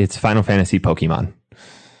 Yes, it's Final Fantasy Pokemon.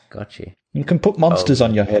 Got you. You can put monsters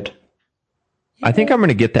on your head. I think I'm going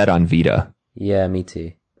to get that on Vita Yeah, me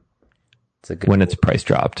too. It's a good when it's price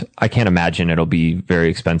dropped. I can't imagine it'll be very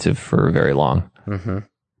expensive for very long.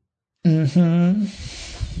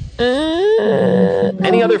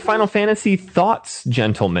 Any other Final Fantasy thoughts,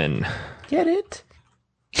 gentlemen? Get it?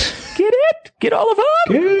 Get it? Get all of them?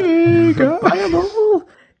 Buy them all.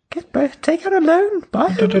 Take out a loan.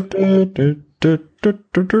 Buy them.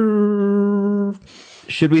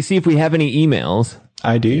 Should we see if we have any emails?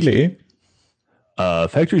 Ideally.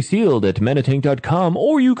 Factory sealed at metatank.com,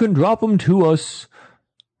 or you can drop them to us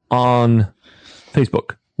on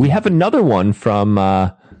Facebook. We have another one from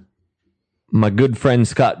my good friend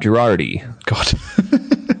Scott Girardi. God.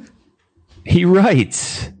 He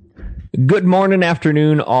writes, "Good morning,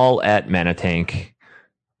 afternoon, all at Manatank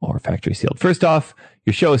or Factory Sealed. First off,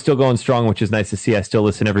 your show is still going strong, which is nice to see. I still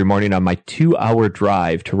listen every morning on my 2-hour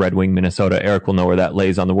drive to Red Wing, Minnesota. Eric will know where that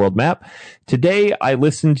lays on the world map. Today, I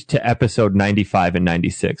listened to episode 95 and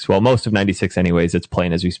 96. Well, most of 96 anyways. It's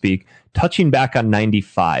playing as we speak. Touching back on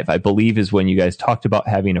 95, I believe is when you guys talked about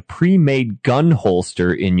having a pre-made gun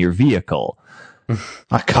holster in your vehicle.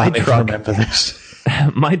 I can't even truck. remember this.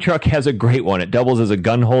 My truck has a great one. It doubles as a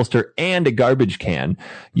gun holster and a garbage can.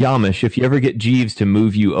 Yamish, if you ever get Jeeves to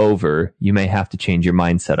move you over, you may have to change your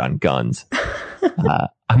mindset on guns.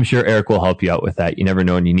 I'm sure Eric will help you out with that. You never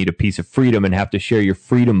know when you need a piece of freedom and have to share your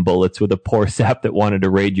freedom bullets with a poor sap that wanted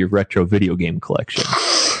to raid your retro video game collection.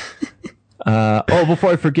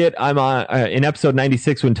 Before I forget, I'm on in episode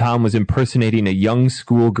 96 when Tom was impersonating a young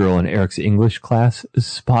schoolgirl in Eric's English class.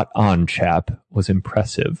 Spot on, chap. Was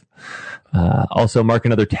impressive. Also, mark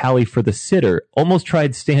another tally for the sitter. Almost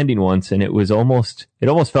tried standing once, and it almost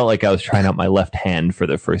felt like I was trying out my left hand for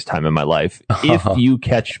the first time in my life. If you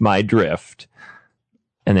catch my drift.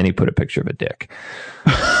 And then he put a picture of a dick.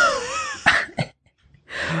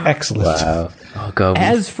 Excellent. Wow. Oh god.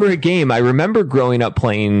 As for a game, I remember growing up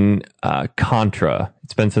playing Contra.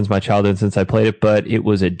 It's been since my childhood since I played it, but it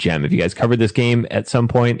was a gem. Have you guys covered this game at some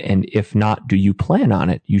point? And if not, do you plan on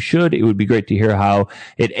it? You should. It would be great to hear how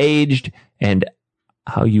it aged and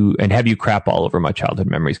have you crap all over my childhood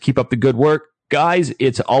memories. Keep up the good work, guys.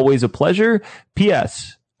 It's always a pleasure.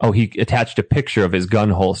 P.S. Oh, he attached a picture of his gun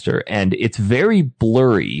holster, and it's very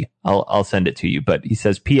blurry. I'll send it to you, but he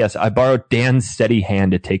says, P.S. I borrowed Dan's steady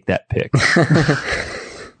hand to take that pic.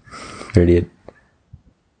 Brilliant.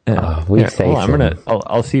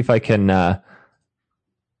 I'll see if I can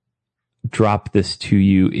drop this to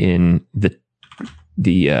you in the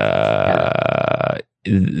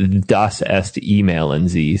Das Est email in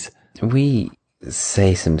Z's. We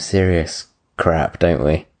say some serious crap, don't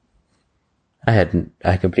we?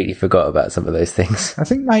 I completely forgot about some of those things. I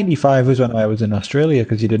think 95 was when I was in Australia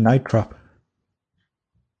because you did night trap.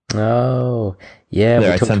 Oh, yeah.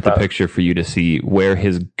 There, I sent the picture for you to see where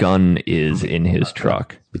his gun is in his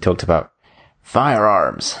truck. We talked about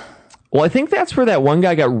firearms. Well, I think that's where that one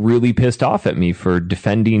guy got really pissed off at me for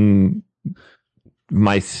defending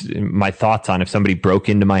my thoughts on if somebody broke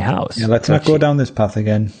into my house. Yeah, let's not go down this path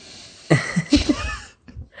again.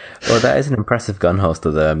 Well, that is an impressive gun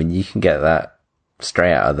holster, though. I mean, you can get that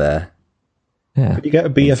straight out of there. Yeah. Could you get a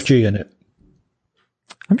BFG in it?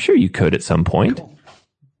 I'm sure you could at some point. Cool.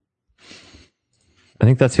 I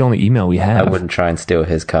think that's the only email we have. I wouldn't try and steal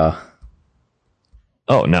his car.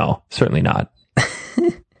 Oh, no. Certainly not.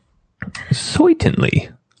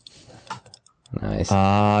 Certainly. Nice.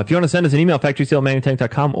 If you want to send us an email,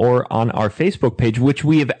 factorysealmanatank.com or on our Facebook page, which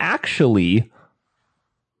we have actually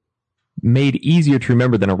made easier to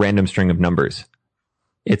remember than a random string of numbers.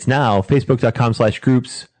 It's now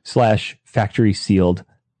facebook.com/groups/factorysealed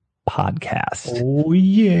podcast. Oh,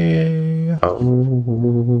 yeah.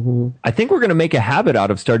 Oh. I think we're going to make a habit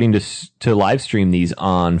out of starting to live stream these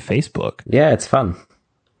on Facebook. Yeah, it's fun.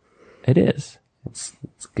 It is. It's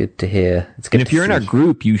good to hear. It's good. And if you're in our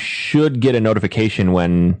group, you should get a notification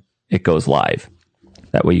when it goes live.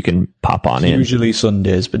 That way you can pop on in. Usually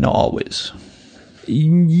Sundays, but not always.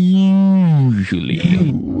 Usually.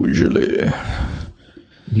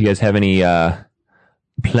 You guys have any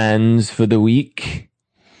plans for the week?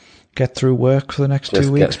 Get through work for the next Just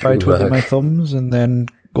 2 weeks by twiddling my thumbs and then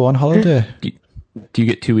go on holiday. Do you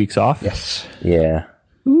get 2 weeks off? Yes. Yeah.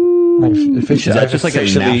 Is that just like a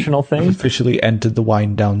national thing? I've officially entered the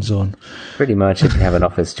wind down zone. Pretty much if you have an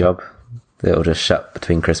office job. It'll just shut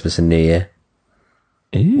between Christmas and New Year.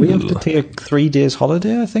 Ooh. We have to take 3 days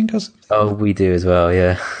holiday, I think. Oh, we do as well,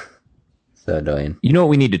 yeah. So annoying. You know what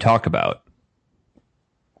we need to talk about?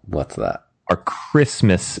 What's that? Our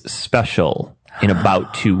Christmas special in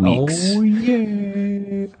about 2 weeks. Oh,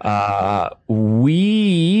 yeah.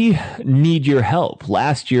 We need your help.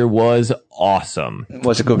 Last year was awesome. It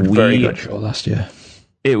was a very good show last year.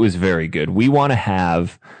 It was very good. We want to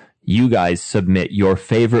have you guys submit your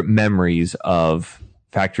favorite memories of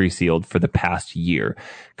Factory Sealed for the past year.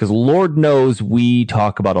 Because Lord knows we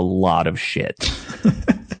talk about a lot of shit.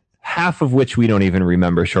 Half of which we don't even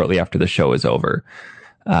remember shortly after the show is over.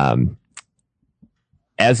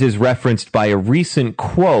 As is referenced by a recent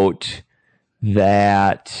quote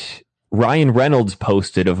that Ryan Reynolds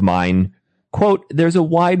posted of mine, quote, "There's a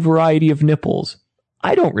wide variety of nipples."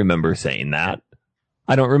 I don't remember saying that.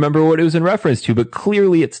 I don't remember what it was in reference to, but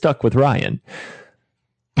clearly it stuck with Ryan.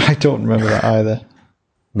 I don't remember that either.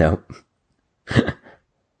 No.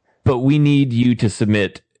 But we need you to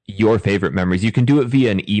submit your favorite memories. You can do it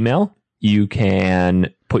via an email. You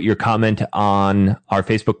can put your comment on our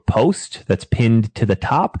Facebook post that's pinned to the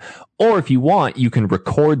top. Or if you want, you can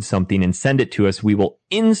record something and send it to us. We will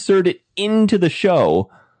insert it into the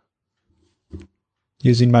show.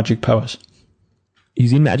 Using magic powers.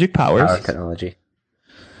 Using magic powers. Power technology.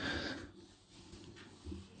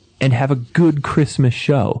 And have a good Christmas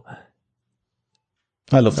show.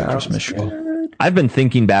 I love the Christmas show. I've been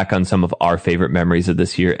thinking back on some of our favorite memories of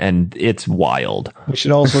this year, and it's wild. We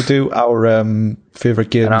should also do our favorite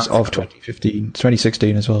games of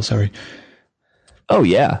 2016 as well, sorry. Oh,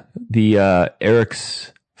 yeah. The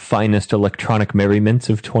Eric's finest electronic merriments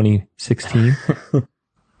of 2016.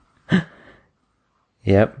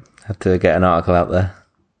 Yep. Have to get an article out there.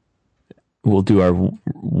 We'll do our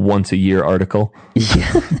once-a-year article.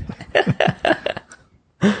 Yeah.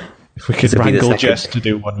 If we could wrangle Jess to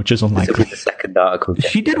do one, which is unlikely. The second article.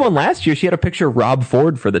 She did one last year. She had a picture of Rob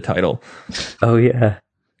Ford for the title. Oh, yeah.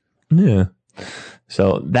 Yeah.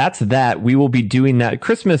 So that's that. We will be doing that.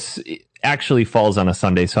 Christmas actually falls on a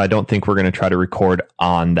Sunday, so I don't think we're going to try to record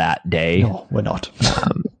on that day. No, we're not.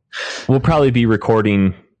 We'll probably be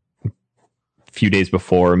recording a few days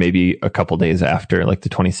before, maybe a couple days after, like the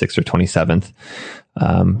 26th or 27th.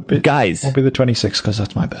 Guys. Won't be the 26th because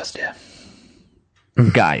that's my birthday.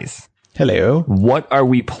 Guys. Hello. What are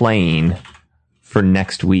we playing for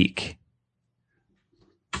next week?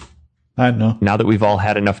 I don't know. Now that we've all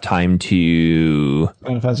had enough time to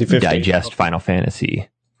Final Fantasy 15. digest Final Fantasy.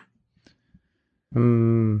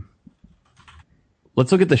 Let's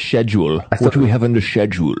look at the schedule. What do we have on the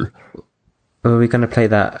schedule? Are we going to play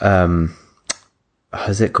that,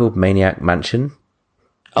 is it called Maniac Mansion?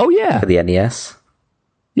 Oh, yeah. For the NES?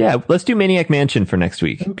 Yeah, let's do Maniac Mansion for next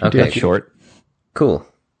week. Okay. That's short. Cool.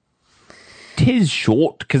 'Tis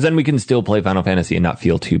short, because then we can still play Final Fantasy and not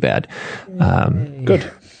feel too bad.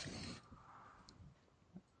 Good.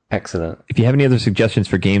 Excellent. If you have any other suggestions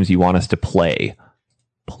for games you want us to play,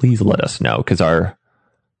 please let us know, because our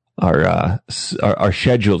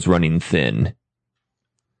schedule's running thin.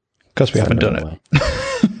 Because we haven't done it.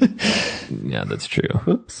 Yeah, that's true.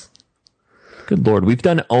 Oops. Good Lord. We've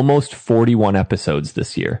done almost 41 episodes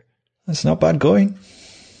this year. That's not bad going.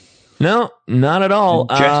 No, not at all.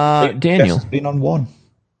 Jess Daniel. has been on one.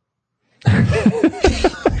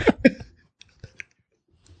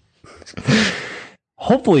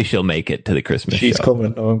 Hopefully she'll make it to the Christmas She's show.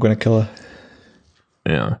 coming. Oh, I'm going to kill her.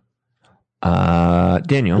 Yeah.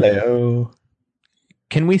 Daniel, Hello.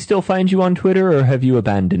 can we still find you on Twitter, or have you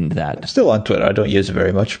abandoned I'm that? still on Twitter. I don't use it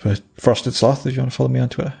very much, but Frosted Sloth, if you want to follow me on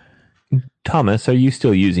Twitter. Thomas, are you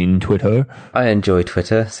still using Twitter? I enjoy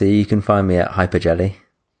Twitter, so you can find me at Hyperjelly.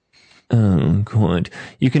 Oh, good.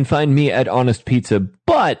 You can find me at Honest Pizza,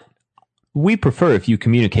 but we prefer if you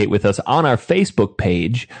communicate with us on our Facebook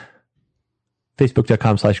page,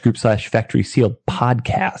 facebook.com/group/Factory Sealed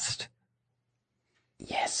Podcast.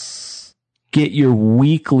 Yes. Get your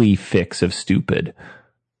weekly fix of stupid.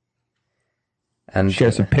 And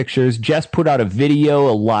Share some pictures. Jess put out a video,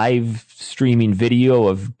 a live streaming video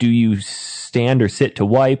of do you stand or sit to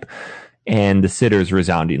wipe, and the sitters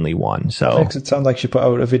resoundingly won. So Makes it sound like she put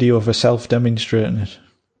out a video of herself demonstrating it.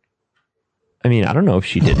 I mean, I don't know if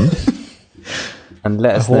she didn't. And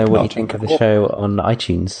let us hope know what you not. think of the show on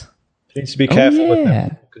iTunes. She needs to be careful with yeah.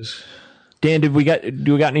 them. Because Dan, do we got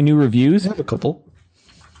any new reviews? we have a couple.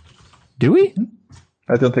 Do we?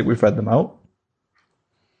 I don't think we've read them out.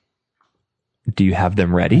 Do you have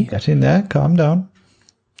them ready? Get in there. Calm down.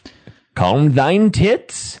 Calm thine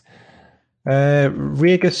tits.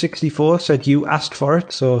 Rega64 said you asked for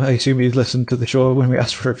it, so I assume you listened to the show when we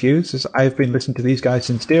asked for reviews. Says, I've been listening to these guys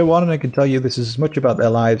since day one, and I can tell you this is as much about their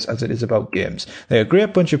lives as it is about games. They're a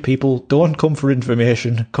great bunch of people. Don't come for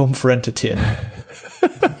information, come for entertainment.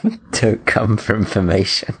 Don't come for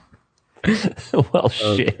information. Well,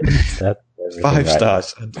 shit. That's 5 right.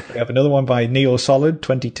 stars. And we have another one by Neo Solid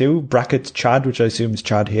 22 brackets Chad, which I assume is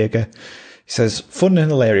Chad Hager. He says, fun and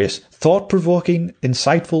hilarious, thought-provoking,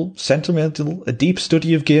 insightful, sentimental, a deep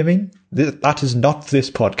study of gaming. That is not this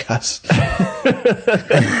podcast.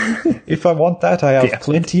 If I want that, I have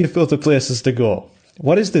plenty of other places to go.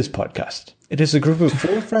 What is this podcast? It is a group of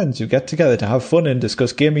 4 friends who get together to have fun and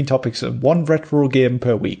discuss gaming topics and one retro game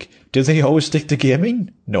per week. Do they always stick to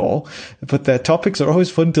gaming? No. But their topics are always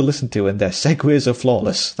fun to listen to and their segues are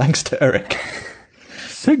flawless. Thanks to Eric.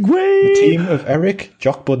 Segway! The team of Eric,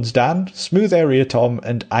 Jockbuns Dan, Smooth Area Tom,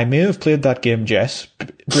 and I may have played that game Jess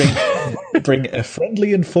bring a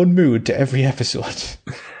friendly and fun mood to every episode.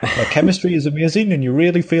 Their chemistry is amazing and you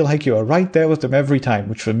really feel like you are right there with them every time,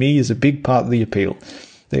 which for me is a big part of the appeal.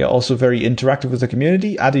 They are also very interactive with the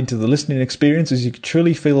community, adding to the listening experience as you can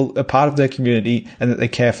truly feel a part of their community and that they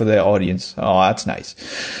care for their audience. Oh, that's nice.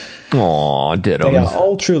 Aw, ditto. They are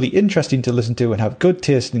all truly interesting to listen to and have good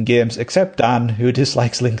taste in games, except Dan, who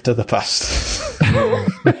dislikes Link to the Past.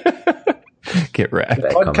 Get wrecked.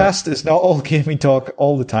 Podcast is not all gaming talk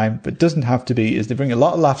all the time, but doesn't have to be, as they bring a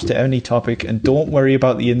lot of laughs to any topic, and don't worry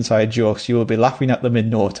about the inside jokes, you will be laughing at them in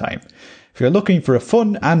no time. If you're looking for a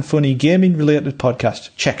fun and funny gaming-related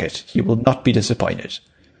podcast, check it. You will not be disappointed.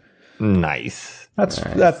 Nice. That's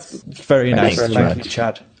very nice. Thanks, Thank you,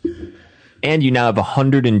 Chad. And you now have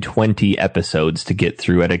 120 episodes to get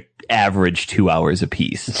through at an average 2 hours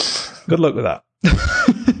apiece. Good luck with that.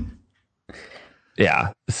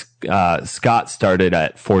 Yeah. Scott started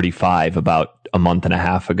at 45 about a month and a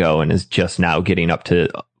half ago and is just now getting up to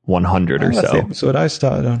 100 or That's the so. episode I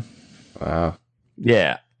started on. Wow.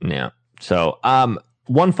 Yeah. So,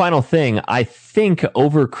 one final thing. I think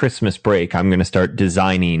over Christmas break, I'm going to start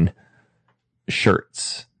designing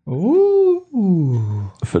shirts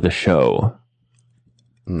Ooh. for the show.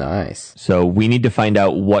 Nice. So we need to find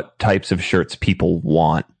out what types of shirts people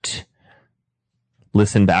want.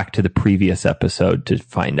 Listen back to the previous episode to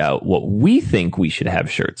find out what we think we should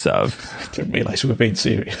have shirts of. Didn't realize we were being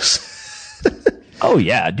serious. Oh,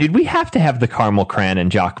 yeah, dude, we have to have the Caramel Cran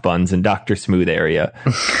and Jock Buns and Dr. Smooth area.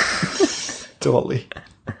 Totally.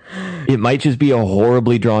 It might just be a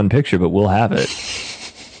horribly drawn picture, but we'll have it.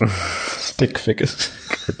 Stick figures.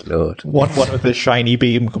 Good lord. One with a shiny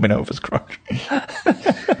beam coming out of his crotch.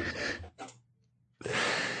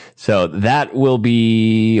 So that will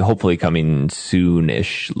be hopefully coming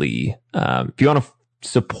soonishly. If you want to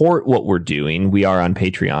support what we're doing, we are on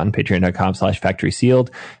Patreon, patreon.com/factorysealed.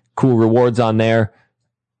 Cool rewards on there.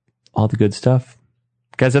 All the good stuff.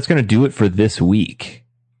 Guys, that's going to do it for this week.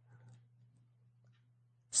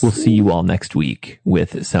 We'll see you all next week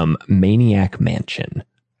with some Maniac Mansion.